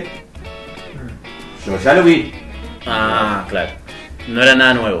Scorsese, yo ya lo vi. Ah, claro. No era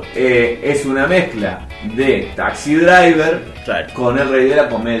nada nuevo. Es una mezcla de Taxi Driver Claro. con el rey de la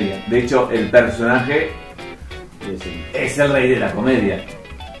comedia. De hecho, el personaje es el rey de la comedia.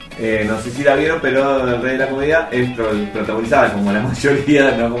 No sé si la vieron, pero el rey de la comedia es protagonizada como la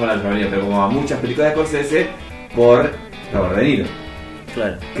mayoría, no como la mayoría, pero como a muchas películas de Scorsese por Robert De Niro,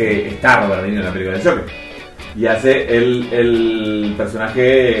 Claro. que está Robert De Niro en la película de Joker. Y hace el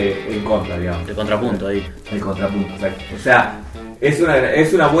personaje en contra, digamos. De contrapunto ahí. El contrapunto, exacto. O sea,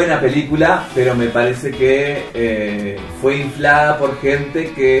 es una buena película, pero me parece que fue inflada por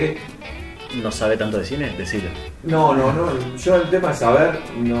gente que... No sabe tanto de cine, decirlo. No. Yo el tema de saber,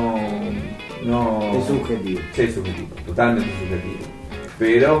 no... Es subjetivo. Sí, es subjetivo, totalmente subjetivo.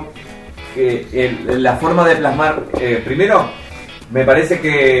 Pero que la forma de plasmar... primero, me parece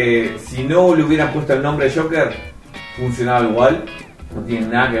que si no le hubieran puesto el nombre de Joker, funcionaba igual. No tiene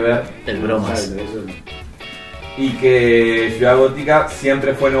nada que ver. El bromas. Y que Ciudad Gótica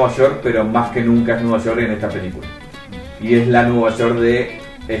siempre fue Nueva York, pero más que nunca es Nueva York en esta película. Y es la Nueva York de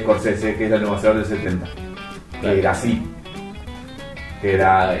Scorsese, que es la Nueva York del 70. Que era así. Que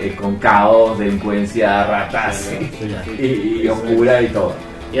era con caos, delincuencia, ratas y oscura y todo.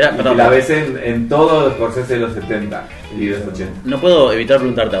 Y era, Y perdón, la ves en todo Scorsese de los 70 y de los 80. no puedo evitar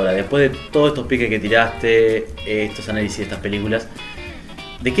preguntarte ahora, después de todos estos piques que tiraste, estos análisis de estas películas,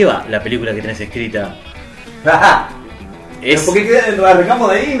 ¿de qué va la película que tenés escrita? Es... ¿Por qué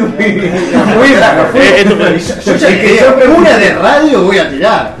arrancamos de ahí? No, Una de radio voy a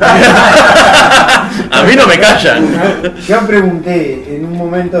tirar. A mí no me callan. Yo pregunté en un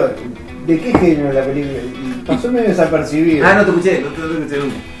momento de qué género es la película y pasó medio desapercibido. no te escuché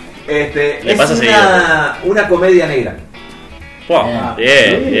nunca. Le Es pasa una comedia negra. Wow, Ah,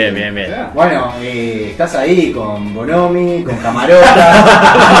 bien. Bueno, estás ahí con Bonomi, con Camarota.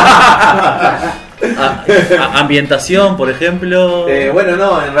 Ambientación, por ejemplo. Bueno,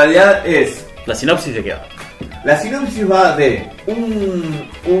 no, en realidad es... La sinopsis de qué va. La sinopsis va de un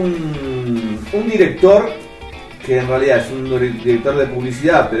director que en realidad es un director de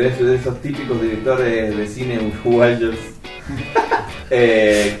publicidad, pero es de esos típicos directores de cine uruguayos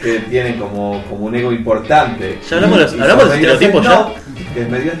que tienen como un ego importante. Ya hablamos de los Y estereotipos, son medios que es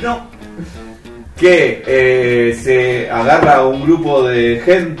medio que se agarra a un grupo de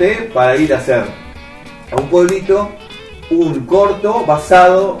gente para ir a hacer a un pueblito un corto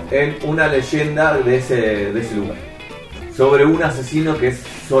basado en una leyenda de ese lugar, sobre un asesino que es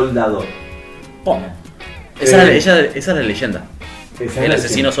soldador. Esa es la leyenda. Esa es El la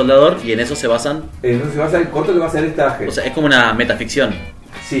asesino leyenda. soldador, y en eso se basan. Entonces va a ser el corto que va a ser esta gente. O sea, es como una metaficción.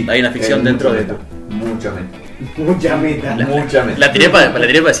 Sí, hay una ficción dentro de esto. Mucha meta. Mucha meta. Mucha meta. La tiré para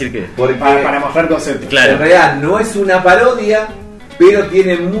decir que. Porque Para mostrar conceptos. Claro. en realidad no es una parodia, pero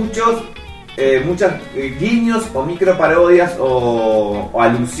tiene muchos guiños o micro parodias o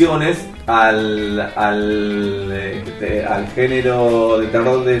alusiones al género de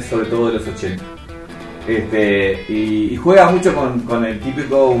terror sobre todo de los 80. Y juega mucho con el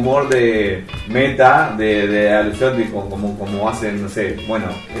típico humor de meta, de alusión, como hacen, no sé, bueno,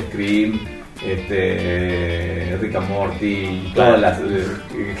 Scream, Rick and Morty, y todas las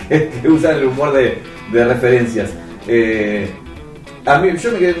que usan el humor de referencias. A mí,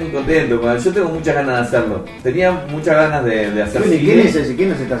 yo me quedé muy contento, yo tengo muchas ganas de hacerlo. Tenía muchas ganas de hacer Bueno, ¿y cine. ¿qué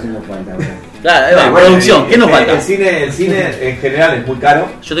nos está haciendo falta ahora? Claro, ahí va, Bueno, producción, ¿qué nos falta? El cine en general es muy caro,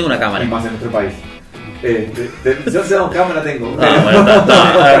 Yo tengo una cámara. y más en nuestro país. Yo sé cámara tengo. Ah, bueno,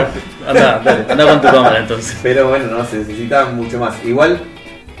 anda con tu cámara entonces. Pero bueno, no, se necesita mucho más. Igual,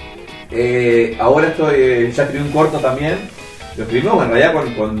 ahora ya escribí un corto también. Lo escribimos en realidad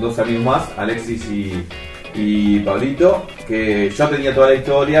con dos amigos más, Alexis y Pablito, que yo tenía toda la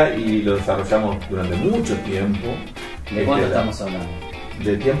historia y lo desarrollamos durante mucho tiempo. ¿De cuánto estamos hablando?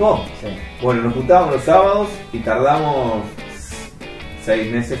 ¿De tiempo? Sí. Bueno, nos juntábamos los sábados y tardamos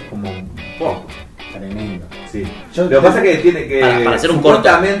 6 meses como poco. Tremendo. Sí. Yo- Lo que pasa es que tiene que... Para hacer un corto.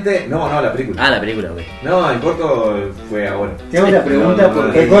 supuestamente- No, la película. Ah, la película, ok. No, el corto fue ahora. Te hago la pregunta No, no,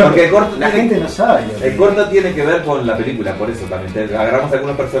 porque, no, porque el corto la tiene- gente no sabe. lo que- El corto tiene que ver con la película, por eso también. Agarramos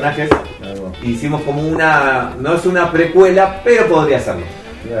algunos personajes e hicimos como una... No es una precuela, pero podría serlo.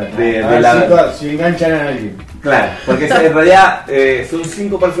 De A ver la- si enganchan a alguien. Claro, porque en realidad son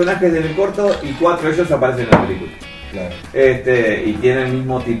 5 personajes en el corto y 4 de ellos aparecen en la película. Claro. Y tienen el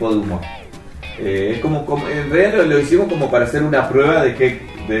mismo tipo de humor. Es como en realidad lo hicimos como para hacer una prueba de que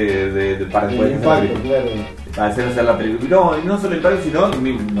para El poder hacer la impacto, película. claro. Para hacer la película. No, y no solo el impacto, sino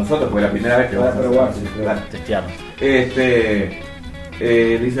nosotros, porque la primera vez que Para vamos a probar, hacer. sí, Claro. Testearnos.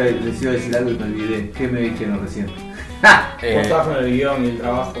 Les iba a decir algo y me olvidé. ¿Qué me dijeron recién? Vos trabajas en el guión y el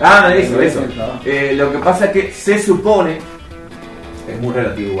trabajo. Eso. Lo que pasa es que se supone, es muy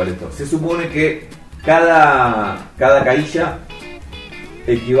relativo igual esto, se supone que cada carilla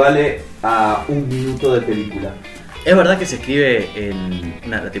equivale a 1 minuto de película. ¿Es verdad que se escribe en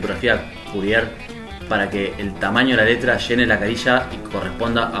la tipografía Courier para que el tamaño de la letra llene la carilla y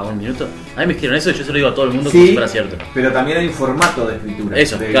corresponda a 1 minuto? A mí me dijeron eso y yo se lo digo a todo el mundo como si fuera cierto. Pero también hay un formato de escritura.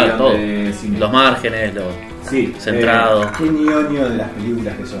 Eso, de claro, guión todo. de cine. Los márgenes, los Sí, centrados. Qué ñoño de las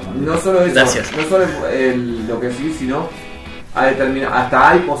películas que son. No solo eso, Gracias. no solo lo que sí, sino hasta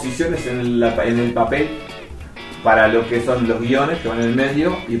hay posiciones en el papel para lo que son los guiones que van en el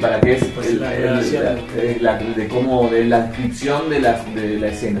medio y para que es Pues la grabación. de la descripción de la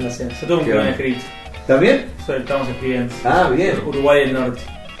escena. Yo tengo un Qué guión bueno. escrito. ¿También? Eso lo estamos escribiendo. Ah, bien. Uruguay del Norte.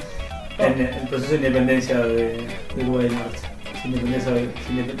 En el proceso de independencia de Uruguay del Norte. Independencia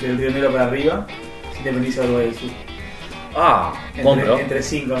del Río Negro para arriba, independencia de Uruguay del Sur. Ah, compro. Entre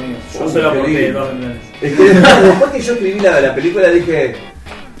 5 amigos. Yo Oh, solo qué aporté lindo. 2 millones. Es que después que yo escribí la película dije,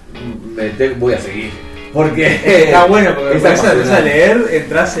 voy a seguir. Porque Está bueno porque es empezás a apasionante. leer,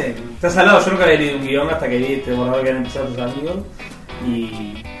 estás al lado. Yo nunca había leído un guión hasta que vi este borrador que han empezado tus amigos.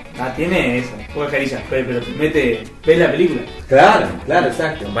 Y tiene eso, juega carillas, pero ves la película. Claro,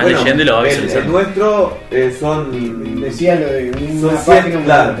 exacto. Vas leyendo y lo vas el visualizando. nuestro son Decía lo de son una 100, página, un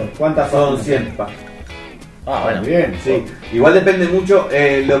claro. minuto. ¿Cuántas Son páginas? 100 páginas. Ah, bueno. Bien, Sí, igual depende mucho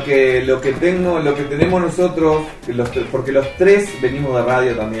lo que tenemos nosotros, porque los 3 venimos de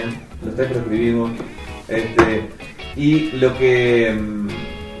radio también, los 3 que lo escribimos, y lo que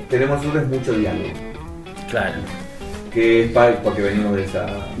tenemos nosotros es mucho diálogo, Claro. que es porque venimos de esa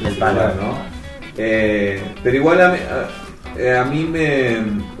Del palo. ¿no? Pero igual a mí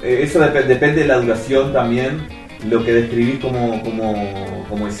eso depende de la duración también. Lo que describís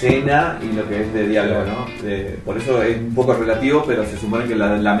como escena y lo que es de diálogo, ¿no? Por eso es un poco relativo, pero se supone que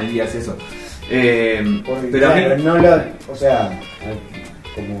la medida es eso. Porque, Pero a mí, claro, o sea,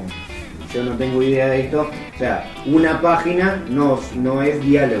 como yo no tengo idea de esto, o sea, una página no es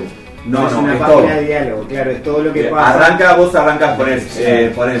diálogo. No, es no, una es página todo. de diálogo, claro, es todo lo que pasa. vos arrancas poner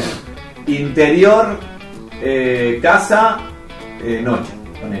interior, casa, noche.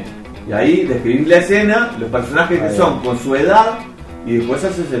 Ponés. Y ahí describís la escena, los personajes que son con su edad y después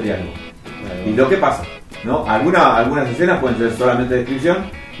haces el diálogo. Y lo que pasa, ¿no? Algunas escenas pueden ser solamente descripción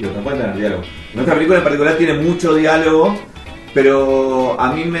y otras pueden tener diálogo. Nuestra película en particular tiene mucho diálogo, pero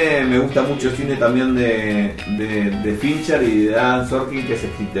a mí me gusta mucho el cine también de Fincher y de Dan Sorkin, que es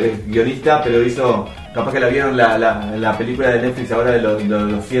guionista, pero hizo, capaz que la vieron la película de Netflix ahora de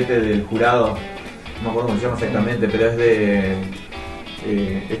los 7 del jurado, no me acuerdo cómo se llama exactamente, pero es de...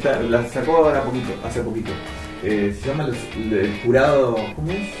 la sacó ahora hace poquito. Se llama el jurado.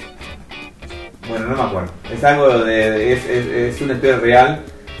 ¿Cómo es? Bueno, no me acuerdo. Es algo es una historia real.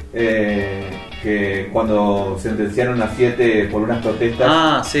 Que cuando sentenciaron a 7 por unas protestas.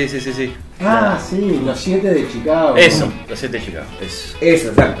 Ah, sí. Ah, sí, los 7 de Chicago. Eso, los 7 de Chicago. Eso. Eso,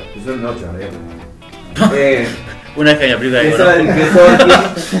 exacto. Son 8 en realidad. Una vez que hay una película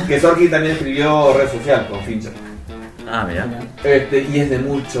de que Sorkin también escribió Red Social con Fincher. Ah, mira. Y es de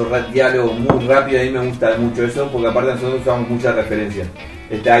mucho diálogo muy rápido, a mí me gusta mucho eso, porque aparte nosotros usamos muchas referencias.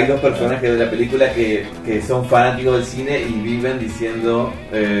 Hay 2 personajes de la película que son fanáticos del cine y viven diciendo,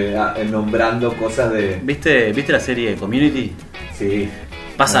 nombrando cosas de... ¿Viste la serie Community? Sí.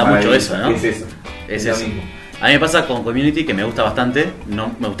 Pasa mucho eso, ¿no? Es eso. Es lo eso. mismo. A mí me pasa con Community, que me gusta bastante.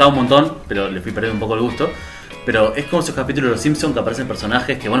 No, me gustaba un montón, pero le fui perdiendo un poco el gusto. Pero es como esos capítulos de Los Simpsons que aparecen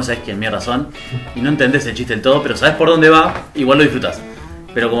personajes que vos no sabés quién mierda son y no entendés el chiste del todo, pero sabés por dónde va, igual lo disfrutás.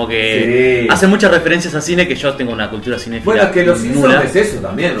 Pero como que Sí. hacen muchas referencias a cine que yo tengo una cultura cinéfila Bueno, es que los Simpsons nula. es eso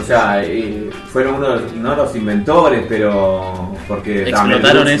también, o sea, fueron uno de no los inventores, pero porque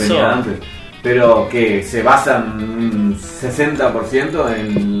Explotaron Brooks eso. venía antes, pero que se basan un 60%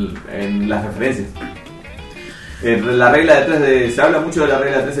 en las referencias. La regla de tres, se habla mucho de la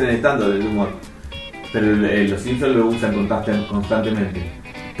regla de tres en el stand del humor, pero los Simpsons lo usan constantemente.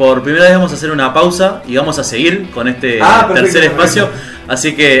 Por primera vez vamos a hacer una pausa y vamos a seguir con este Perfecto, tercer espacio. perfecto.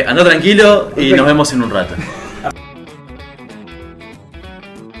 Así que anda tranquilo y Perfecto. nos vemos en un rato.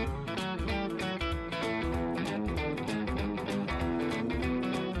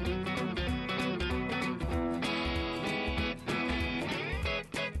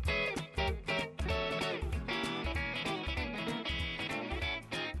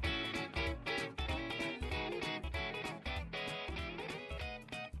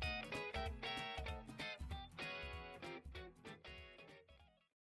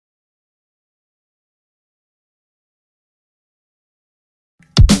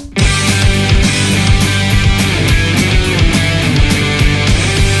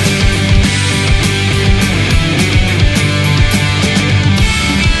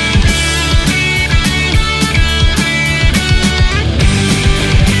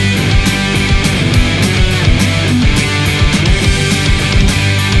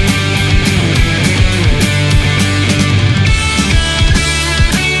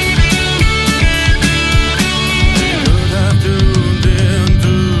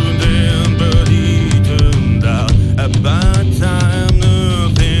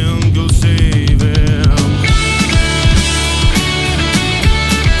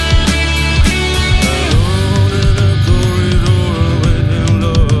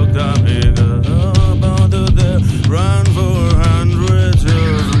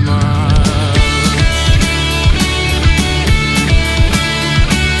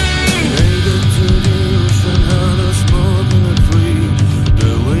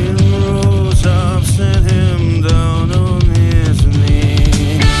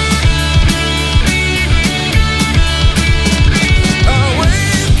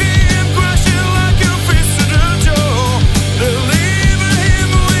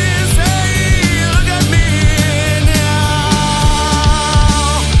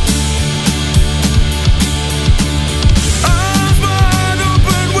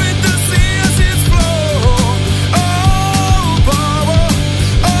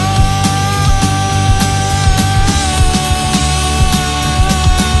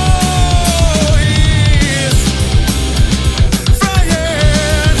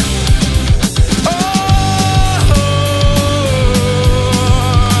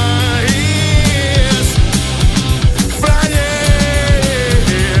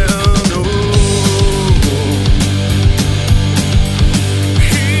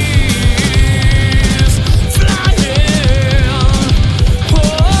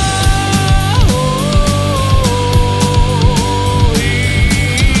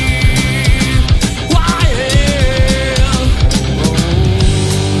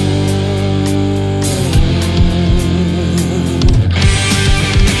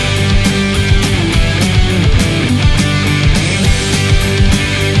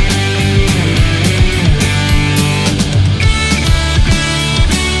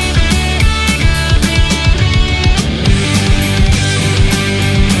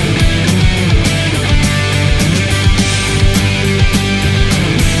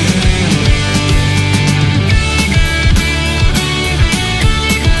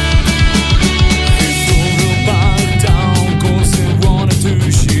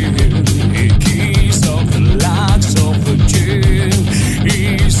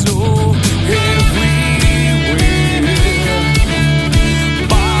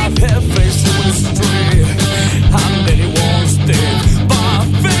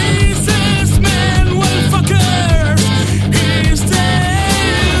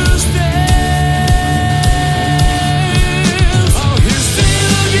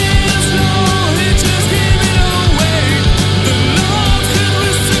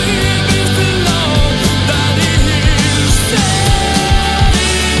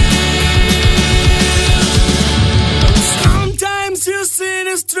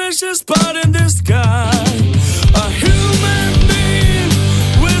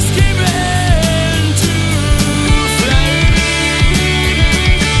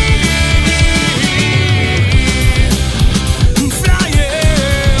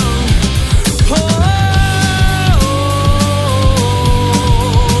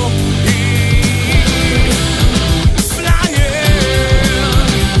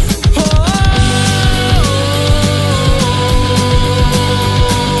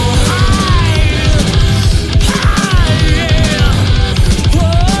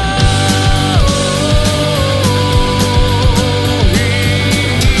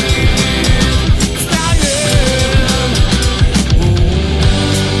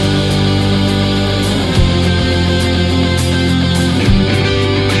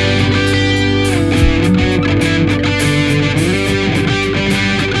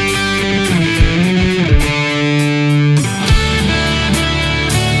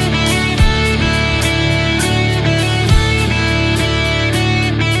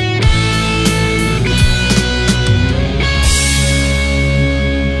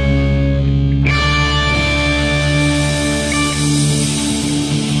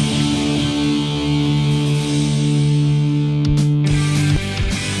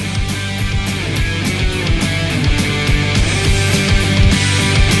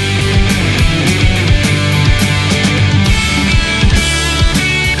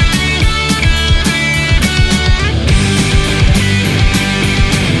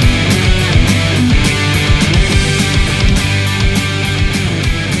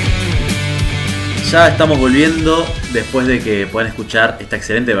 Ya estamos volviendo después de que puedan escuchar esta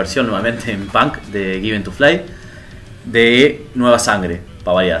excelente versión nuevamente en punk de Given to Fly de Nueva Sangre,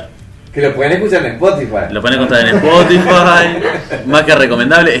 para variar. Que lo pueden escuchar en Spotify. Lo pueden encontrar en Spotify, más que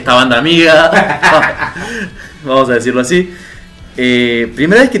recomendable, esta banda amiga, vamos a decirlo así.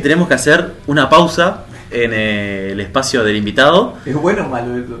 Primera vez que tenemos que hacer una pausa en el espacio del invitado. ¿Es bueno o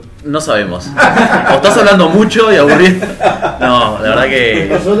malo eso? No sabemos. O estás hablando mucho y aburriendo. No, la verdad que...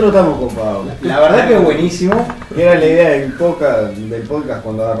 Nosotros estamos copados. La verdad que es buenísimo. Era la idea del podcast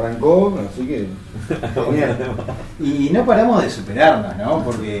cuando arrancó, así que genial. Y no paramos de superarnos, ¿no?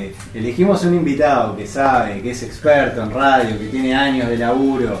 Porque elegimos un invitado que sabe, que es experto en radio, que tiene años de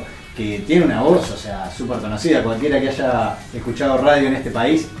laburo, que tiene una voz, o sea, súper conocida. Cualquiera que haya escuchado radio en este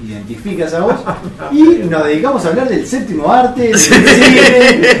país identifica esa voz. Y nos dedicamos a hablar del séptimo arte, del cine,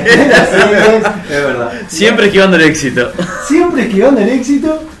 de las series. Es verdad. Siempre esquivando el éxito. Siempre esquivando el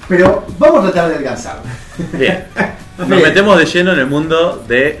éxito, pero vamos a tratar de alcanzarlo. Bien. Nos metemos de lleno en el mundo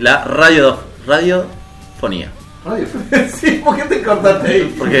de la radiofonía. Radio. Sí, ¿por qué te cortaste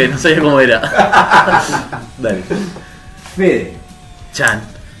ahí? Porque no sabía cómo era. Dale. Fede, Chan.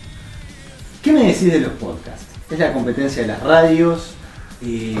 ¿qué me decís de los podcasts? ¿Es la competencia de las radios?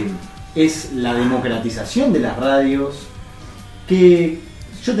 ¿Es la democratización de las radios? Que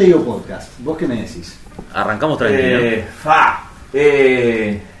yo te digo podcast, ¿vos qué me decís? Arrancamos tranquilo.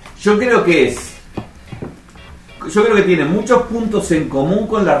 Yo creo que tiene muchos puntos en común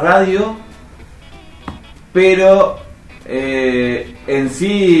con la radio, pero en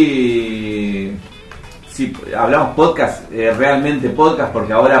sí, si hablamos podcast, realmente podcast,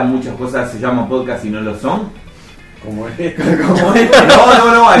 porque ahora muchas cosas se llaman podcast y no lo son. Como es.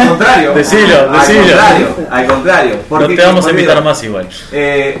 No, al contrario. Decilo. Al contrario. No te vamos a invitar más igual.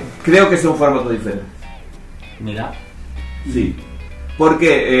 Creo que es un formato diferente. Mirá. Sí.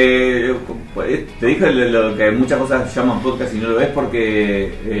 Porque te dije lo que muchas cosas se llaman podcast y no lo es,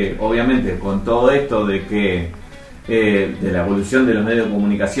 porque obviamente con todo esto de que de la evolución de los medios de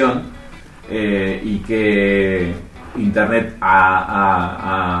comunicación y que Internet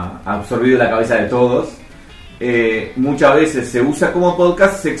ha absorbido la cabeza de todos, muchas veces se usa como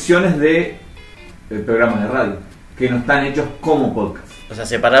podcast secciones de programas de radio que no están hechos como podcast. O sea,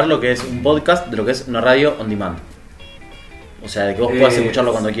 separar lo que es un podcast de lo que es una radio on demand. O sea, de que vos puedas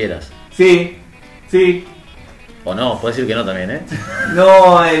escucharlo cuando quieras. Sí. O no, puedes decir que no también, ¿eh?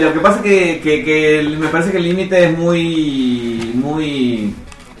 No, lo que pasa es que me parece que el límite es muy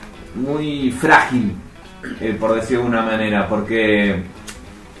frágil, por decirlo de una manera, porque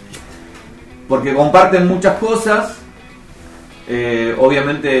comparten muchas cosas.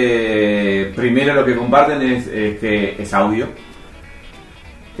 Obviamente, primero lo que comparten es que es audio,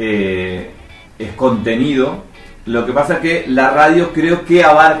 es contenido. Lo que pasa es que la radio creo que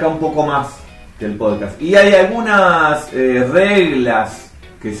abarca un poco más que el podcast. Y hay algunas reglas,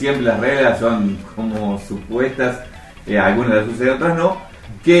 que siempre las reglas son como supuestas, algunas las suceden, otras no,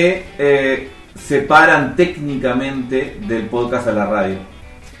 que separan técnicamente del podcast a la radio.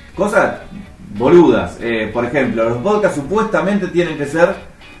 Cosas boludas. Por ejemplo, los podcasts supuestamente tienen que ser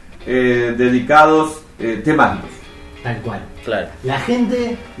dedicados temáticos. Tal cual. Claro. La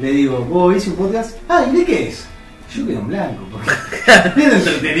gente, le digo, ¿vos oís un podcast? Ah, ¿y de qué es? Yo quedo en blanco, porque es de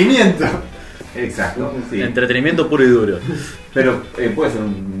entretenimiento. Exacto, sí. Entretenimiento puro y duro. Pero puede ser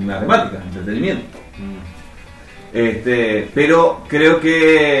una temática, entretenimiento. Pero creo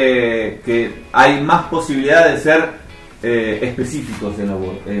que hay más posibilidad de ser específicos en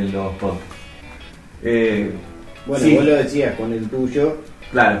los podcasts. Bueno, sí. vos lo decías con el tuyo,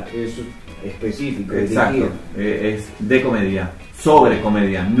 Claro, es específico. exacto. Es de comedia, sobre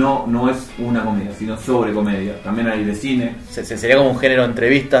comedia. No es una comedia, sino sobre comedia. También hay de cine. Sería como un género de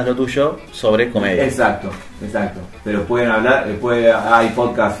entrevistas lo tuyo sobre comedia. Exacto. Pero pueden hablar, hay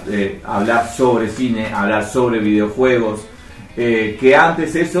podcast hablar sobre cine, hablar sobre videojuegos, que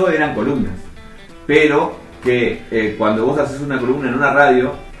antes eso eran columnas, pero que cuando vos haces una columna en una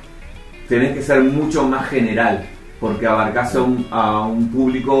radio tenés que ser mucho más general, porque abarcás a un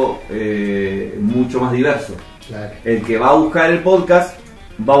público mucho más diverso. Claro. El que va a buscar el podcast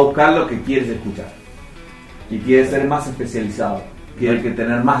va a buscar lo que quieres escuchar y quiere ser más especializado, quiere que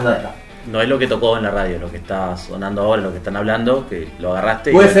tener más data. No es lo que tocó en la radio, lo que está sonando ahora, lo que están hablando, que lo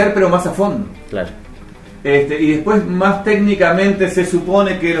agarraste. Puede ser, pero más a fondo. Claro. Y después, más técnicamente, se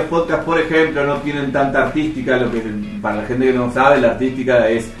supone que los podcasts, por ejemplo, no tienen tanta artística. Lo que, para la gente que no sabe, la artística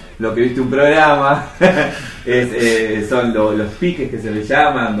es lo que viste un programa, son los piques que se le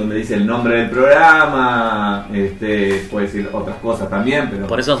llaman, donde dice el nombre del programa, puede decir otras cosas también, pero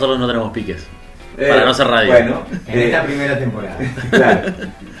Por eso nosotros no tenemos piques. Para no ser radio. Bueno, En esta primera temporada. claro.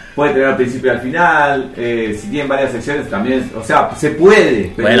 puede tener al principio y al final, si tienen varias secciones también, o sea, se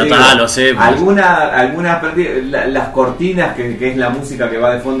puede. Pero Bueno, digo, lo sé. las cortinas, que es la música que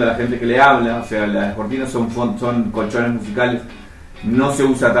va de fondo a la gente que le habla, o sea, las cortinas son colchones musicales, no se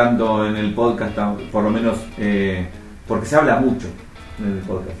usa tanto en el podcast, por lo menos porque se habla mucho en el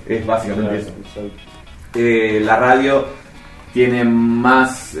podcast, es básicamente eso. La radio tiene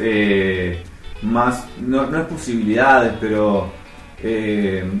más no es posibilidades, pero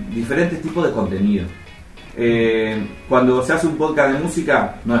diferentes tipos de contenido. Cuando se hace un podcast de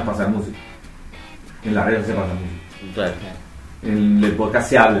música, no es pasar música. En la radio se pasa música. Claro. En el podcast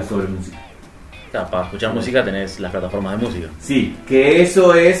se habla sobre música. Claro, para escuchar música tenés las plataformas de música. Sí, que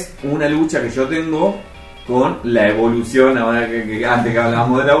eso es una lucha que yo tengo con la evolución, ahora que antes que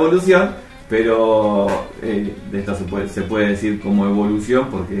hablábamos de la evolución, pero de esto se puede decir como evolución,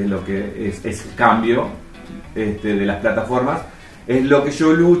 porque es lo que es cambio de las plataformas. Es lo que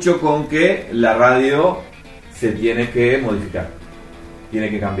yo lucho con, que la radio se tiene que modificar, tiene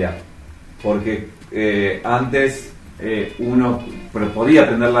que cambiar, porque antes uno podía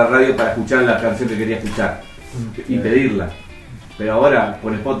prender la radio para escuchar la canción que quería escuchar y pedirla, pero ahora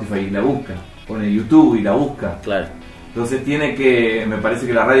pone Spotify y la busca, pone YouTube y la busca. Claro. Entonces me parece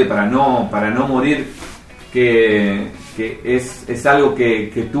que la radio, para no morir, que es algo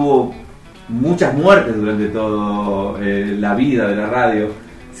que tuvo muchas muertes durante toda la vida de la radio.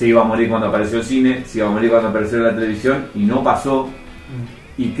 Se iba a morir cuando apareció el cine, se iba a morir cuando apareció la televisión, y no pasó.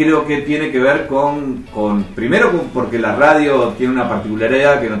 Y creo que tiene que ver primero porque la radio tiene una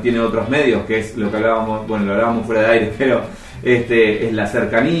particularidad que no tiene otros medios, que es lo que hablábamos, bueno, lo hablábamos fuera de aire, pero es la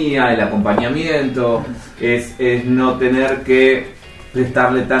cercanía, el acompañamiento, es no tener que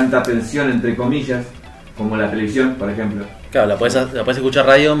prestarle tanta atención, entre comillas, como la televisión, por ejemplo. Claro, la podés escuchar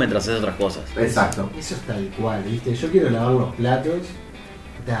radio mientras haces otras cosas. Exacto. Eso es tal cual, ¿viste? Yo quiero lavar los platos,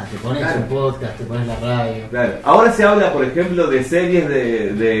 te pones un podcast, te pones la radio. Claro. Ahora se habla, por ejemplo, de series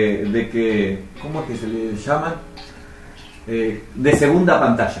de que, ¿cómo es que se le llaman? De segunda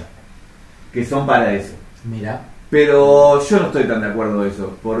pantalla, que son para eso. Mira. Pero yo no estoy tan de acuerdo de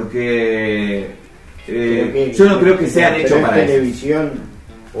eso, porque yo no creo que sean hechos para eso. televisión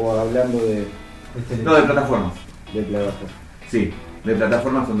o hablando de No, de plataformas. de plataforma. Sí, de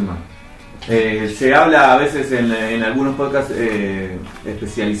plataformas son demás. Se habla a veces en algunos podcasts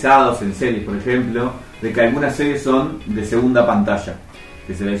especializados en series, por ejemplo, de que algunas series son de segunda pantalla,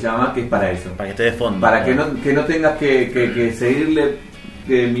 que se les llama, que es para eso. Para que esté de fondo. Para que no tengas que seguirle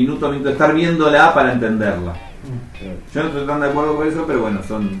minuto a minuto, estar viéndola para entenderla. Yo no estoy tan de acuerdo con eso, pero bueno,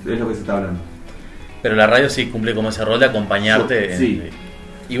 es lo que se está hablando. Pero la radio sí cumple como ese rol de acompañarte. Sí.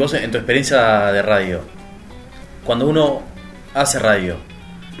 Y vos, en tu experiencia de radio, cuando uno hace radio,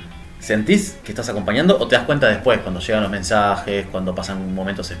 ¿sentís que estás acompañando o te das cuenta después, cuando llegan los mensajes, cuando pasan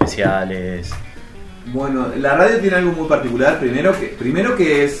momentos especiales? Bueno, la radio tiene algo muy particular. Primero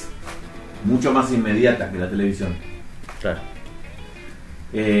que es mucho más inmediata que la televisión. Claro.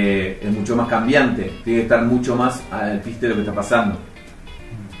 Es mucho más cambiante, tiene que estar mucho más al piste de lo que está pasando.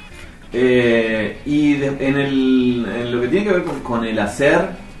 En lo que tiene que ver con el hacer,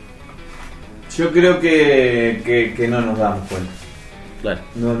 yo creo que no nos damos cuenta. Claro.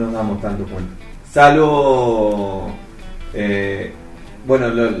 No nos damos tanto cuenta. Salvo,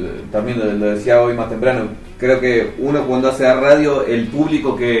 también lo decía hoy más temprano, creo que uno cuando hace la radio, el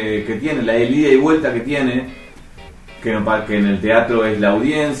público que tiene, la ida y vuelta que tiene, que en el teatro es la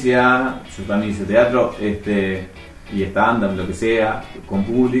audiencia, yo también hice teatro, y stand-up, lo que sea, con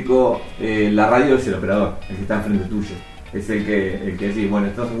público, la radio es el operador, el que está enfrente tuyo, es el que decís, bueno,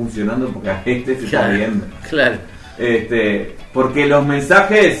 esto está funcionando porque a se está viendo. Claro. Porque los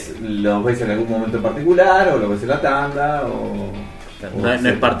mensajes los ves en algún momento en particular, o los ves en la tanda, No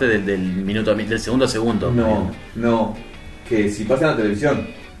es parte del minuto, del segundo a segundo. No, que si pasa en la televisión,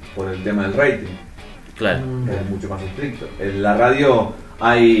 por el tema del rating. Claro. Es mucho más estricto. En la radio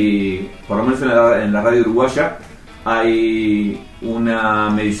hay, por lo menos en la radio uruguaya, hay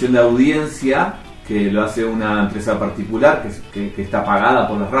una medición de audiencia que lo hace una empresa particular que está pagada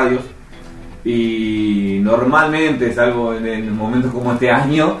por las radios, y normalmente, salvo en momentos como este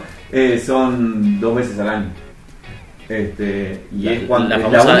año, son 2 veces al año. Y es cuando la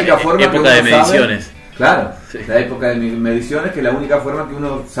es la única forma época que uno de mediciones. sabe, claro, Sí. la época de mediciones, que es la única forma que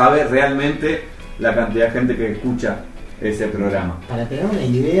uno sabe realmente la cantidad de gente que escucha ese programa. Para tener una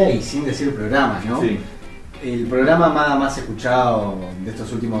idea y sin decir programas, ¿no? Sí. El programa más escuchado de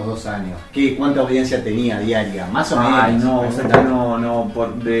estos últimos 2 años, ¿cuánta audiencia tenía diaria? Más o menos. Ay, no, o sea,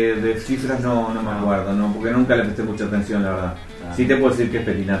 de cifras no me acuerdo, no, porque nunca le presté mucha atención, la verdad. Sí te puedo decir que es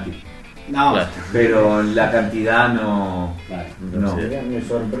Petinati. No, Claro. pero la cantidad no. Claro. No. Sí. Me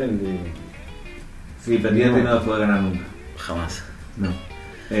sorprende. Sí, Pendiente no puede ganar nunca. Jamás. No.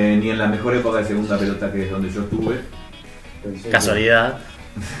 Ni en la mejor época de segunda pelota, que es donde yo estuve. Pensé Casualidad.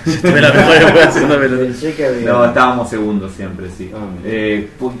 Tuve la mejor época de segunda que, pelota. pensé que había. No, estábamos segundos siempre, sí. Ah, mira.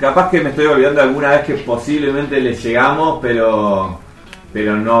 Pues capaz que me estoy olvidando alguna vez que posiblemente le llegamos, pero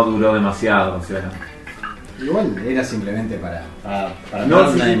no duró demasiado. O sea. Igual era simplemente para No, dar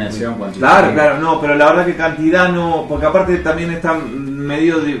sí, una sí. dimensión cuantitativa. Claro, claro, no, pero la verdad que cantidad no, porque aparte también está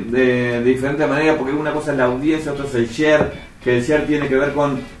medio de diferente manera, porque una cosa es la audiencia, otra es el share, que el share tiene que ver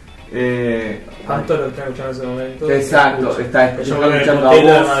con... ¿Cuánto lo están escuchando en ese momento? Exacto, está Yo creo que el escuchando a hotel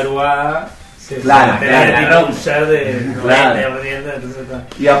de vos. madrugada se Claro, se claro, tipo claro. un share de 90 Claro. ardiente, entonces está.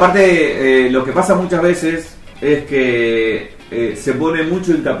 Y aparte, lo que pasa muchas veces es que se pone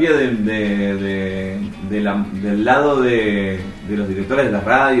mucho hincapié del lado de los directores de las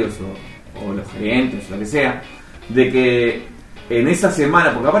radios o los gerentes, lo que sea, de que en esa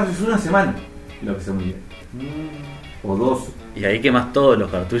semana, porque aparte es una semana lo que se muy bien, o dos. Y ahí quemas todos los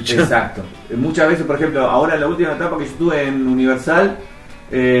cartuchos. Exacto. Muchas veces, por ejemplo, ahora en la última etapa que yo estuve en Universal,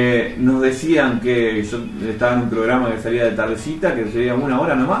 nos decían que yo estaba en un programa que salía de tardecita, que sería 1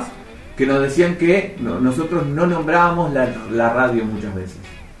 hora nomás, que nos decían que nosotros no nombrábamos la radio muchas veces.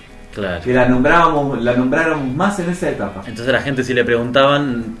 Claro. Que la nombráramos más en esa etapa. Entonces la gente si le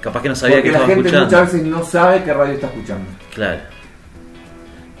preguntaban, capaz que no sabía Porque que la estaba gente escuchando. muchas veces no sabe qué radio está escuchando. Claro.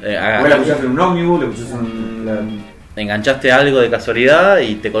 Vos la escuchaste en un ómnibus, la escuchaste en... Enganchaste algo de casualidad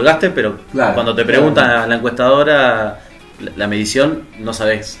y te colgaste, pero Claro, cuando te preguntan a la encuestadora la medición, no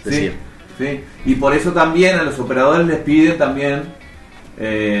sabes decir. Sí. Y por eso también a los operadores les piden también,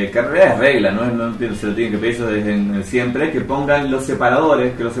 que en realidad es regla, no se lo tienen que pedir eso desde siempre, que pongan los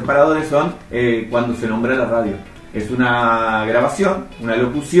separadores, que los separadores son cuando se nombra la radio. Es una grabación, una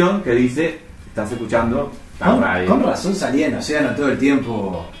locución que dice, estás escuchando la radio. Con razón salían océano todo el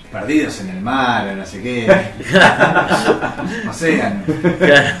tiempo perdidos en el mar, o no sé qué. Océano.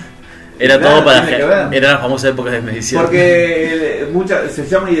 Claro. Era Claro, todo para tiene que ver. eran las famosas épocas de medición. Porque se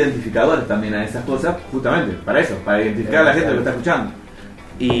llaman identificadores también a esas cosas, justamente para eso, para identificar a la gente que lo está escuchando.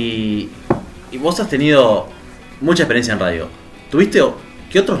 Y vos has tenido mucha experiencia en radio.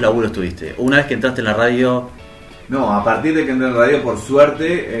 ¿Qué otros laburos tuviste? Una vez que entraste en la radio, No, a partir de que entré en radio, por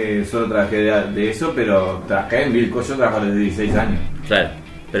suerte, solo trabajé de eso, pero trabajé en Vilco, yo trabajo desde 16 años. claro.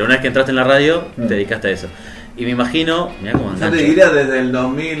 Pero una vez que entraste en la radio, te dedicaste a eso. Y me imagino, mirá cómo Yo te engancho, diría desde el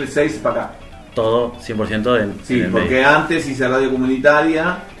 2006 para acá. todo 100% en Sí, en el porque medio. antes hice radio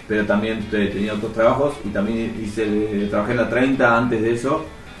comunitaria, pero también tenía otros trabajos y también trabajé en la 30 antes de eso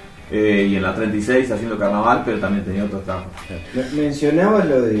y en la 36 haciendo carnaval, pero también tenía otros trabajos. Mencionabas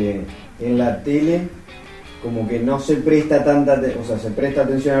lo de en la tele, como que no se presta o sea, se presta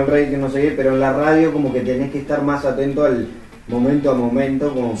atención al rating, no sé qué, pero en la radio como que tenés que estar más atento al momento a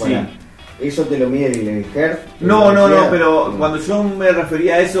momento, como para... Sí. ¿Eso te lo mide el Hertz? No, pero cuando yo me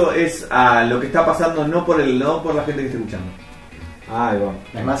refería a eso es a lo que está pasando, no por la gente que está escuchando. Ah, ahí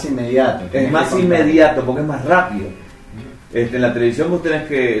va. Es más inmediato. Es tenés más que contar. inmediato, porque es más rápido. En la televisión vos tenés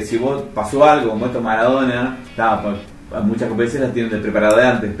que, si vos pasó algo, como esto Maradona, muchas veces las tienen de preparado de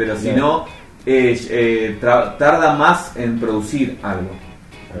antes, pero si no, tarda más en producir algo.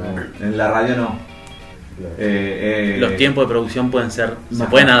 En la radio no. Los tiempos de producción se Ajá.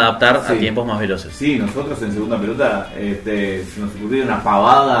 pueden adaptar a Sí. tiempos más veloces. Sí, nosotros en segunda pelota se nos ocurrió una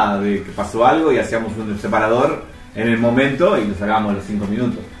pavada de que pasó algo y hacíamos un separador en el momento y lo sacábamos a los 5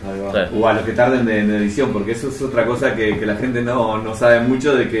 minutos. Ahí va. Claro. O a los que tarden de edición, porque eso es otra cosa que la gente no sabe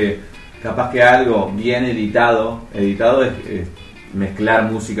mucho, de que capaz que algo bien editado es mezclar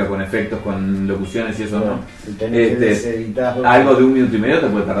música con efectos, con locuciones y eso no. Y tenés que deseditar Algo de 1 minuto y medio te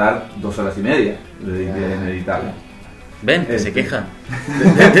puede tardar 2 horas y media en editarlo. ¿Ven? Que se Este. quejan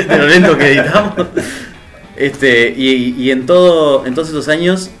de lo lento que editamos. Y en todos esos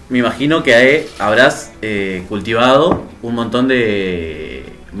años, me imagino que habrás cultivado un montón de,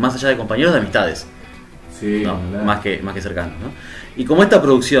 más allá de compañeros, de amistades, Sí, ¿no? claro. más que cercanos, ¿no? Y como esta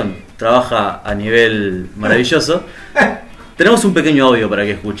producción trabaja a nivel maravilloso, tenemos un pequeño audio para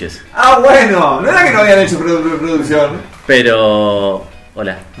que escuches. Ah, bueno, no era que no habían hecho producción. Pero...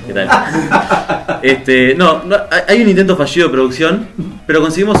 Hola, ¿qué tal? No, hay un intento fallido de producción, pero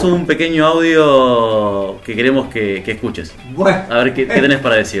conseguimos un pequeño audio que queremos que escuches. Bueno, A ver qué tenés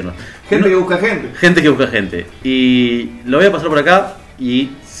para decirnos. gente que busca gente. Gente que busca gente. Y lo voy a pasar por acá y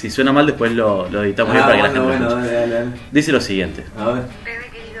si suena mal después lo editamos bien para que la gente lo escuche. dale. Dice lo siguiente. A ver. Bebe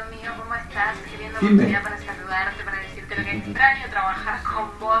querido mío, ¿cómo estás? Queriendo Dime. oportunidad para saludarte, para decirte lo que extraño trabajar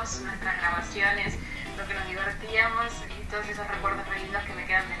con vos, nuestras grabaciones, lo que nos divertíamos y todos esos recuerdos re lindos que me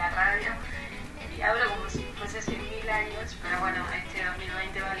quedan de la radio. Y hablo como si fuese hace 1000 años, pero bueno, este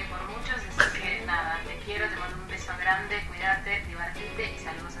 2020 vale por muchos, así que nada, te quiero, te mando un beso grande, cuídate, divertite y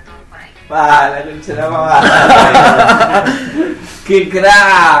saludos a todos por ahí. La concha de la mamá. ¡Qué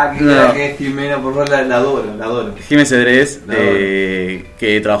crack! ¡Qué No. crack que es Jimena! Por favor, la adoro, la adoro. Jiménez Cedrés, No.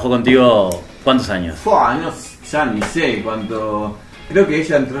 que trabajó contigo, ¿cuántos años? Fua, no, ya ni sé cuánto. Creo que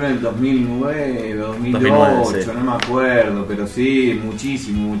ella entró en el 2009, 2008, 2009, sí. no me acuerdo, pero sí,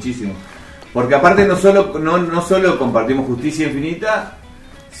 muchísimo, muchísimo. Porque aparte no solo compartimos Justicia Infinita,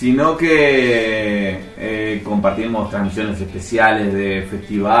 sino que compartimos transmisiones especiales de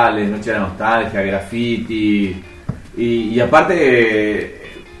festivales, Noche de la Nostalgia, graffiti, y aparte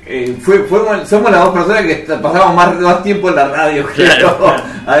somos las dos personas que pasamos más tiempo en la radio que Claro.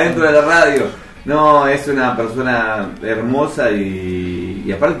 adentro de la radio. No, es una persona hermosa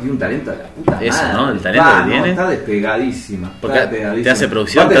y aparte tiene un talento de la puta Eso, madre. ¿no? El talento que tiene. Está despegadísima. Porque está despegadísima. te hace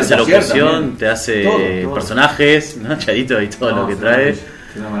producción, Aparte te hace del taller locución, también. te hace Todo. personajes, ¿no? Charito y todo lo que es una trae. maravilla,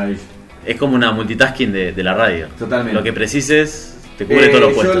 es una maravilla. Es como una multitasking de la radio. Totalmente. Lo que precises, te cubre todos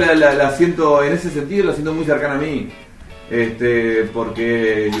los puestos. Yo la siento, en ese sentido, la siento muy cercana a mí.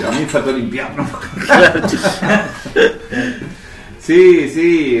 Porque a mí me faltó limpiar, ¿no?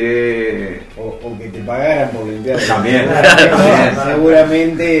 Sí. O que te pagaran por limpiar. También.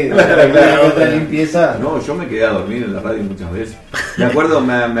 Seguramente Claro. otra limpieza. No, yo me quedé a dormir en la radio muchas veces. Me acuerdo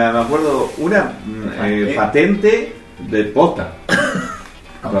una patente de posta.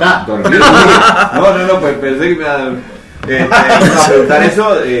 Dormir. No, pues pensé que me iba a preguntar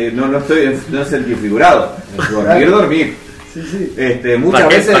eso. No sentí figurado. Dormir. Muchas ¿Para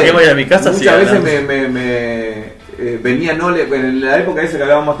qué- veces. para qué voy a mi casa si Muchas veces hablamos? venía Nole, en la época esa que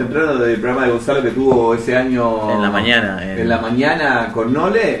hablábamos temprano del programa de Gonzalo que tuvo ese año En la mañana, en la mañana con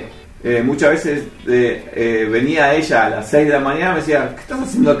Nole, muchas veces venía ella a las 6 de la mañana y me decía, ¿qué estás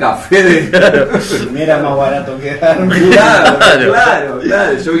haciendo acá, Fede? Me era más barato quedarme. Claro,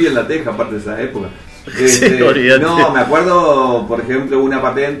 yo vi en La Teja aparte de esa época. Olvídate. No, me acuerdo, por ejemplo, una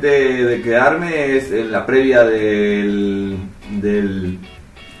patente de quedarme es en la previa del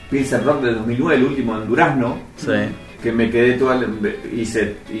Pilsen Rock del 2009, el último en Durazno, Sí. que me quedé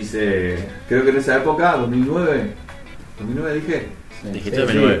hice creo que en esa época, 2009 dije, Dijiste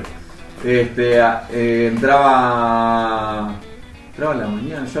 2009. entraba en la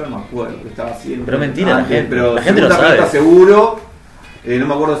mañana, ya no me acuerdo qué estaba haciendo. Pero mentira, la gente- pero la gente lo segunda sabe. planta seguro. No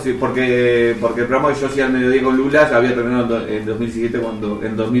me acuerdo si porque el programa que yo hacía al mediodía con Lula ya había terminado en 2007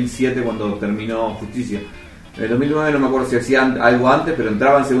 cuando terminó Justicia. En el 2009 no me acuerdo si hacía algo antes, pero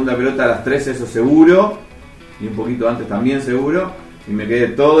entraba en segunda pelota a las 13, eso seguro, y un poquito antes también seguro, y me quedé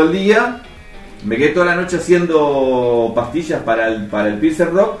todo el día, me quedé toda la noche haciendo pastillas para el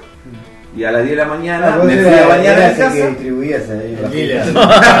Pilsen Rock, y a las 10 de la mañana me fui a bañar a mi casa. que distribuías ahí la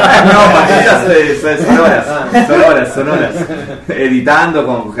No, pastillas sonoras. Editando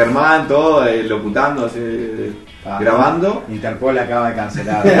con Germán, todo, locutando, así, grabando. Interpol acaba de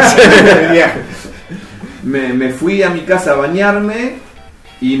cancelar. Me fui a mi casa a bañarme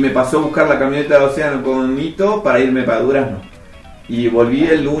y me pasó a buscar la camioneta de Océano con Nito para irme para Durazno. Y volví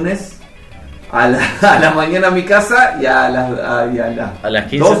el lunes a la mañana a mi casa y a las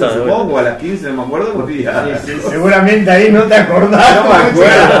 15 12 estaba de supongo, vuelta. a las 15 no me acuerdo, volví a... Seguramente ahí no te acordás. No me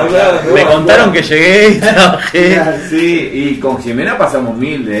acuerdo. Me contaron que llegué y trabajé. Sí, y con Jimena pasamos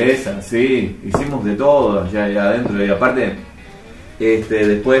 1000 de esas, sí, hicimos de todo ya adentro, y aparte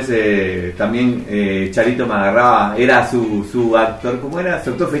después también Charito me agarraba, era su actor, ¿cómo era? Su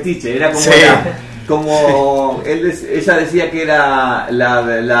actor fetiche, era como, Sí. ella decía que era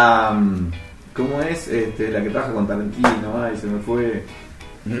la ¿cómo es? La que trabaja con Tarantino, ay, se me fue.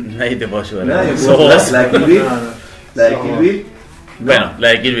 Nadie te puede ayudar. Nadie Sos puede- vos. la de Kill Bill, la de Kill Bill. Bueno, la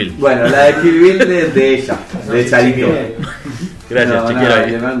de Kill Bill. Bueno, la de Kill Bill de ella, de Charito. Gracias, No, chiquero.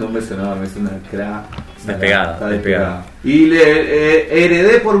 le mando un beso enorme, es una crack. Despegada, Está despegada. Y le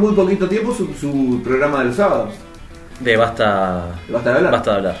heredé por muy poquito tiempo su programa de los sábados. De Basta ¿Basta de hablar?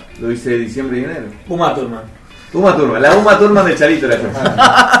 Basta de hablar. Lo hice diciembre y enero. Uma Thurman. Uma Thurman, la Uma Thurman de Charito era yo.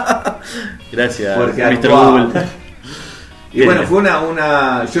 Gracias, Porque Mr. actuaba. Google. Y bueno, fue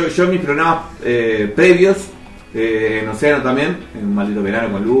yo en mis programas previos, en Océano también, en Un Maldito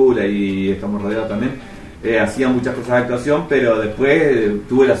Verano con Lula y Estamos Rodeados también, hacía muchas cosas de actuación, pero después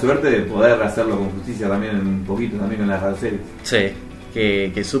tuve la suerte de poder hacerlo con Justicia también, un poquito también en las radioseries. Sí,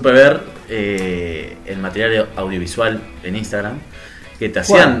 que supe ver el material audiovisual en Instagram, que te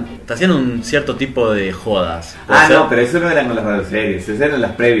hacían un cierto tipo de jodas. ¿Puede ser? No, pero eso no eran con las radioseries, eso eran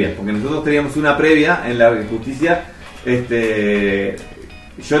las previas, porque nosotros teníamos una previa en la Justicia.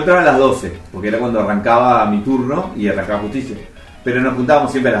 Yo entraba a las 12, porque era cuando arrancaba mi turno y arrancaba Justicia. pero nos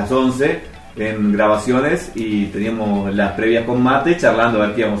juntábamos siempre a las 11 en grabaciones y teníamos las previas con mate charlando a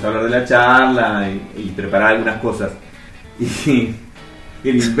ver qué íbamos a hablar de la charla y preparar algunas cosas. Y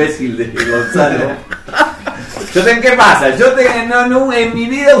el imbécil de Gonzalo. ¿Qué pasa? No, en mi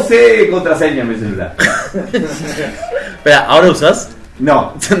vida usé contraseña en mi celular. Espera, ¿ahora usas?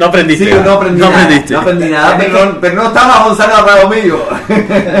 No. No aprendiste. Sí, no aprendí nada, pero no estaba Gonzalo al lado mío.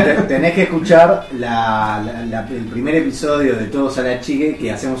 Tenés que escuchar el primer episodio de Todos a la Chique,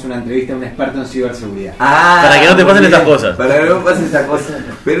 que hacemos una entrevista a un experto en ciberseguridad. Para que no te pasen estas cosas. Para que no me pasen estas cosas.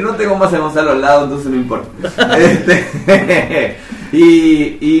 Pero no tengo más a Gonzalo al lado, entonces no importa.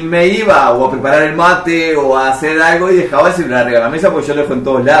 Y me iba o a preparar el mate o a hacer algo y dejaba el celular arriba de la mesa porque yo lo dejo en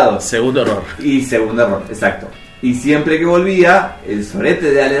todos lados. Segundo error. Y segundo error, exacto. Y siempre que volvía, el sorete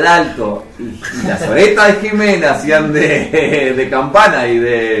de Ale Dalto y la soreta de Jimena hacían de campana y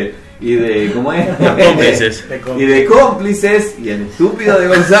de ¿cómo es? Cómplices. Y de cómplices, y el estúpido de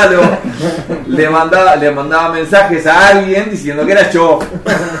Gonzalo le mandaba mensajes a alguien diciendo que era yo.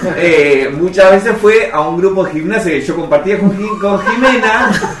 Muchas veces fue a un grupo de gimnasia que yo compartía con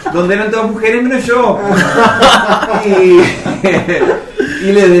Jimena, donde eran todas mujeres menos yo.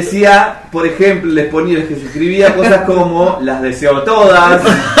 Y les decía, por ejemplo, les escribía cosas como las deseo todas.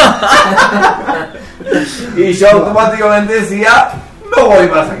 Y yo automáticamente decía, no voy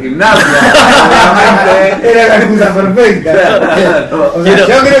más a gimnasia. Obviamente. Era la excusa perfecta. Claro. O sea, yo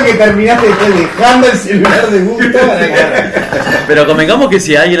creo que terminaste dejando el celular de gusto para Pero convengamos que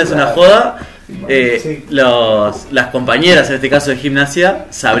si alguien hace una joda, las compañeras, en este caso de gimnasia,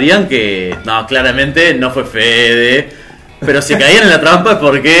 sabrían que no, claramente no fue Fede. Pero si caían en la trampa es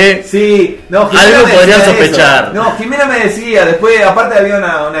porque algo podrían sospechar. Eso. No, Jimena me decía, después, aparte había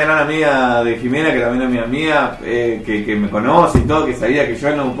una gran amiga de Jimena, que también es mi amiga, que me conoce y todo, que sabía que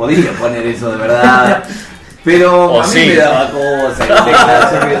yo no podía poner eso de verdad. Pero a mí me daba cosas.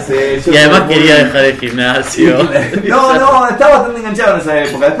 Y además quería dejar el gimnasio. No, estaba bastante enganchado en esa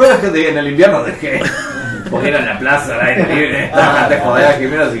época. Después en el invierno dejé. Porque era en la plaza, al aire libre. Te jodía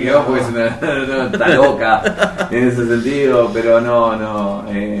Jimena, así que vos porque está loca en ese sentido. Pero no,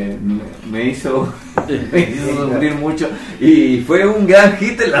 me hizo sufrir mucho. Y fue un gran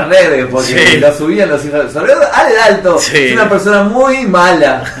hit en las redes, porque lo subían los hijos. Sobre todo Ale Dalto, es una persona muy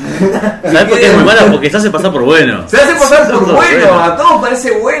mala. ¿Sabes por qué es muy mala? Porque se hace pasar por bueno. Se hace pasar por bueno, a todos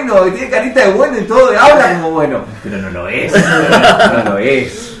parece bueno, y tiene carita de bueno y todo, y habla como bueno. Pero no lo es. No lo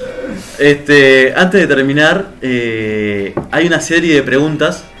es. Antes de terminar, hay una serie de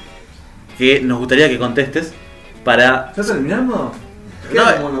preguntas que nos gustaría que contestes para... ¿Ya terminamos? No,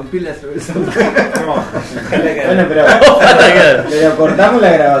 Bueno, pero cortamos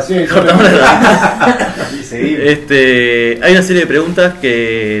la grabación. Y seguimos. Hay una serie de preguntas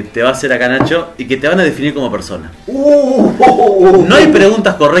que te va a hacer acá Nacho y que te van a definir como persona. No hay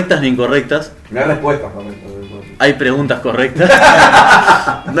preguntas correctas ni incorrectas. No hay respuestas correctas. Hay preguntas correctas.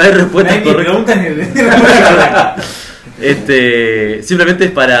 No hay respuestas correctas. Simplemente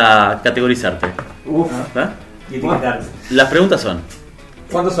es para categorizarte. ¿Ah? Y etiquetarte. Las preguntas son: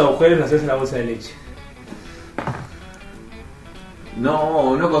 ¿cuántos agujeros haces en la bolsa de leche?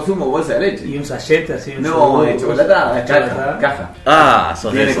 No consumo bolsa de leche. ¿Y un sachet así? No, de chocolatada, caja. Ah,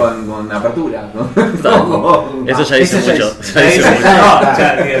 sos viene eso. con apertura, ¿no? Eso ya dice mucho.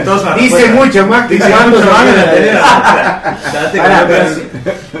 Dice mucho más que llevando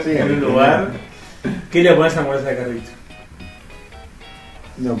en un lugar. ¿Qué le pones a la bolsa de carrito?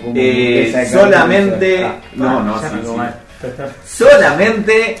 No, como solamente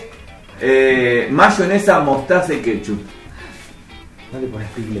solamente mayonesa, mostaza y ketchup. No le pones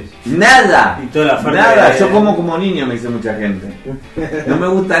picles. Nada. Y toda la nada. Yo como niño, me dice mucha gente. No me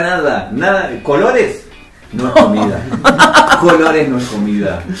gusta nada. ¿Colores? No es comida. Colores no es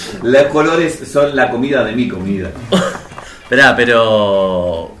comida. Los colores son la comida de mi comida. Esperá,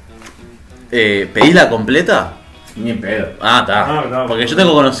 pero ¿pedís la completa? Ni en pedo. Ah, está. No, porque yo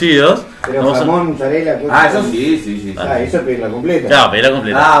tengo conocidos. Pero jamón, mozzarella, eso sí. Eso es pedir la completa. Claro, pedí la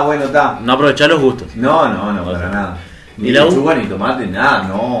completa. Ah, bueno, está. No aprovechar los gustos. No, para nada. Ni ¿Y la lechuga, ni tomate, nada,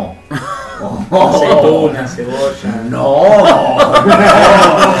 no. Aceituna, cebolla. No.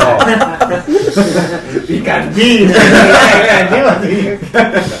 Picantina.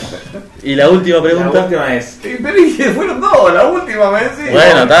 Y la última pregunta. La última es: Pero dije, fueron dos, la última me decís.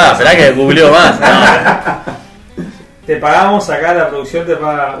 Bueno, está, esperá que googleó más. te pagamos acá, la producción te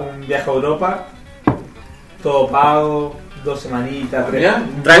paga un viaje a Europa, todo pago, 2 semanitas, 3.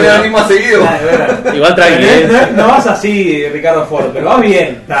 Voy a venir más seguido. Igual tranquilo. No vas así, Ricardo Ford, pero vas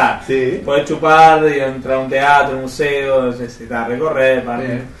bien, está. Sí. Podés chupar, entrar a un teatro, un museo, recorrer,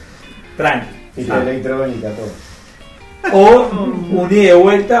 tranqui. Y la electrónica, todo. O un ida y de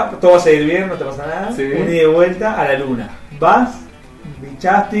vuelta, todo va a salir bien, no te pasa nada. Sí. Un ida y de vuelta a la luna. Vas,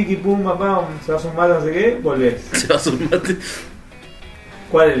 bichás, tiki, pum, papá, se vas a un mate, no sé qué, volvés. Se va a su mate.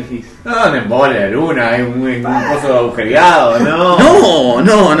 ¿Cuál elegís? No, no embole la luna, es un pozo agujereado, ¿no?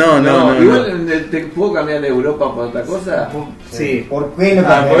 No. Igual te puedo cambiar de Europa por otra cosa. Sí. ¿Por qué no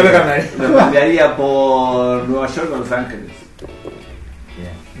 ¿Por qué lo cambiaría? cambiaría? Lo cambiaría por Nueva York o Los Ángeles.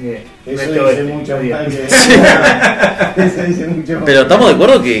 Bien. Eso Este dice oeste, mucho bien. más que... Eso dice mucho más. Pero estamos de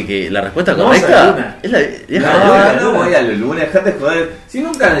acuerdo que la respuesta Vamos a la correcta luna. es la vieja de la luna. No voy a la luna, dejate joder. Si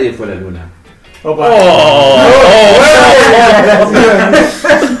nunca nadie fue a la luna. Opa.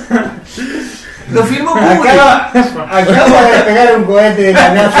 Lo firmó Kubrick. Acaba de despegar un cohete de la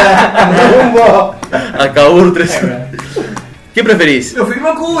NASA rumbo. A Kabur 3. ¿Qué preferís? Lo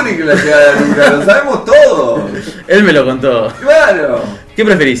firmó Kubrick la llegada a la luna, lo sabemos todo. Él me lo contó. Claro. ¿Qué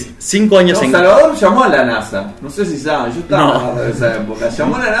preferís? 5 años No, en Salvador llamó a la NASA. No sé si saben, yo estaba en esa época.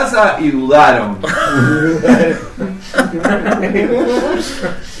 Llamó a la NASA y dudaron.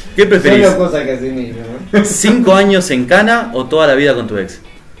 ¿Qué preferís? Solo cosas que hacen ellos, ¿no? 5 años en cana o toda la vida con tu ex?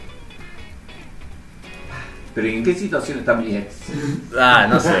 Pero ¿en qué situación está mi ex? Ah,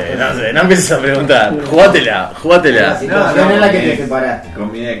 no sé, no empieces a preguntar. Jugátela. La situación en la que te separaste.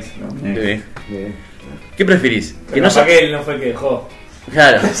 Con mi ex. Sí. ¿Qué preferís? Que no que él no fue el que dejó.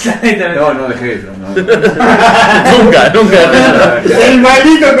 Claro. No dejé eso. No. Nunca. El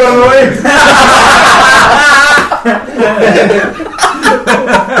maldito cordobés.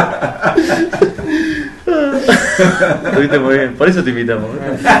 Estuviste muy bien, por eso te invitamos.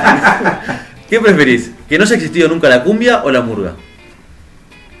 ¿Qué preferís? ¿Que no haya existido nunca la cumbia o la murga?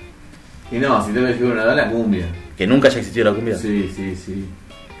 Y no, si tengo que decir una, da la cumbia. ¿Que nunca haya existido la cumbia? Sí.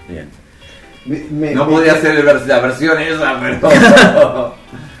 Bien. No podía hacer la versión esa, pero...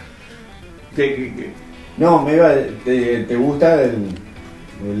 ¿Qué? No, me iba. ¿Te gusta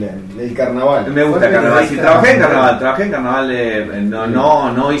el carnaval? Me gusta el carnaval. Sí, trabajé en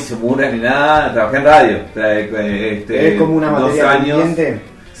carnaval. No hice murgas ni nada. Trabajé en radio. ¿Es como una 2 materia años. pendiente?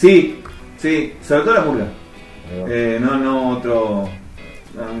 Sí, sobre todo la murga.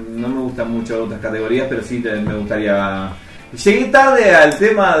 No me gustan mucho otras categorías, pero sí me gustaría. Llegué tarde al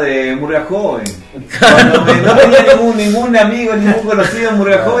tema de Murga Joven. Cuando no tenía ningún amigo, ningún conocido en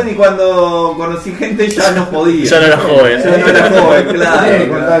Murga Joven, y cuando conocí gente ya no podía. Ya no era joven. Ya no era joven, claro.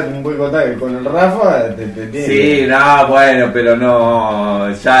 Voy a contar que con el Rafa te tiene. Sí, no, bueno, pero no,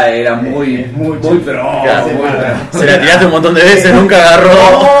 ya era muy pro. Claro, muy pro. Se la tiraste un montón de veces, nunca agarró.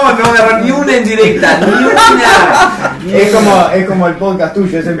 No agarró ni una en directa, ni una. Es como el podcast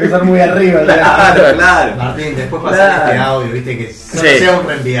tuyo, es empezar muy arriba. Claro. Martín, después pasar este audio, viste que no sea un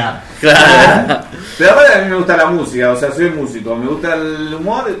reenviar. Claro. Pero aparte a mí me gusta la música, o sea, soy músico, me gusta el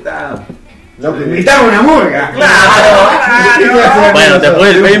humor, está. Lo que invitamos una murga. Claro. Bueno,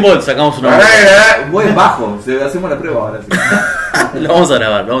 después del paintball sacamos una. Voy bajo, hacemos la prueba ahora sí. Lo vamos a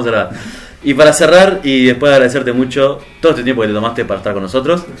grabar. Y para cerrar, y después de agradecerte mucho todo este tiempo que te tomaste para estar con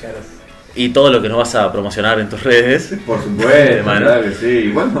nosotros. Muchas gracias. Y todo lo que nos vas a promocionar en tus redes. Por supuesto, Mano. claro que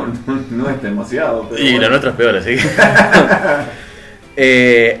sí. Bueno, no es demasiado. Pero Y bueno. la nuestra es peor, así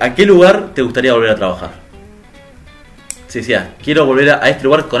que. ¿A qué lugar te gustaría volver a trabajar? Sí, quiero volver a este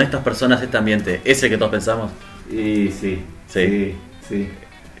lugar con estas personas, este ambiente. ¿Es el que todos pensamos? Y sí. Tiene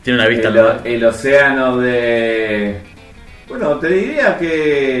una vista al mar. El océano de. Bueno, te diría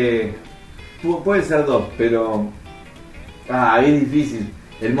que. Puede ser 2, pero. Es difícil.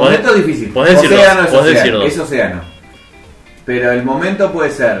 El momento es difícil. Podés decir Océano dos, podés decir dos. es océano. Pero el momento puede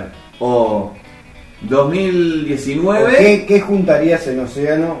ser o 2019. ¿Qué juntarías en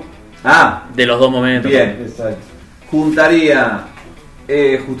Océano? De los dos momentos. Bien. Exacto. Juntaría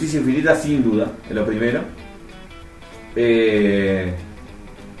Justicia Infinita sin duda, es lo primero.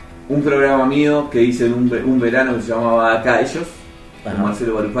 Un programa mío que hice en un verano que se llamaba Acá Ellos, con Ajá.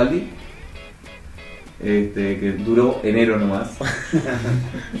 Marcelo Barufaldi. Que duró enero nomás.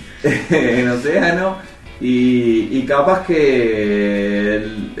 En Océano. Y capaz que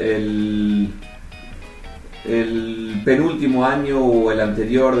el penúltimo año o el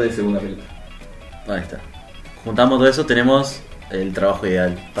anterior de segunda película. Ahí está. Juntamos todo eso, tenemos el trabajo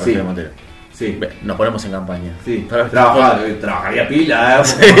ideal para Sí. Fede Montero. Sí. Nos ponemos en campaña. Sí, Para- trabajaría pila,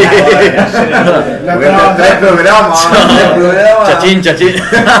 Sí. Tres programas. Chachín.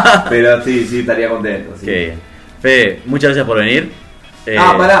 Pero sí, estaría contento. Sí. Qué bien. Fede, muchas gracias por venir.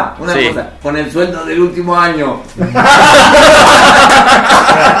 Pará, una sí. cosa. Con el sueldo del último año.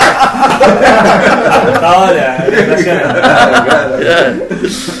 Ahora,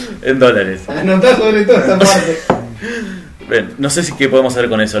 En dólares. Anotá sobre todo esa parte. Bien, no sé si qué podemos hacer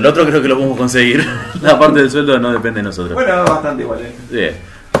con eso. El otro creo que lo podemos conseguir. La parte del sueldo no depende de nosotros. Bueno, bastante igual, Bien.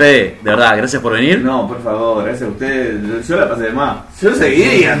 Fede, de verdad, gracias por venir. No, por favor, gracias a ustedes. Yo la pasé de más. Yo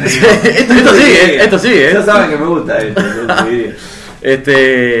seguiría, te digo. Esto sigue. Ya saben que me gusta esto. Yo seguiría.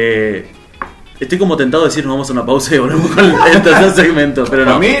 Estoy como tentado de decir nos vamos a una pausa y volvemos con el tercer segmento, pero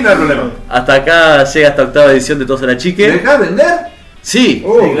no. A mí no hay problema. Hasta acá llega esta octava edición de Todos a la Chique. ¿Me dejás vender? Sí.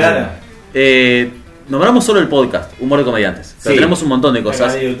 Sí, claro. Nombramos solo el podcast, Humor de Comediantes. Pero Sí. tenemos un montón de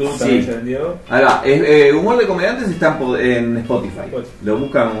cosas. Acá en YouTube también se vendió. Ahí va. Humor de Comediantes está en Spotify. Lo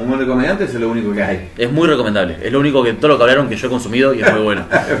buscan Humor de Comediantes, es lo único que hay. Es muy recomendable. Es lo único que todo lo que hablaron que yo he consumido y es muy bueno.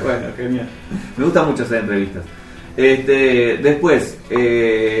 Bueno, genial. Me gusta mucho hacer entrevistas. Después,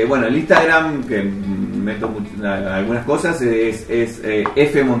 bueno, el Instagram, que meto algunas cosas, es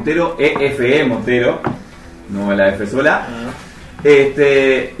F Montero, EFE Montero, no la F sola.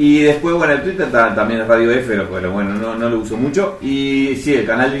 Y después, bueno, el Twitter también es Radio F, pero bueno, no lo uso mucho. Y sí, el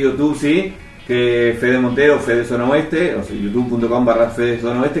canal de YouTube, sí, que Fede Montero, Fede Zona Oeste, o sea, youtube.com/Fede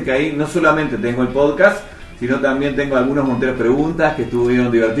Zona Oeste, que ahí no solamente tengo el podcast, sino también tengo algunos Monteros Preguntas que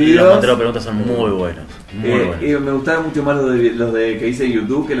estuvieron divertidos. Los Monteros Preguntas son muy buenos. Muy buenos. Y me gustaron mucho más los de que hice en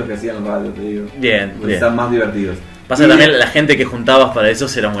YouTube que los que hacían en radio, te digo. Bien, Porque bien. están más divertidos. Pasa que también la gente que juntabas para eso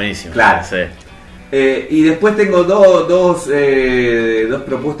era buenísimo. Claro. Sí. Y después tengo dos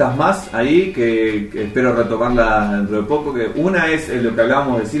propuestas más ahí que espero retomarlas dentro de poco. Que una es lo que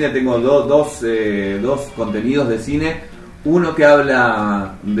hablábamos de cine. Tengo dos contenidos de cine. Uno que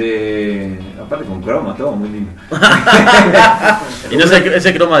habla de... Aparte con croma, todo muy lindo. ¿Y no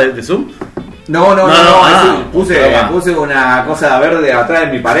ese croma de Zoom? No, puse croma. una cosa verde atrás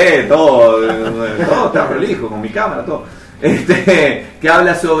de mi pared, todo está prolijo, con mi cámara, todo. Que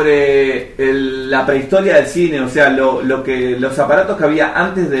habla sobre la prehistoria del cine, o sea, los aparatos que había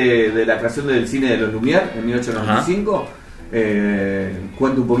antes de la creación del cine de los Lumière en 1895.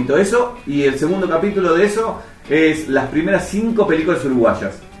 Cuento un poquito de eso. Y el segundo capítulo de eso es las primeras 5 películas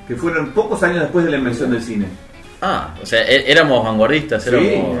uruguayas, que fueron pocos años después de la invención del cine. Ah, o sea, éramos vanguardistas,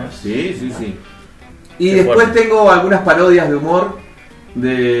 Sí. Y qué después fuerte. Tengo algunas parodias de humor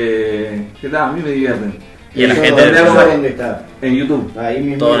que a mí me divierten. Y la gente ¿dónde está? En YouTube. Ahí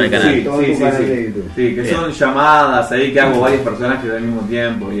mismo. Todo en el canal. Todo tu canal de YouTube. Sí, que son llamadas ahí que hago varios personajes al mismo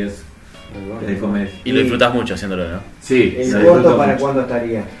tiempo y es de comedia. Y lo disfrutás mucho haciéndolo, ¿no? Sí. ¿El corto para cuándo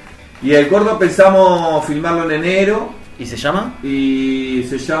estaría? Y el corto pensamos filmarlo en enero. ¿Y se llama? Y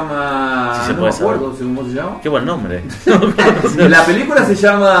se llama... Sí, se no puede me acuerdo saber. cómo se llama. Qué buen nombre. La película se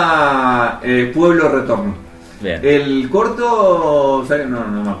llama Pueblo Retorno. Bien. El corto... O sea, no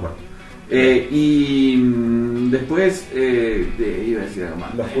me acuerdo. Y después iba a decir algo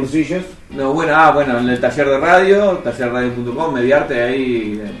más. ¿Los cursillos? No, bueno, en el taller de radio, tallerradio.com, Mediarte,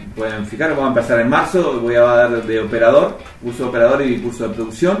 ahí pueden fijar. Vamos a empezar en marzo, voy a dar de operador, curso de operador y curso de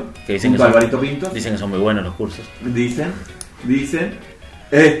producción, Que dicen junto que a son, Alvarito Pintos. dicen que son muy buenos los cursos. Dicen.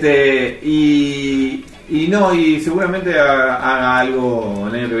 Y seguramente haga algo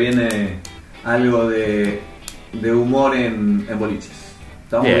el año que viene, algo de humor en boliches.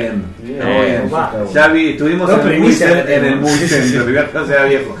 Estamos Bien. viendo. Ya estuvimos No, en el Movie Center, Ricardo sea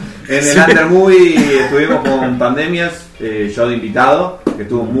viejo. En el Under Movie estuvimos con Pandemias, yo de invitado, que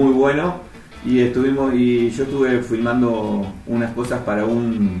estuvo muy bueno. Y yo estuve filmando unas cosas para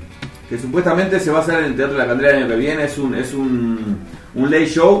que supuestamente se va a hacer en el Teatro de la Candela el año que viene. Es un late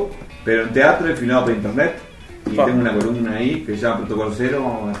show, pero en teatro y filmado por internet. Y tengo una columna ahí que se llama Protocolo Cero.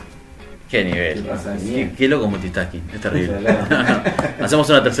 Vamos a ver. Qué nivel. ¿Qué pasa? Qué loco multitasking. Es terrible. Hacemos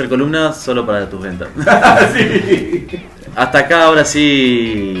una tercera columna solo para tus ventas. Sí. Hasta acá, ahora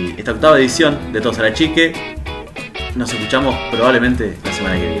sí, esta octava edición de Todos a la Chique. Nos escuchamos probablemente la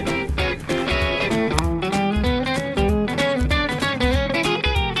semana que viene.